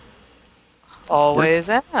 Always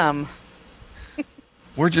am.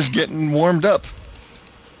 We're just getting warmed up.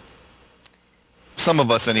 Some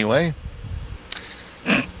of us, anyway.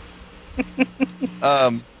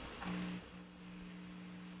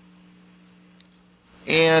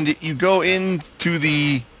 And you go into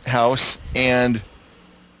the house, and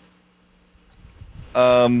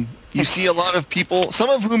you see a lot of people, some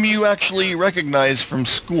of whom you actually recognize from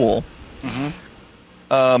school.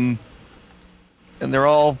 And they're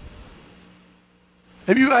all,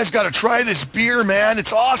 "Have you guys got to try this beer, man?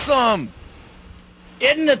 It's awesome!"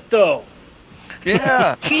 Isn't it, though?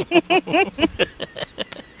 Yeah.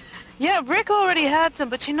 Yeah, Rick already had some,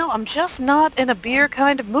 but I'm just not in a beer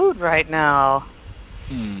kind of mood right now.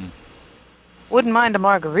 Wouldn't mind a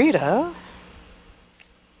margarita.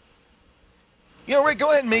 Rick, go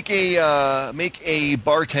ahead and make a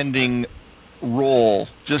bartending roll,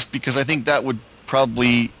 just because I think that would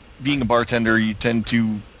probably, being a bartender, you tend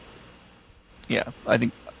to, I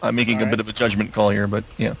think I'm making a bit of a judgment call here, but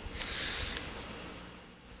yeah.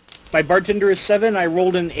 My bartender is 7. I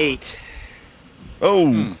rolled an 8.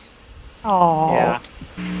 Oh. Oh. Yeah.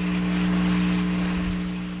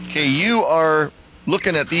 Okay, you are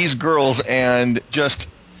looking at these girls, and just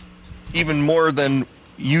even more than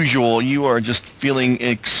usual, you are just feeling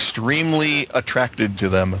extremely attracted to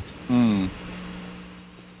them. And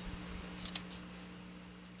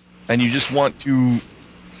you just want to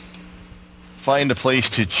find a place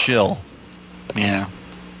to chill. Yeah.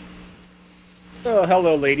 Oh,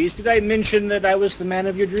 hello, ladies. Did I mention that I was the man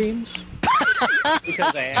of your dreams?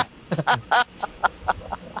 Because I am.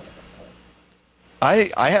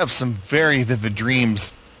 I have some very vivid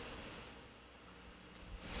dreams,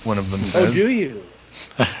 one of them says. Oh, do you?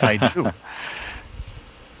 I do.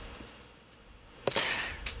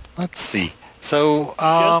 Let's see. So,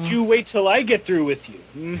 just you wait till I get through with you.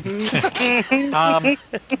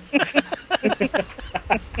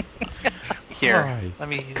 Here, Right. let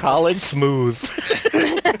me. Colin Smooth.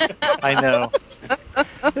 I know.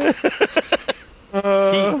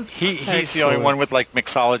 He's the only one with like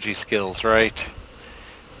mixology skills, right?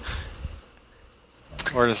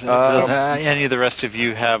 Or does any of the rest of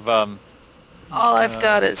you have? All I've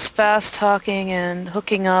got is fast talking and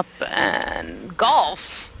hooking up and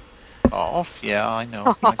golf. Golf? Yeah, I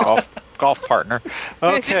know. My golf partner.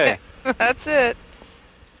 Okay. That's it.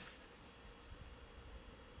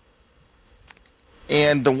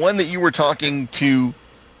 And the one that you were talking to,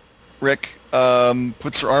 Rick,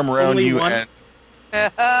 puts her arm around Only you, one? and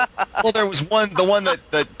well, there was the one that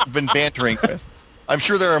you've been bantering with. I'm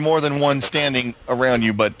sure there are more than one standing around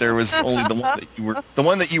you, but there was only the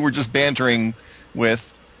one that you were just bantering with.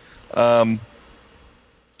 Well,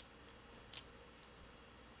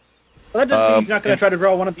 that doesn't mean he's not going to try to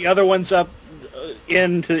draw one of the other ones up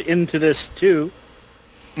into this too.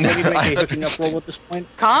 Maybe make a hooking up roll at this point.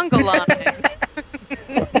 Conga line.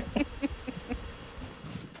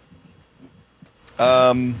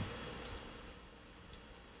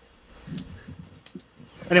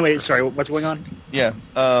 Anyway, sorry, what's going on? Yeah.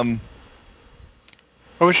 What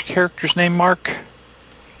was your character's name, Mark?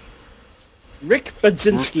 Rick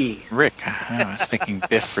Budzinski. Rick. I was thinking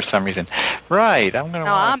Biff for some reason. Right. I'm gonna.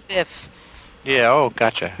 No, I'm Biff. Yeah. Oh,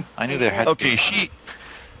 gotcha. I knew there had. Okay. She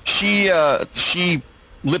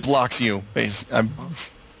lip locks you. Basically.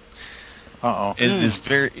 Uh-oh. It is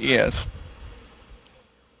very yes.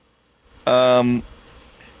 Well,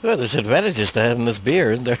 there's advantages to having this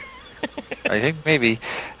beer, isn't there? I think maybe.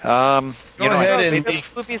 Go ahead and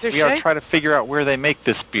we are trying to figure out where they make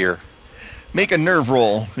this beer. Make a nerve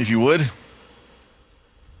roll, if you would.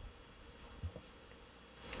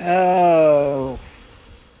 Oh.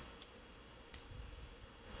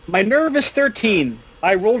 My nerve is 13.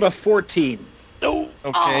 I rolled a 14. Oh.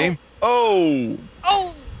 Okay. Oh.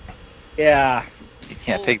 Oh. Yeah. You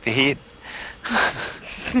can't take the heat.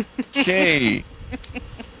 Okay.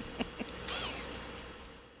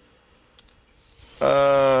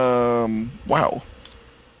 Wow.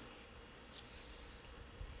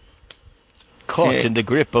 Caught in the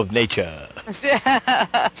grip of nature.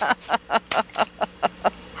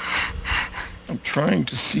 I'm trying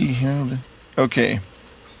to see how the... Okay.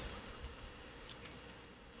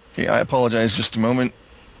 Okay, I apologize just a moment.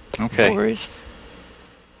 Okay. No worries.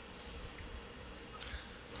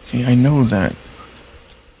 Okay, I know that.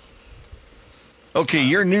 Okay,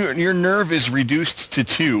 your nerve is reduced to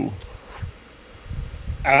 2.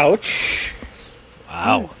 Ouch.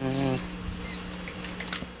 Wow.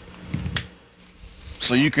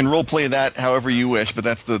 So you can roleplay that however you wish, but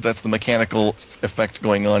that's the mechanical effect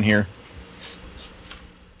going on here.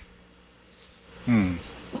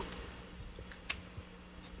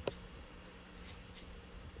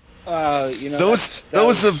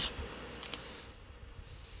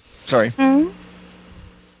 Sorry.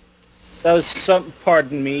 That was some.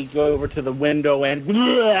 Pardon me. Go over to the window and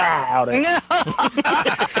out it.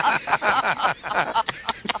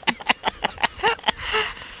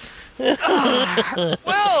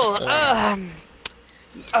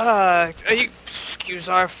 Excuse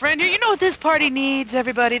our friend here. You know what this party needs,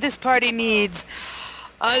 everybody? This party needs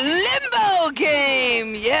a limbo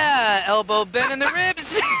game. Yeah, elbow Ben in the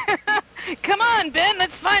ribs. Come on, Ben,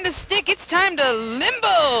 let's find a stick. It's time to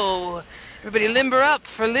limbo. Everybody limber up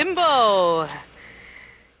for limbo.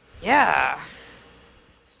 Yeah.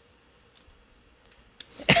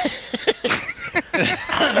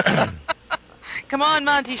 Come on,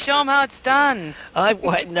 Monty, show him how it's done. I'm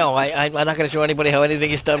not going to show anybody how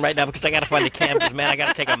anything is done right now because I got to find the cameras, man. I got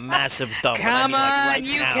to take a massive dump. Come on,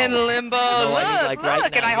 you can limbo.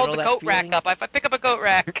 Look, and I hold the coat rack up. If I pick up a coat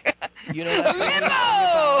rack. You know that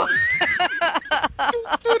limbo!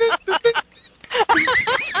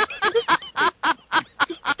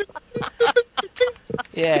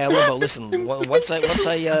 Yeah, limbo. Listen, once I drop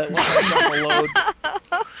a load,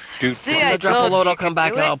 Dude, once I drop a load, I'll come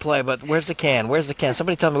back and I'll play. But where's the can? Where's the can?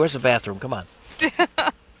 Somebody tell me where's the bathroom? Come on.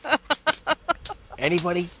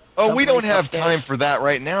 Anybody? Oh, we don't have time for that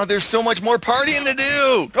right now. There's so much more partying to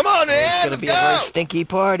do. Come on, man. It's going to be a very stinky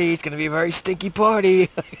party. It's going to be a very stinky party.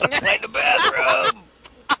 I got to find the bathroom.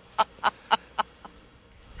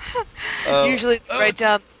 Usually right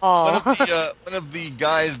down the hall. One of the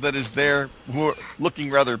guys that is there who are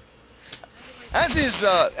looking rather... As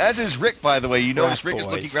is Rick, by the way. You notice Rick is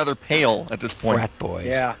looking rather pale at this point. Frat Boys.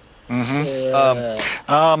 Yeah.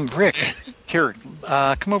 Mm-hmm. Rick, here,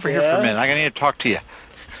 come over here for a minute. I need to talk to you.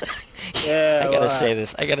 Yeah. I gotta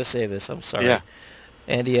say this. I'm sorry. Yeah.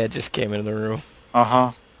 Andy just came into the room.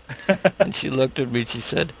 Uh-huh. And she looked at me and she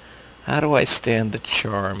said, "How do I stand the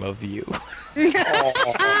charm of you?"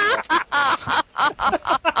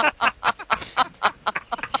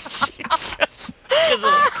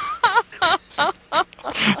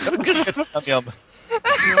 Yum.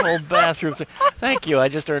 Your whole bathroom thing. Thank you. I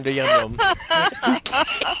just earned a yum yum.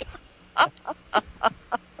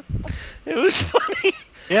 It was funny.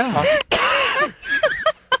 Yeah.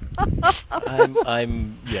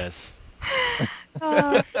 Yes.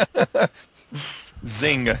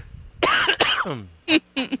 Zing.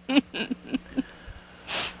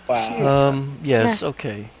 Wow. Yes,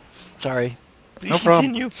 okay. Sorry. No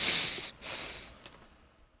problem. Continue.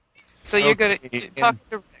 So you're going to talk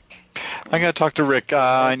to Rick. I'm going to talk to Rick.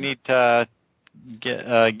 I need to get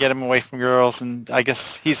him away from girls, and I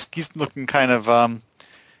guess he's looking kind of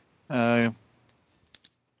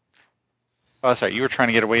oh, sorry. You were trying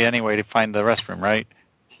to get away anyway to find the restroom, right?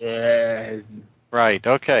 Yeah. Right.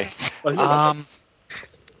 Okay.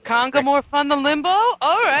 Conga more fun than limbo? All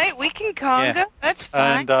right, we can conga. Yeah. That's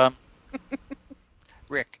fine. And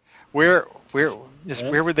Rick, where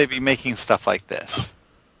would they be making stuff like this?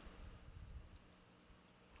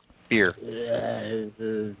 Beer.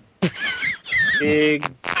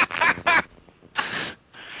 Big.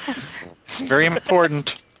 It's very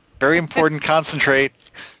important. Very important. Concentrate.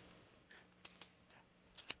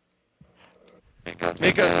 You can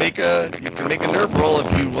make a nerve roll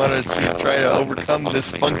if you want to try to overcome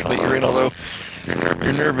this funk that you're in, although your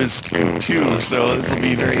nerve is 2, so this will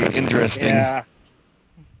be very interesting. Yeah.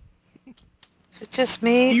 Is it just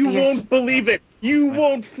me? You won't believe it. You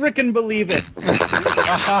won't frickin' believe it.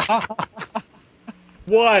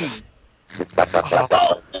 1.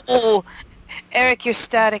 Oh, Eric, you're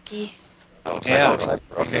staticky. Yeah.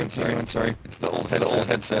 Okay, I'm sorry. It's the old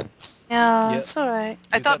headset. Yeah, it's all right.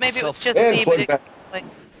 I thought maybe it was just And me, plug but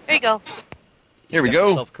there you go. Here we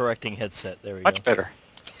go. Self-correcting headset. There we go. Much better.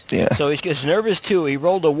 Yeah. So he's nervous too. He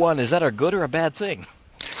rolled a 1. Is that a good or a bad thing?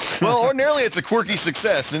 Well, ordinarily it's a quirky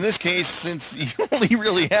success. In this case, since he only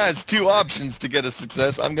really has 2 options to get a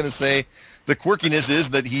success, I'm going to say the quirkiness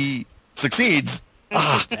is that he succeeds.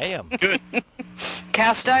 Ah, damn. Good.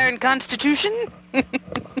 Cast iron constitution?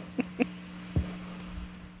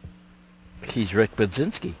 He's Rick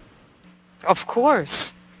Budzinski. Of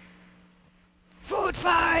course. Food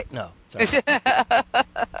fight! No. Sorry.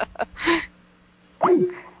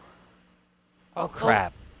 Oh,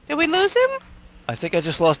 crap. Did we lose him? I think I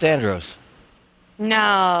just lost Andros.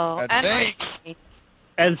 No. Thanks.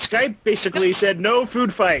 And Skype basically said no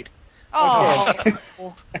food fight. Oh.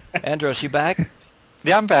 Andros, you back?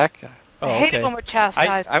 Yeah, I'm back. Oh, I hate okay. it when we're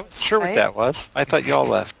chastised. I wasn't sure what that was. I thought you all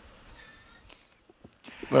left.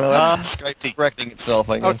 Well, that's Skype correcting itself,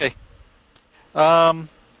 I guess. Okay.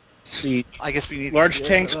 The I guess we need large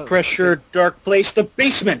tanks, pressure, dark place, the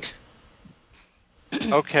basement.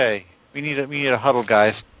 Okay. We need a huddle,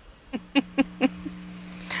 guys.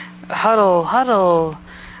 Huddle. Huddle.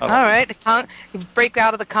 All right. Break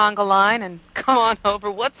out of the conga line and come on over.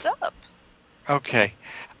 What's up? Okay.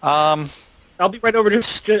 I'll be right over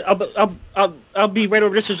just. I'll be right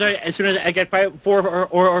over just as soon as I get 4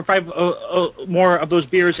 or 5 more of those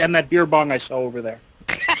beers and that beer bong I saw over there.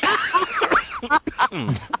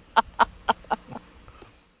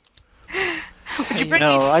 Would you bring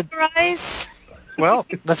me rice? Well,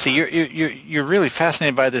 let's see. You're really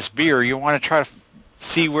fascinated by this beer. You want to try to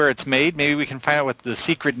see where it's made. Maybe we can find out what the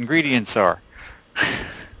secret ingredients are.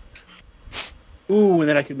 Ooh, and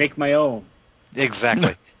then I can make my own.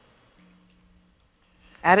 Exactly.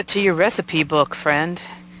 Add it to your recipe book, friend.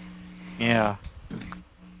 Yeah.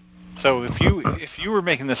 So if you were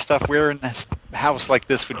making this stuff, where in this house like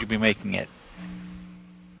this would you be making it?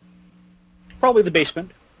 Probably the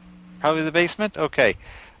basement. Probably the basement. Okay.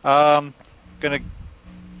 Gonna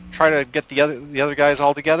try to get the other guys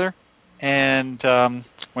all together, and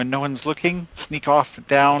when no one's looking, sneak off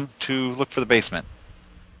down to look for the basement.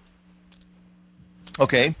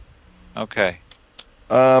 Okay. Okay.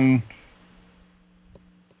 You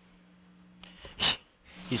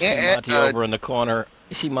see Monty over in the corner.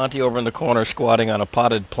 You see Monty over in the corner squatting on a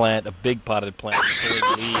potted plant, a big potted plant.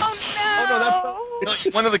 Oh no,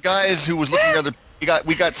 that's one of the guys who was looking at the.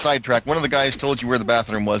 We got sidetracked. One of the guys told you where the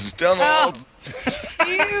bathroom was. It's down the hall.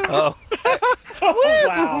 Oh. Oh,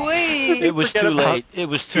 wow. It was too late. It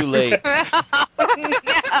was too late.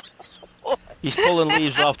 He's pulling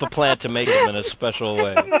leaves off the plant to make them in a special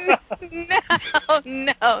way.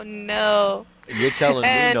 No. You're telling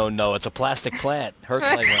me no. It's a plastic plant. Hurts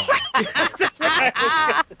like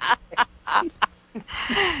one.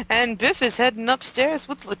 And Biff is heading upstairs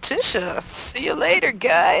with Letitia. See you later,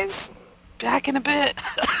 guys. Back in a bit.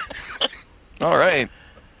 All right.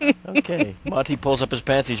 Okay. Monty pulls up his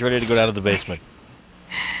pants. He's ready to go down to the basement.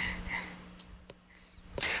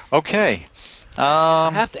 Okay. I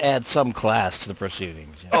have to add some class to the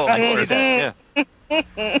proceedings. Oh, I see that. Yeah.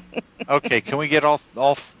 Okay. Can we get all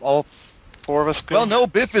 4 of us? Good? Well, no.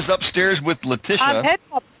 Biff is upstairs with Letitia. I'm heading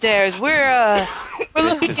upstairs. We're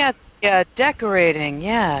looking at decorating.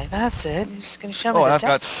 Yeah, that's it. You're just gonna show me. Oh, I've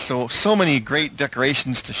got so many great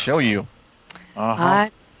decorations to show you. I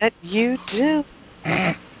bet you do.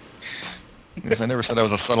 Yes, I never said I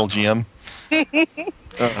was a subtle GM.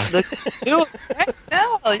 No,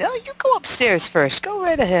 you go upstairs first. Go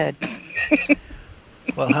right ahead.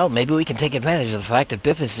 Well, hell, maybe we can take advantage of the fact that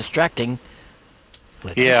Biff is distracting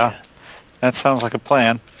Letitia. Yeah, that sounds like a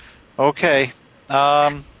plan. Okay.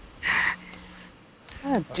 I'll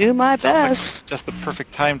do my best. Like just the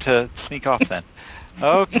perfect time to sneak off then.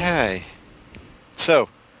 Okay. So,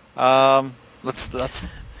 let's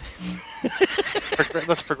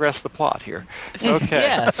progress the plot here. Okay.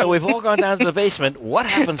 Yeah, so we've all gone down to the basement. What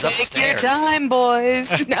happens upstairs? Take your time,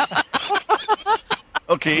 boys. No.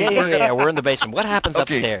 Okay. Yeah, we're in the basement. What happens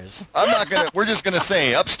upstairs? We're just gonna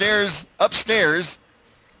say upstairs.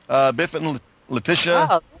 Biff and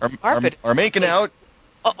Letitia are making out.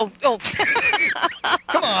 Oh.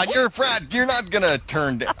 Come on, you're a frat. You're not gonna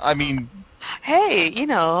turn. I mean. Hey,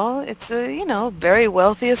 it's a very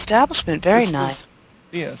wealthy establishment. Very nice.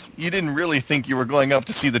 Yes, you didn't really think you were going up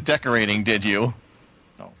to see the decorating, did you?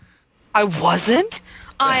 No. I wasn't.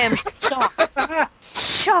 I am shocked.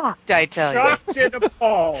 shocked, I tell you. Shocked and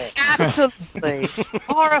appalled. Absolutely.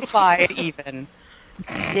 Horrified, even.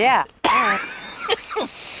 Yeah. I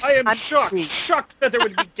am shocked that there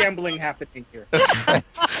would be gambling happening here. That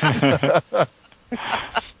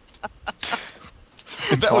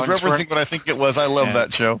was referencing what I think it was. I love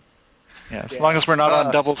that show. Yeah, as long as we're not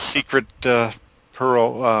on double secret what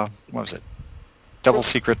was it? Double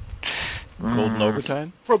secret golden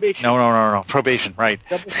overtime? Probation. No. Probation, right.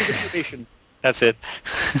 Double secret probation. That's it.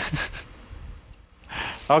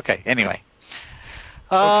 Okay, anyway.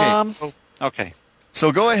 Okay.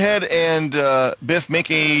 So go ahead and, Biff,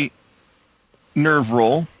 make a nerve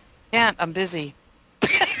roll. Yeah, I'm busy.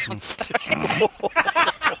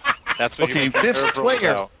 That's what okay, Biff's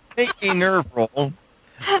player, make a nerve roll.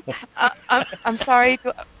 I'm sorry.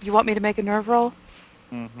 You want me to make a nerve roll?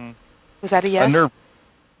 Mm-hmm. Was that a yes? A nerve.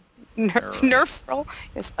 Nerve roll?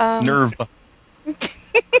 Yes. Nerve.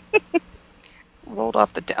 Rolled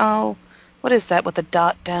off the... Oh, what is that with the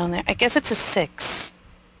dot down there? I guess it's a 6.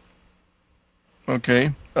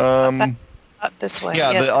 Okay. This way.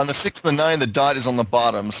 Yeah, yep. on the 6 and the 9, the dot is on the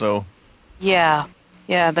bottom, so... Yeah.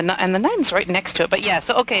 Yeah, and the 9's right next to it. But yeah,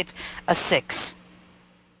 so, okay, it's a 6.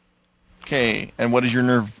 Okay, and what is your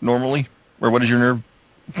nerve normally? Or what is your nerve?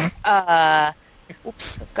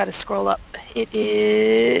 Oops, I've got to scroll up. It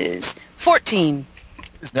is 14.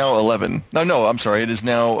 It's now 11. No, I'm sorry, it is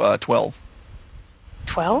now 12.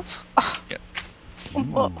 12? Oh. Yeah.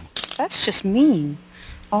 Well, that's just mean.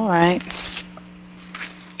 All right.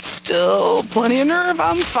 Still plenty of nerve.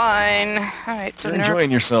 I'm fine. All right, so You're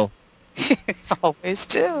enjoying yourself. Always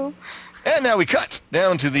do. And now we cut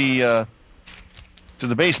down to the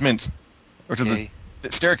basement, or to the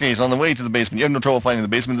staircase on the way to the basement. You have no trouble finding the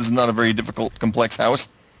basement. This is not a very difficult, complex house.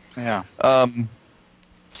 Yeah.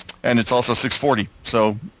 And it's also 6:40,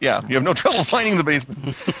 so yeah, you have no trouble finding the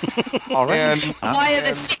basement. All right. And, via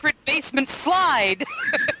the secret basement slide.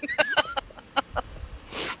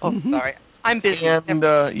 Oh, sorry. I'm busy. And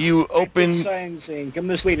you open... Sign saying, come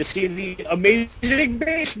this way to see the amazing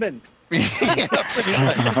basement. Yeah, pretty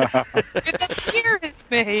much. The pier is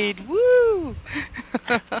made. Woo!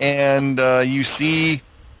 And you see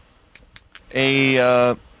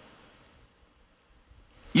a...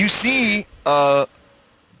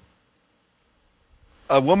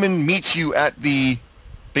 a woman meets you at the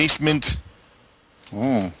basement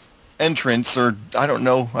entrance, or I don't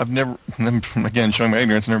know. I've never, again, showing my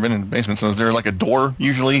ignorance, never been in the basement. So is there like a door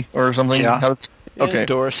usually or something? Yeah. Okay.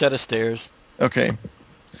 Door, set of stairs. Okay.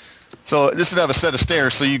 So this would have a set of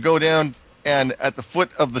stairs. So you go down, and at the foot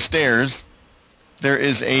of the stairs, there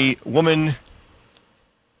is a woman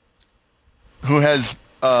who has,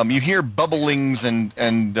 you hear bubblings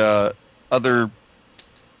and other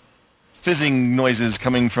fizzing noises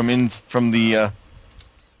coming from the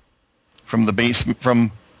basement,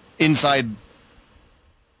 from inside.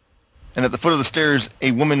 And at the foot of the stairs,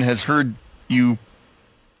 a woman has heard you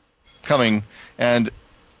coming and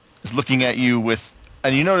is looking at you with,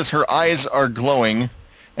 and you notice her eyes are glowing,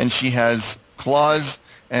 and she has claws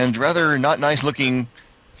and rather not nice looking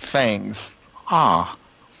fangs. Ah.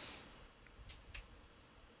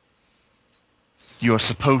 You're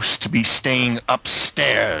supposed to be staying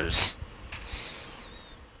upstairs.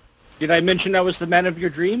 Did I mention I was the man of your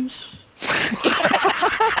dreams?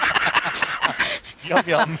 Yum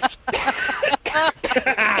yum.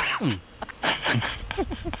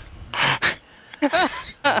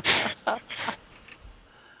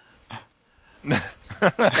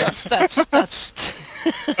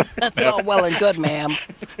 That's all well and good, ma'am.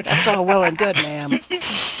 That's all well and good, ma'am.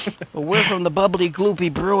 Well, we're from the Bubbly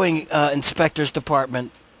Gloopy Brewing Inspector's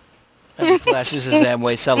Department. And he flashes his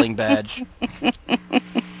Amway selling badge.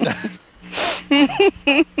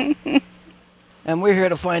 And we're here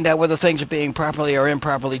to find out whether things are being properly or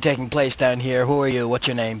improperly taking place down here. Who are you? What's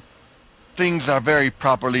your name? Things are very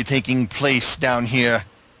properly taking place down here.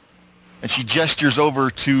 And she gestures over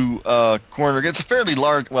to a corner. It's a fairly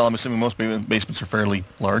large... Well, I'm assuming most basements are fairly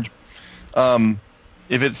large. If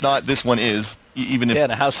it's not, this one is. Even if... Yeah,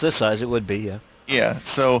 in a house this size, it would be, yeah. Yeah,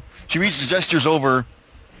 so she gestures over,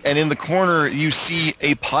 and in the corner you see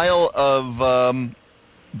a pile of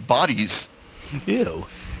bodies. Ew.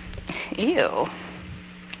 Ew.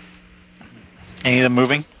 Any of them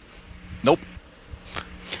moving? Nope.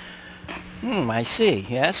 I see.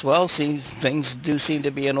 Yes, well, things do seem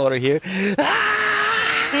to be in order here.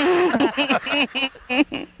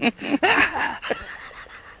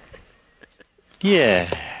 Yeah.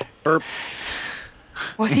 Burp.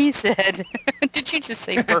 What he said. Did you just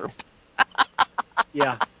say burp?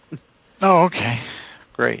 Yeah. Oh, okay.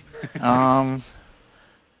 Great.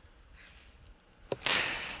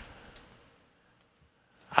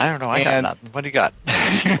 I don't know. I got nothing. What do you got?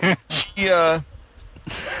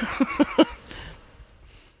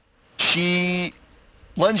 She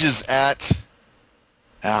lunges at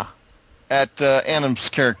Anim's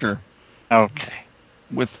character. Okay.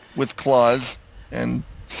 With claws and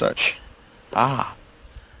such. Ah.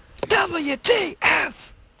 WTF!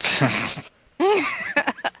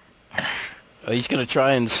 He's going to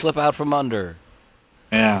try and slip out from under.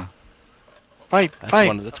 Yeah. Fight.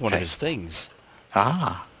 That's one of his things.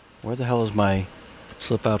 Ah. Where the hell is my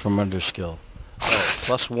slip out from under skill? Oh,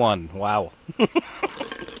 +1. Wow.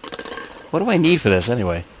 What do I need for this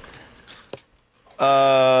anyway?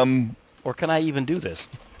 Or can I even do this?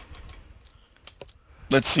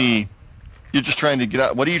 Let's see. You're just trying to get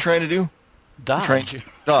out. What are you trying to do? Dodge.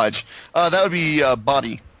 Dodge. That would be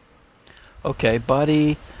body. Okay,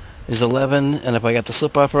 body is 11, and if I got the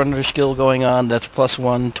slip out from under skill going on, that's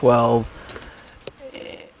 +1, 12.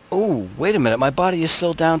 Oh, wait a minute. My body is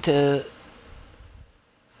still down to...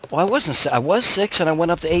 Well, I was 6, and I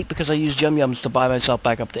went up to 8 because I used Yum Yums to buy myself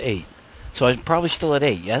back up to 8. So I'm probably still at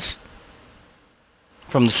 8, yes?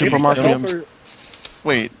 From the supermarket?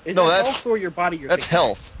 Wait, is no, that that's health or your body. That's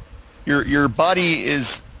health. Your body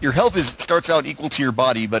is your health starts out equal to your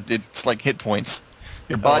body, but it's like hit points.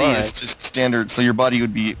 Your body is just standard, so your body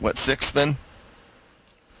would be what, 6 then?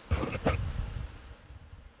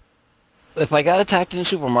 If I got attacked in the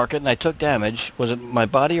supermarket and I took damage, was it my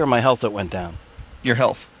body or my health that went down? Your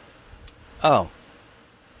health. Oh.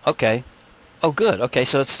 Okay. Oh, good. Okay,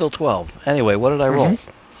 so it's still 12. Anyway, what did I roll?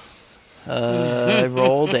 I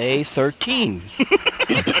rolled a 13.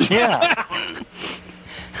 Yeah.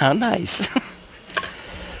 How nice.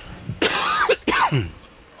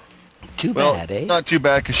 Too bad, eh? Not too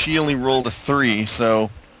bad, because she only rolled a 3,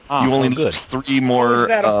 so you only lose 3 more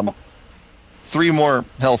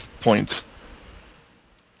health points.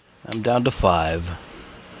 I'm down to 5.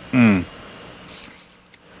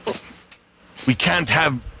 We can't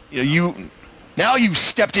have you. Now you've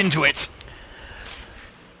stepped into it.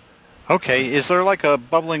 Okay, is there like a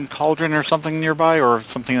bubbling cauldron or something nearby, or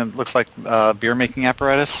something that looks like beer making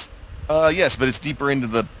apparatus? Yes, but it's deeper into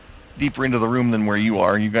the room than where you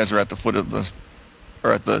are. You guys are at the foot of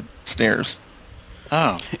at the stairs.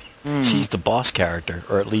 Oh. She's the boss character,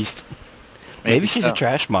 or at least maybe she's a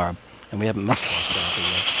trash mob, and we haven't met the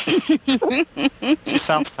boss character yet. She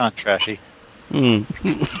sounds kind of trashy.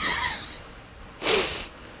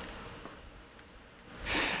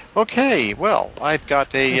 Okay, well, I've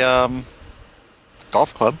got a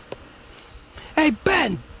golf club. Hey,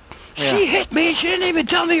 Ben! Yeah. She hit me and she didn't even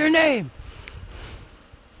tell me her name!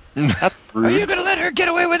 That's rude. Are you going to let her get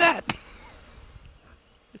away with that?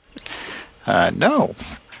 No.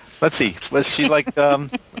 Let's see. Was she like,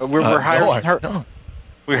 we're hiring her? No.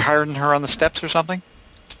 We're hiring her on the steps or something?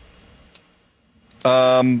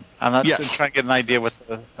 I'm not just trying to get an idea what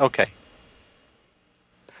the... Okay.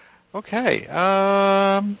 Okay.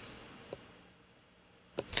 No,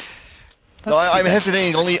 I'm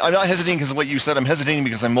hesitating. I'm not hesitating because of what you said. I'm hesitating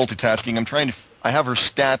because I'm multitasking. I have her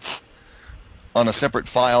stats on a separate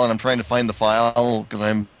file, and I'm trying to find the file because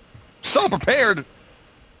I'm so prepared,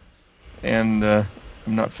 and I'm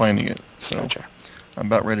not finding it. So gotcha. I'm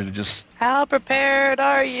about ready to just. How prepared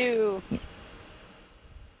are you?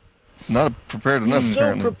 Not prepared enough. So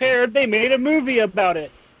apparently. Prepared. They made a movie about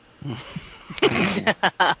it.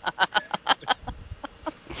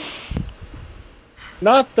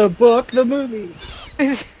 Not the book, the movie.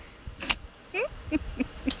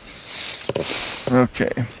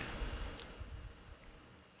 Okay.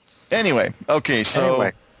 Anyway, so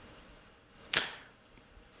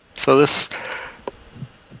this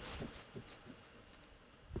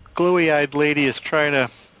glowy-eyed lady is trying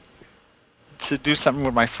to do something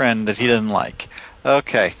with my friend that he doesn't like.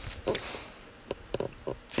 Okay.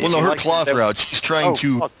 Well, no, her claws are out. She's trying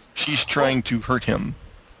to hurt him.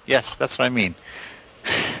 Yes, that's what I mean.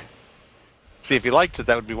 See, if he liked it,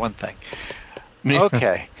 that would be one thing.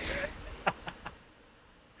 Okay.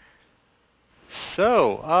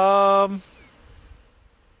 So,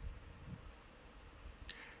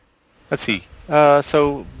 let's see.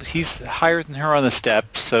 So he's higher than her on the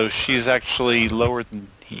steps, so she's actually lower than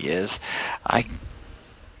he is. I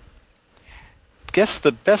guess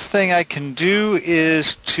the best thing I can do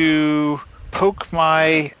is to poke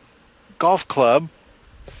my golf club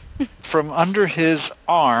from under his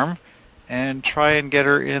arm and try and get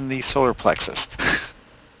her in the solar plexus.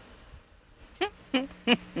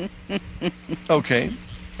 Okay.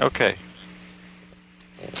 Okay.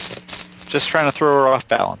 Just trying to throw her off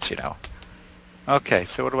balance, you know. Okay,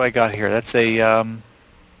 so what do I got here? That's a, what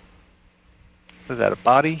is that, a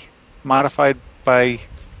body modified by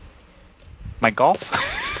my golf?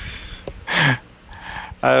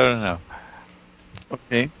 I don't know.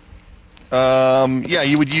 Okay. Yeah,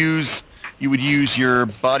 you would use your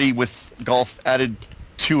body with golf added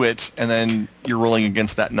to it, and then you're rolling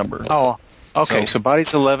against that number. Oh, okay. So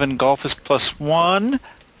body's 11, golf is +1,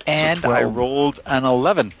 and So I rolled an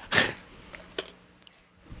 11.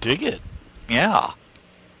 Dig it. Yeah.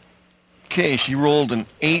 Okay, she rolled an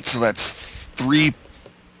 8, so that's 3.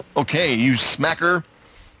 Okay, you smack her.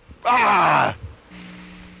 Ah!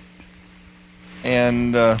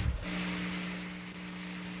 And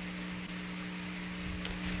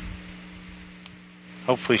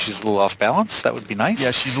hopefully she's a little off balance. That would be nice. yeah,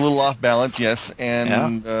 she's a little off balance. Yes,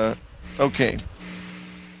 and okay.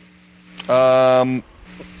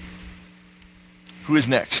 Who is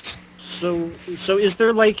next? So is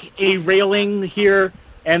there like a railing here,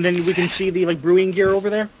 and then we can see the like brewing gear over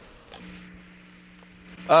there?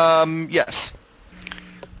 Yes.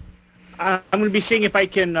 I'm going to be seeing if I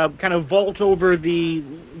can kind of vault over the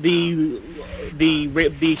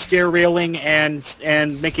stair railing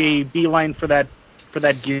and make a beeline for that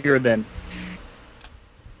gear then.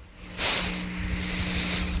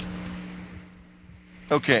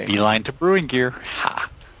 Okay. Beeline to brewing gear. Ha.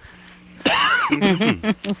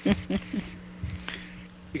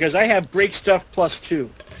 Because I have break stuff +2.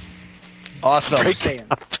 Awesome. Just saying.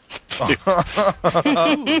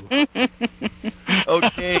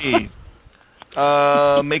 Okay.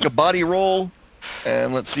 Make a body roll,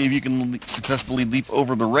 and let's see if you can successfully leap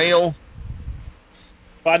over the rail.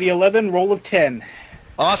 Body 11, roll of 10.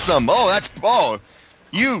 Awesome.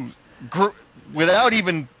 You without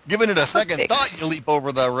even giving it a second thought, you leap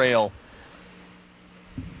over the rail.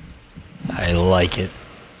 I like it.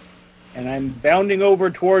 And I'm bounding over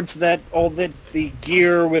towards the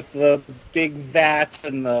gear with the big vats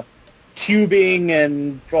and the tubing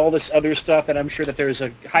and all this other stuff, and I'm sure that there's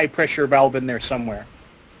a high pressure valve in there somewhere.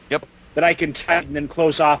 Yep. That I can tighten and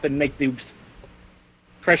close off and make the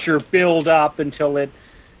pressure build up until it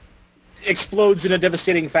explodes in a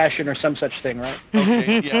devastating fashion or some such thing, right?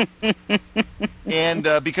 Okay, yeah. And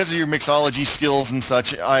because of your mixology skills and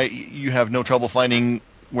such, you have no trouble finding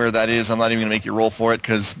where that is. I'm not even going to make you roll for it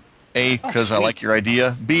because A, because I like your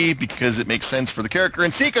idea. B, because it makes sense for the character.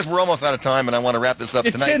 And C, because we're almost out of time and I want to wrap this up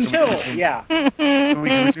It's tonight. yeah. So we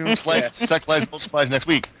can resume Sex, Lies, Multiplies next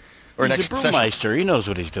week. Or He's next a session. brewmeister. He knows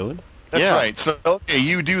what he's doing. That's right. So, okay,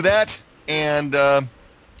 you do that, and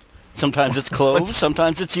sometimes it's cloves,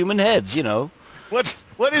 sometimes it's human heads, you know. What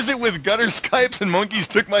is it with gutter Skypes and monkeys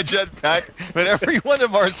took my jetpack? But every one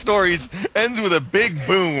of our stories ends with a big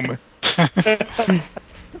boom.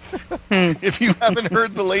 If you haven't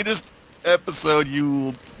heard the latest episode,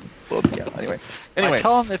 you... Well, yeah, anyway. I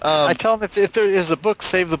tell him if there is a book,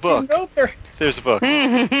 save the book. There's a book.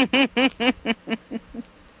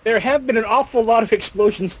 There have been an awful lot of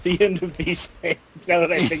explosions at the end of these things, now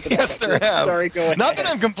that I think about yes, it. there have. Sorry, go ahead. Not that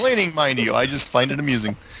I'm complaining, mind you. I just find it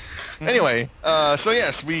amusing. Anyway, so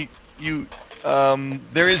yes, there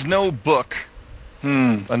is no book,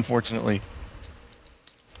 unfortunately.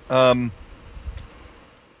 And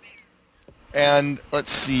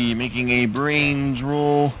let's see, making a brains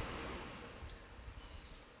roll.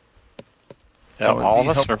 All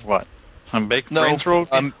of us, or what? Brains roll?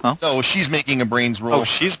 No, she's making a brains roll. Oh,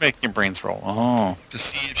 she's making a brains roll. Oh. To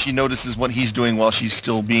see if she notices what he's doing while she's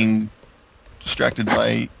still being distracted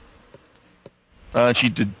by... she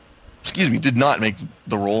did not make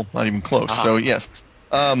the roll, not even close. So, yes.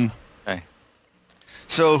 Okay.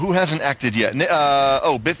 So, who hasn't acted yet?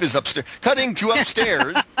 Biff is upstairs. Cutting to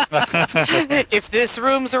upstairs. If this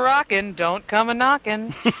room's a rockin', don't come a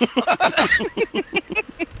knockin'.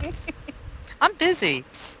 I'm busy.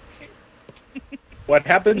 What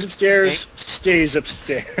happens upstairs stays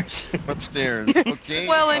upstairs. Upstairs, okay.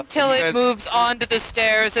 Well, until it moves onto the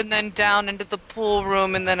stairs and then down into the pool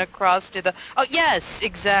room and then across to the... Oh, yes,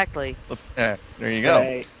 exactly. There you go.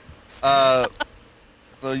 Right.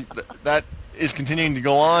 So that is continuing to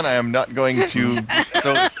go on. I am not going to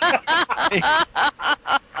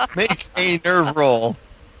make a nerve roll.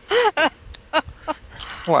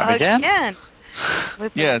 What, again?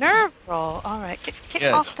 With the nerve roll. All right,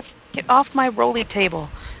 get off my rolly table.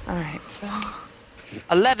 All right, so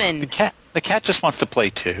 11. The cat just wants to play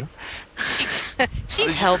too.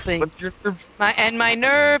 She's helping. My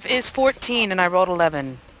nerve is 14, and I rolled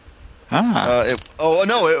 11.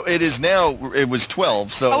 It is now. It was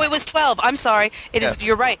 12. So. Oh, it was 12. I'm sorry. It is.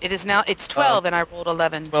 You're right. It is now. It's 12, and I rolled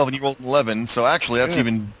 11. 12, and you rolled 11. So actually, that's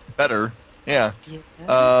even better. Yeah.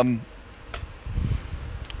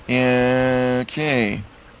 Okay.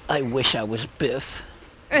 I wish I was Biff.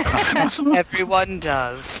 Everyone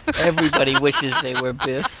does. Everybody wishes they were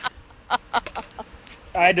Biff.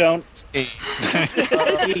 I don't. Hey.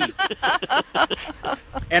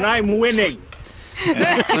 And I'm winning.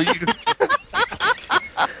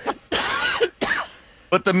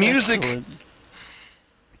 But the music,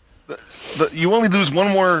 you only lose one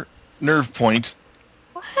more nerve point.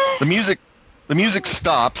 What? The music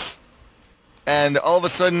stops, and all of a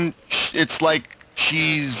sudden, it's like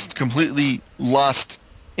she's completely lost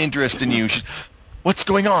interest in you. What's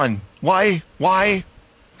going on? Why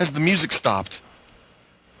has the music stopped?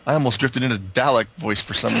 I almost drifted into Dalek voice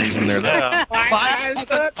for some reason there.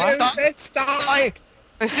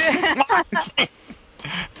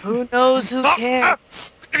 Who knows? Who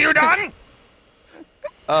cares? Have you done?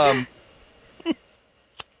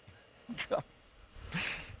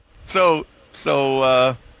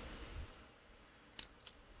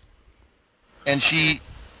 And she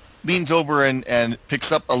leans over and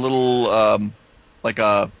picks up a little, like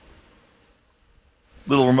a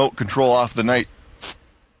little remote control off the night.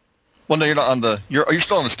 Well, no, you're not on the. You're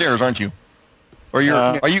still on the stairs, aren't you? Or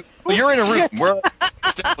you're you're in a room.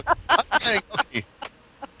 Okay.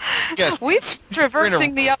 Yes. We're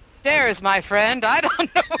traversing the upstairs, my friend. I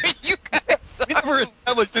don't know where you guys are. We never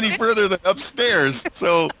established any further than upstairs,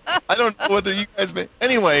 so I don't know whether you guys may.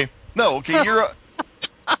 Anyway, no. Okay, you're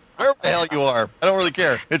wherever the hell you are. I don't really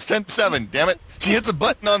care. It's 10-7. Damn it! She hits a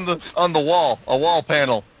button on the wall, a wall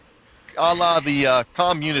panel, a la the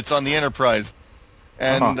comm units on the Enterprise,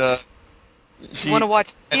 and. You want to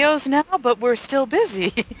watch videos now, but we're still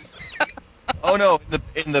busy. Oh no!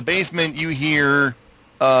 In the basement, you hear,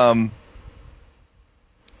 Chandri,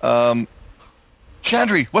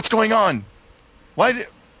 what's going on? Why?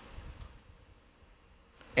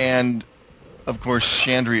 And of course,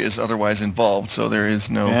 Chandri is otherwise involved, so there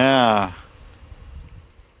is no. Yeah.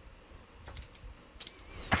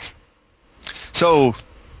 So,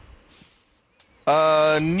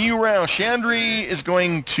 new round. Chandri is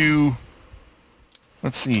going to.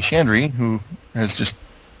 Let's see, Chandri, who has just...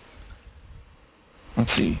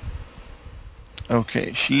 Let's see.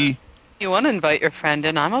 Okay, she... You want to invite your friend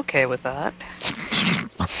in? I'm okay with that.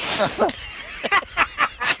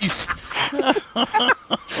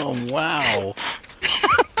 Oh, wow.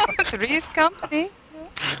 Three's company.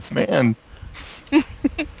 Man. We're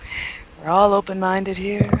all open-minded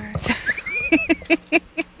here.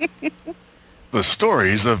 The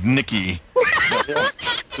stories of Nikki.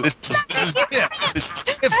 This is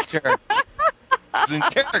Tiff's character. This is in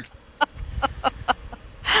character.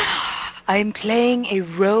 I'm playing a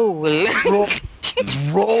role. It's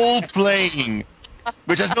role-playing,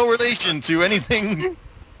 which has no relation to anything.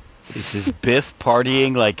 This is Biff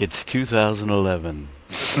partying like it's 2011.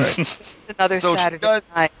 Right. Another Saturday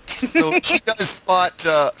night. So she does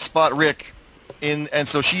spot Rick, and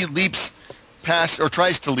so she leaps past, or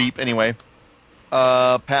tries to leap anyway,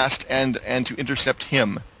 past and to intercept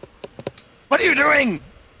him. What are you doing?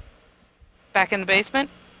 Back in the basement?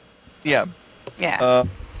 Yeah. Yeah.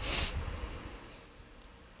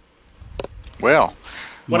 Well,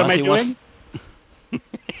 what am I doing?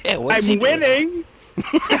 Yeah, I'm winning.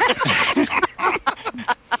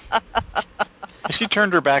 Has she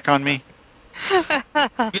turned her back on me?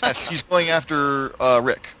 Yes, she's going after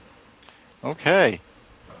Rick. Okay.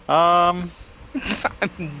 I'm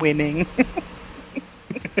winning.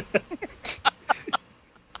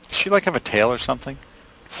 Does she have a tail or something?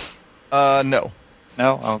 No.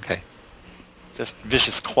 No? Okay. Just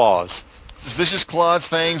vicious claws. Vicious claws,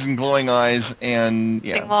 fangs, and glowing eyes, and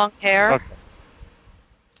yeah. Long hair. Okay.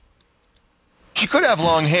 She could have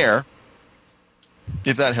long hair,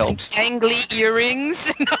 if that helps. Angly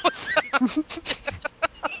earrings.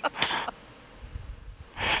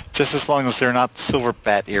 Just as long as they're not silver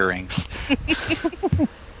bat earrings.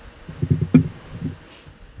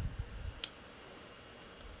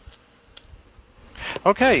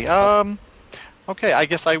 Okay, I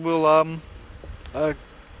guess I will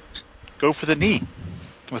go for the knee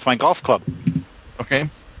with my golf club. Okay.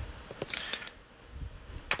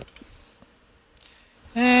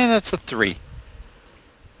 And that's a 3.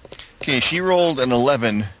 Okay, she rolled an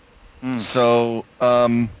 11. So,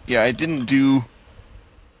 yeah, I didn't do...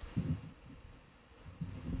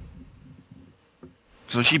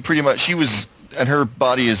 So she pretty much, she was, and her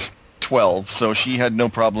body is 12, so she had no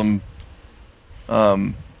problem.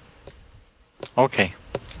 Okay.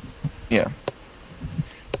 Yeah.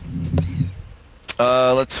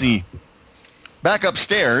 Let's see. Back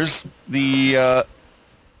upstairs, the,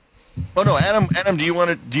 oh no, Adam, do you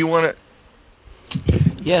want to?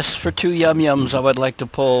 Yes, for 2 yum-yums, I would like to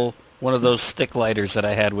pull one of those stick lighters that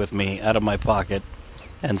I had with me out of my pocket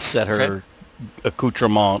and set her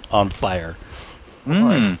accoutrement on fire.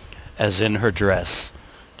 As in her dress.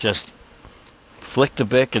 Just flick the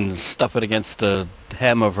bic and stuff it against the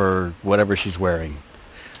hem of her whatever she's wearing.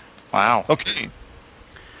 Wow. Okay.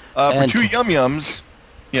 For 2 yum-yums,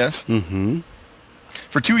 yes. Mm-hmm.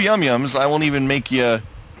 For 2 yum-yums, I won't even make you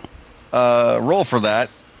roll for that.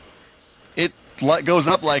 It goes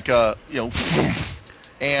up like a,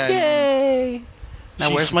 and... Yay!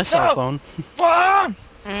 Now where's my cell phone? No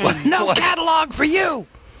catalog for you!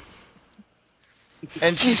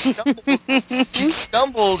 And she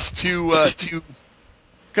stumbles to,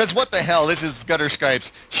 because what the hell, this is gutter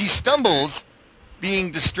Skypes. She stumbles,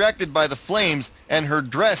 being distracted by the flames, and her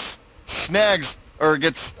dress snags, or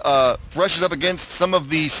gets, brushes up against some of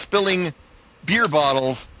the spilling beer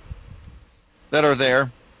bottles that are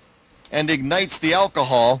there, and ignites the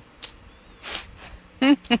alcohol.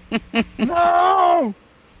 No!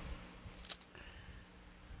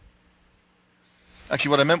 Actually,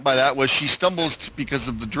 what I meant by that was she stumbles because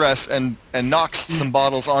of the dress and knocks some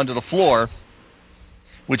bottles onto the floor,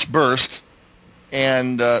 which burst,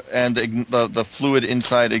 and the fluid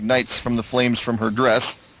inside ignites from the flames from her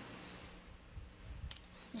dress.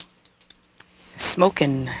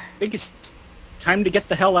 Smoking. I think it's time to get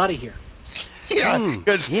the hell out of here. Yeah,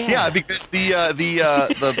 because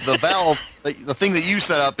the valve, the thing that you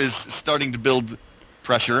set up, is starting to build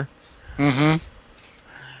pressure. Mm-hmm.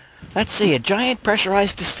 Let's see, a giant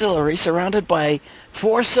pressurized distillery surrounded by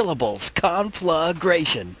 4 syllables,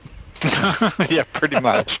 conflagration. Yeah, pretty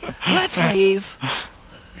much. Let's leave.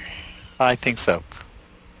 I think so.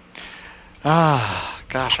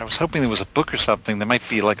 Gosh, I was hoping there was a book or something that might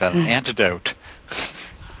be like an antidote.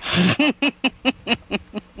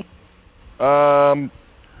 I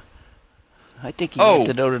think he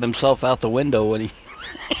antidoted himself out the window when he...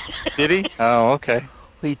 Did he? Oh, okay.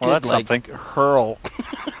 He well, did, that's something. hurl.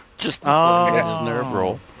 Just before he did his nerve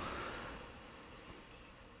roll.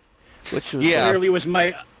 Which was clearly was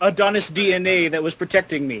my Adonis DNA that was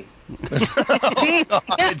protecting me.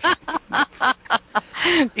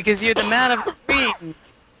 Because you're the man of the green.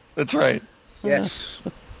 That's right. Yes.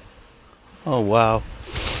 Oh, wow.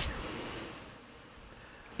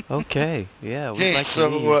 Okay, yeah. Okay, like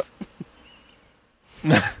so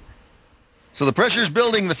so the pressure's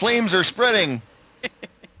building, the flames are spreading,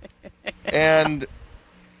 and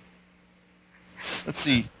let's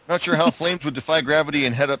see. Not sure how flames would defy gravity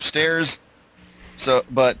and head upstairs. So,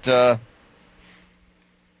 but I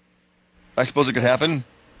suppose it could happen.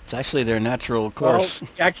 It's actually their natural course. Well,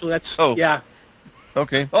 actually, that's yeah.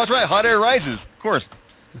 Okay. Oh, that's right. Hot air rises, of course.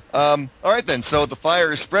 All right then. So the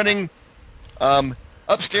fire is spreading.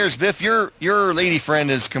 Upstairs, Biff, your lady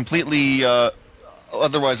friend is completely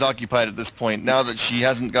otherwise occupied at this point. Now that she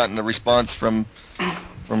hasn't gotten a response from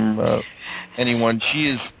anyone, she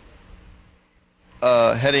is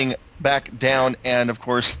heading back down, and of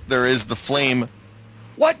course there is the flame.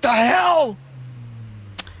 What the hell?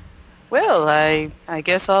 Well, I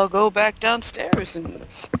guess I'll go back downstairs and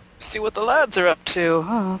see what the lads are up to.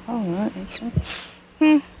 Oh, all right.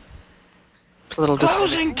 It's a little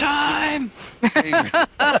closing time. It's a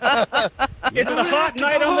hot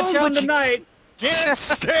night on the town tonight. Can't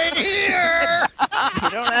stay here. You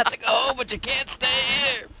don't have to go, but you can't stay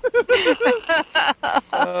here.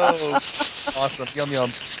 Oh, awesome! Yum yum.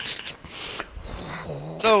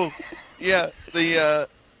 So, yeah, we gotta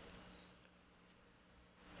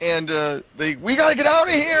get out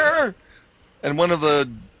of here. And one of the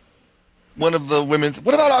women's,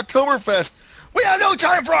 what about Oktoberfest? We have no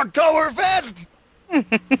time for Oktoberfest.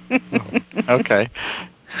 Okay.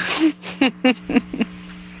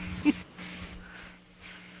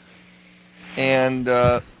 And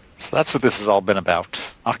so that's what this has all been about.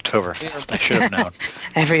 Oktoberfest. I should have known.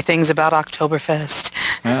 Everything's about Oktoberfest.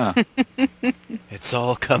 Yeah. It's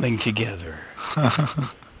all coming together.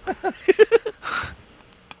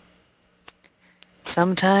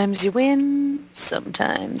 Sometimes you win,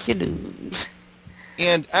 sometimes you lose.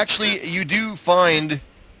 And actually, you do find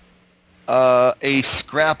a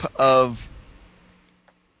scrap of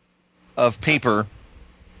paper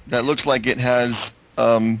that looks like it has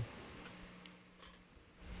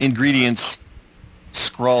ingredients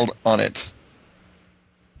scrawled on it.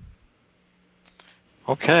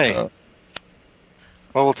 Okay.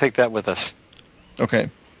 Well, we'll take that with us. Okay.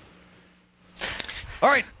 All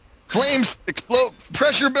right. Flames explode.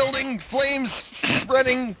 Pressure building. Flames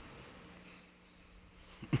spreading.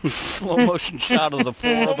 Slow motion shot of the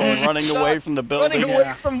four of them running away from the building. Running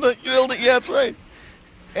away from the building. Yeah, that's right.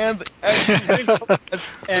 And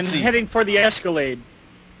heading for the Escalade.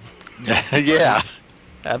 Yeah.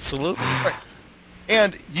 Absolutely. Right.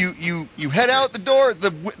 And you head out the door.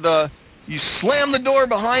 You slam the door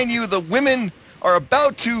behind you. The women are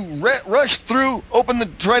about to rush through,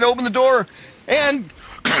 try to open the door, And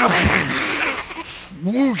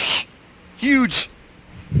whoosh, huge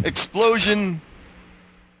explosion.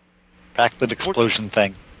 Backlit explosion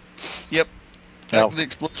thing. Yep. Back to the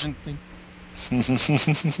explosion thing.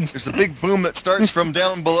 There's a big boom that starts from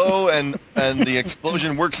down below, and the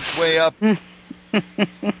explosion works its way up.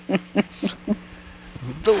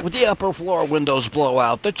 The upper floor windows blow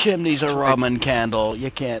out. The chimney's a Roman candle.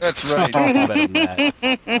 You can't. That's right. talk better than that.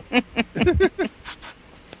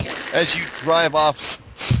 As you drive off,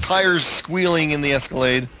 tires squealing in the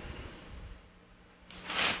Escalade.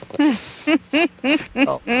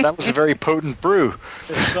 Well, that was a very potent brew.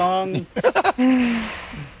 The song.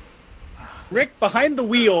 Rick behind the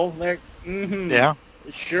wheel. There. Mm-hmm. Yeah.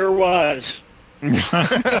 It sure was.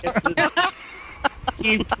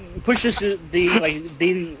 He pushes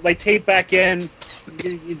the tape back in.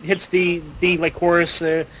 It hits the chorus.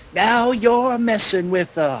 Now you're messing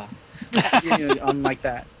with on like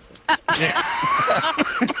that.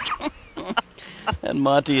 And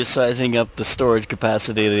Monty is sizing up the storage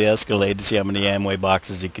capacity of the Escalade to see how many Amway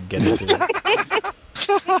boxes he could get into.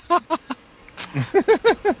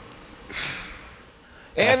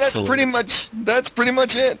 And that's pretty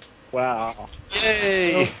much it. Wow.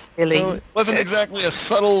 Yay! So it wasn't exactly a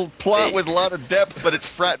subtle plot with a lot of depth, but it's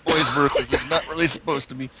Frat Boys versus. It's not really supposed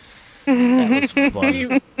to be. That was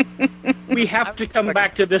fun. We have to come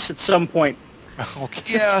back to this at some point.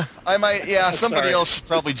 Okay. Yeah, I might. Yeah, somebody else should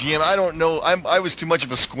probably GM. I don't know. I was too much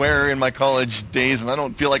of a square in my college days, and I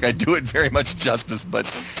don't feel like I do it very much justice. But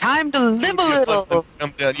Time to live a little.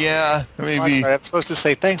 Yeah, maybe. I'm supposed to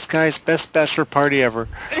say thanks, guys. Best bachelor party ever.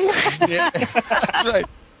 Yeah, that's right.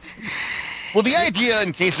 Well, the idea,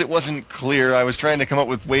 in case it wasn't clear, I was trying to come up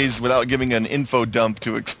with ways without giving an info dump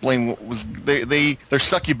to explain what was. They're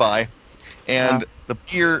succubi, and the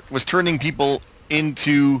beer was turning people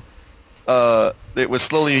into. It was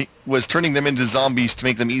turning them into zombies to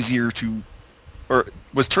make them easier to, or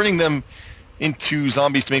was turning them into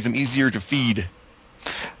zombies to make them easier to feed.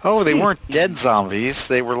 Oh, they weren't dead zombies.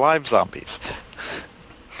 They were live zombies.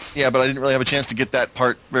 Yeah, but I didn't really have a chance to get that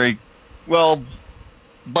part very well.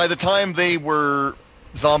 By the time they were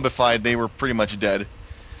zombified, they were pretty much dead.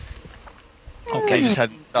 Okay. They just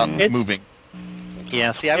hadn't stopped moving.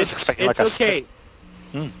 Yeah, see, I was expecting it's okay.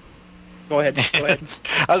 Go ahead.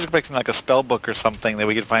 I was expecting like a spell book or something that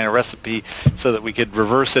we could find a recipe so that we could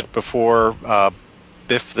reverse it before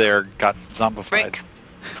Biff there got zombified.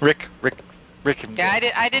 Rick. Rick.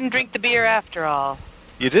 Yeah, I didn't drink the beer after all.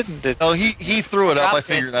 You didn't? Oh, he threw it up. I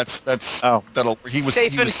figured that's that'll. He was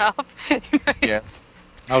safe he was, enough. Yeah.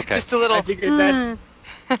 Okay. Just a little. I figured that.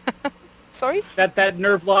 Sorry? That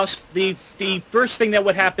nerve loss. The first thing that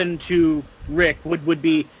would happen to Rick would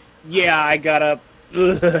be, yeah, I gotta.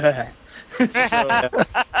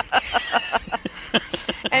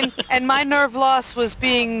 And my nerve loss was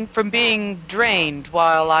from being drained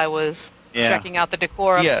while I was checking out the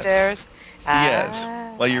decor upstairs.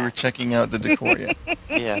 Yes, while you were checking out the decor, yeah.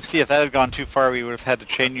 Yeah, see, if that had gone too far, we would have had to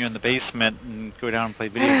chain you in the basement and go down and play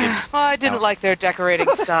video games. Well, I didn't like their decorating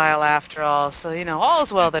style after all, so,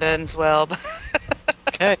 all's well that ends well.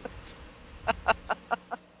 Okay. Well,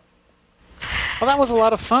 that was a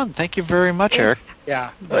lot of fun. Thank you very much, Eric. Yeah.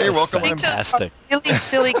 Oh, you're welcome. Fantastic. Really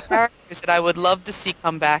silly characters that I would love to see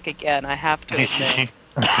come back again, I have to admit.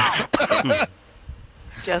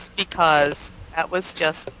 Just because. That was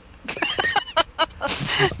just...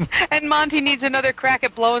 And Monty needs another crack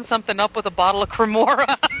at blowing something up with a bottle of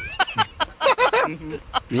Cremora.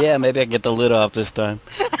 Yeah, maybe I can get the lid off this time.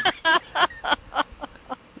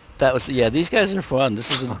 That was these guys are fun.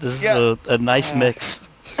 This is a nice mix.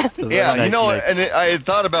 Yeah, nice mix. And I had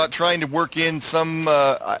thought about trying to work in some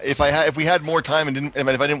if we had more time and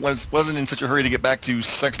if I wasn't in such a hurry to get back to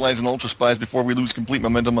Sex Lies and Ultra Spies before we lose complete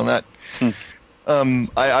momentum on that.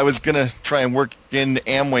 I was gonna try and work in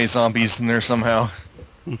Amway zombies in there somehow,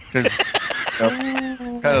 kind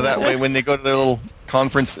of that way when they go to their little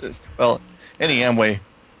conferences. Well, any Amway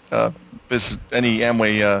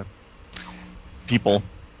people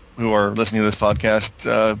who are listening to this podcast.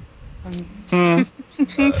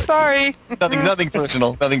 Sorry. Nothing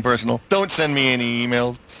personal. Nothing personal. Don't send me any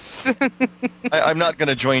emails. I'm not going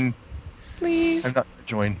to join. Please. I'm not going to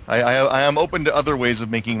join. I am open to other ways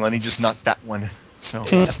of making money, just not that one. So.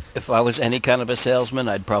 If I was any kind of a salesman,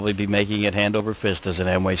 I'd probably be making it hand over fist as an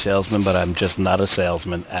Amway salesman, but I'm just not a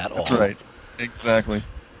salesman at all. That's right. Exactly.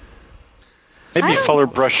 Maybe Fuller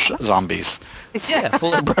Brush zombies. Yeah,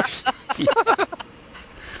 Fuller Brush.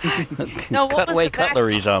 No, what Cutaway was the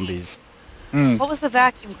cutlery zombies. What was the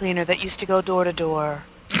vacuum cleaner that used to go door to door?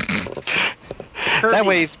 That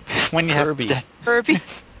way, when you Kirby. have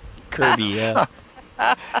Kirby's. Kirby, yeah.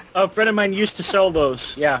 A friend of mine used to sell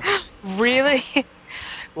those. Yeah. Really?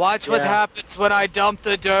 Watch what happens when I dump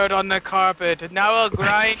the dirt on the carpet. Now I'll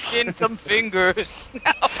grind in some fingers.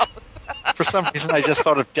 For some reason, I just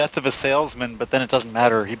thought of Death of a Salesman, but then it doesn't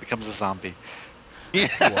matter. He becomes a zombie.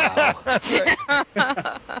 Yeah.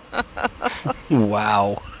 Wow.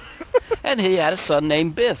 Wow. And he had a son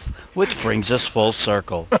named Biff, which brings us full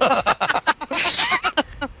circle.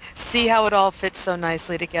 See how it all fits so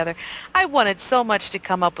nicely together. I wanted so much to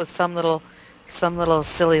come up with some little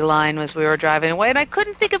silly line as we were driving away, and I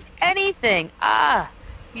couldn't think of anything.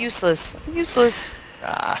 Useless.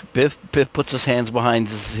 Biff puts his hands behind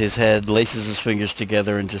his head, laces his fingers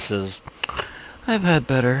together, and just says, "I've had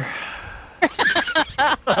better." He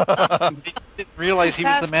didn't realize he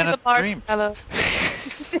was the man of the dreams.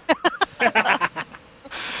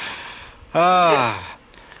 Well,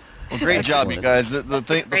 great job, you guys.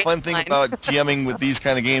 The fun thing about GMing with these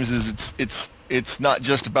kind of games is it's not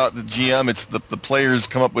just about the GM. It's the players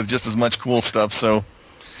come up with just as much cool stuff. So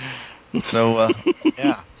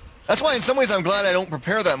yeah. That's why in some ways I'm glad I don't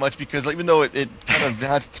prepare that much, because even though it kind of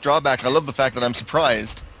has its drawbacks, I love the fact that I'm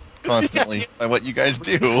surprised constantly by what you guys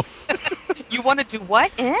do. You want to do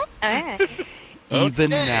what?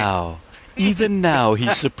 Even now,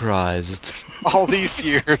 he's surprised. All these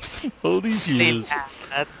years. Silly.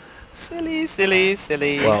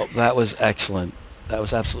 Well, that was excellent. That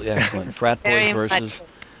was absolutely excellent. Frat Boys versus...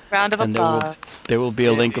 Round of applause. There will be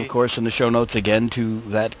a link, of course, in the show notes again to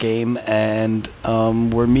that game, and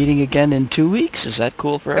we're meeting again in 2 weeks. Is that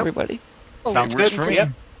cool for everybody? Sounds good for me. Yep.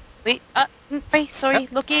 Wait, sorry,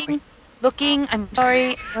 looking. I'm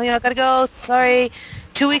sorry. Oh, yeah, I gotta go. Sorry.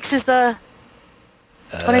 2 weeks is the...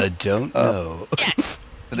 don't know. Yes.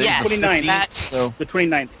 Yes. 29th. The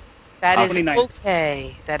 29th. That is 29th.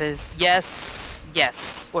 okay. That is, yes,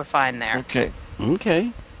 we're fine there. Okay.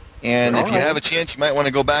 And All if you have a chance, you might want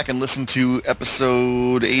to go back and listen to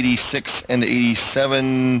episode 86 and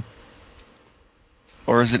 87,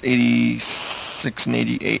 or is it 86 and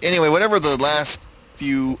 88? Anyway, whatever the last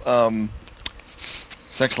few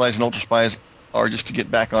Sex Lies and Ultra Spies are, just to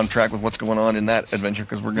get back on track with what's going on in that adventure,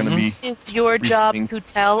 because we're going to be... It's your job to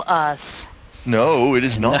tell us. No, it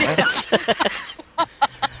is not.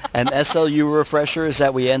 An SLU refresher is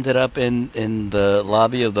that we ended up in the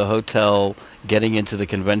lobby of the hotel, getting into the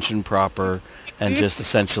convention proper, and just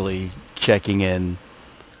essentially checking in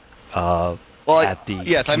at the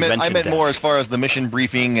yes, I meant desk. more as far as the mission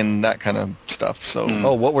briefing and that kind of stuff. So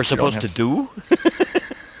what we're supposed to do?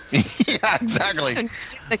 Yeah, exactly.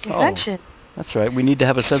 The convention. That's right. We need to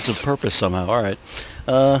have a sense of purpose somehow. All right.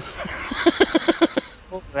 All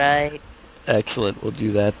right. Excellent. We'll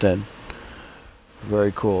do that then.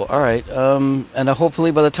 Very cool. All right. And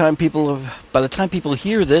hopefully by the time people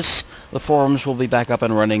hear this, the forums will be back up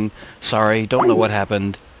and running. Sorry, don't know what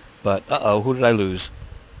happened, but who did I lose?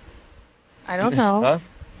 I don't know. Huh?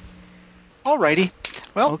 Alrighty.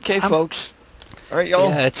 Well, okay, folks. All right, y'all.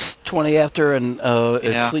 Yeah, it's 20 after, and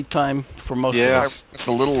it's sleep time for most of us. It's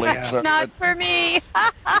a little late. That's not for me.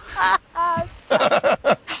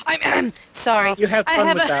 I'm sorry. You have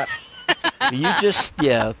fun with that. You just,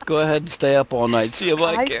 go ahead and stay up all night. See if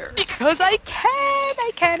I care. Because I can.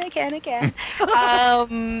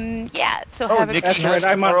 So have a... Nikki has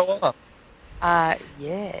tomorrow off.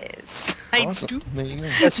 Yes. Awesome. I do. There you go.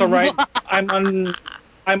 That's all right. I'm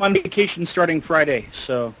on vacation starting Friday,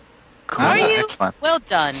 so... Are you? Excellent. Well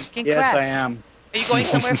done. Congrats. Yes, I am. Are you going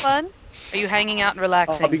somewhere fun? Are you hanging out and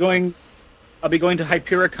relaxing? I'll be going to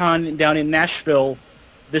Hypericon down in Nashville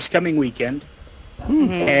this coming weekend.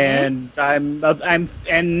 Mm-hmm. And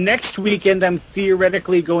and next weekend I'm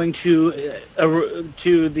theoretically going to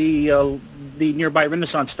the nearby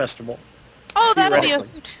Renaissance Festival. Oh, that'll be a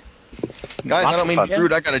hoot. Guys, I don't mean to be fun.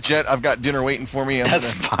 rude. I got a jet. I've got dinner waiting for me.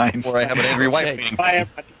 That's fine. Before I have an angry wife meeting. Bye,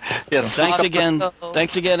 everybody. Yes.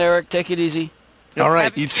 Thanks again, Eric. Take it easy. Yep. All right.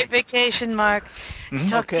 Have a great vacation, Mark.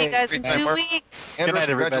 Talk to you guys in Great time, 2 Mark. weeks. Andrew, Good night,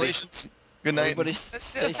 everybody. congratulations. Good night. Everybody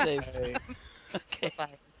stay safe. Okay. Bye.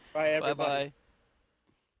 Bye, everybody. Bye-bye.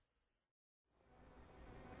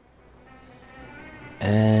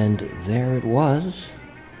 And there it was.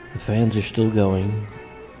 The fans are still going.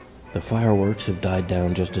 The fireworks have died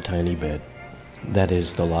down just a tiny bit. That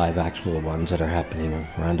is, the live actual ones that are happening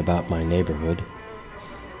around about my neighborhood.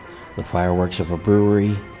 The fireworks of a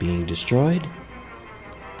brewery being destroyed.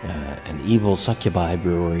 An evil succubi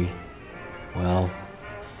brewery. Well,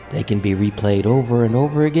 they can be replayed over and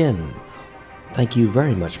over again. Thank you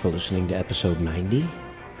very much for listening to episode 90.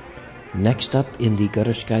 Next up in the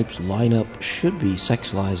Gutter Skypes lineup should be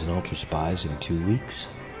Sex Lies and Ultra Spies in 2 weeks.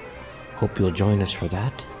 Hope you'll join us for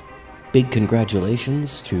that. Big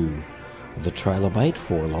congratulations to the Trilobite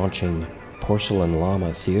for launching Porcelain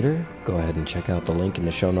Llama Theater. Go ahead and check out the link in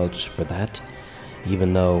the show notes for that.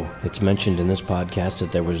 Even though it's mentioned in this podcast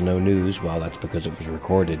that there was no news, well, that's because it was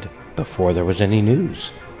recorded before there was any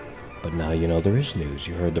news. But now you know there is news.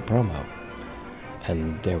 You heard the promo.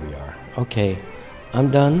 And there we are. Okay,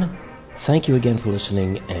 I'm done. Thank you again for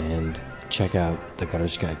listening, and check out the Gutter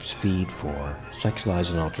Skypes feed for Sex, Lies,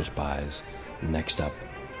 and Ultra Spies next up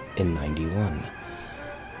in 91.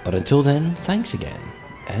 But until then, thanks again,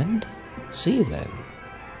 and see you then.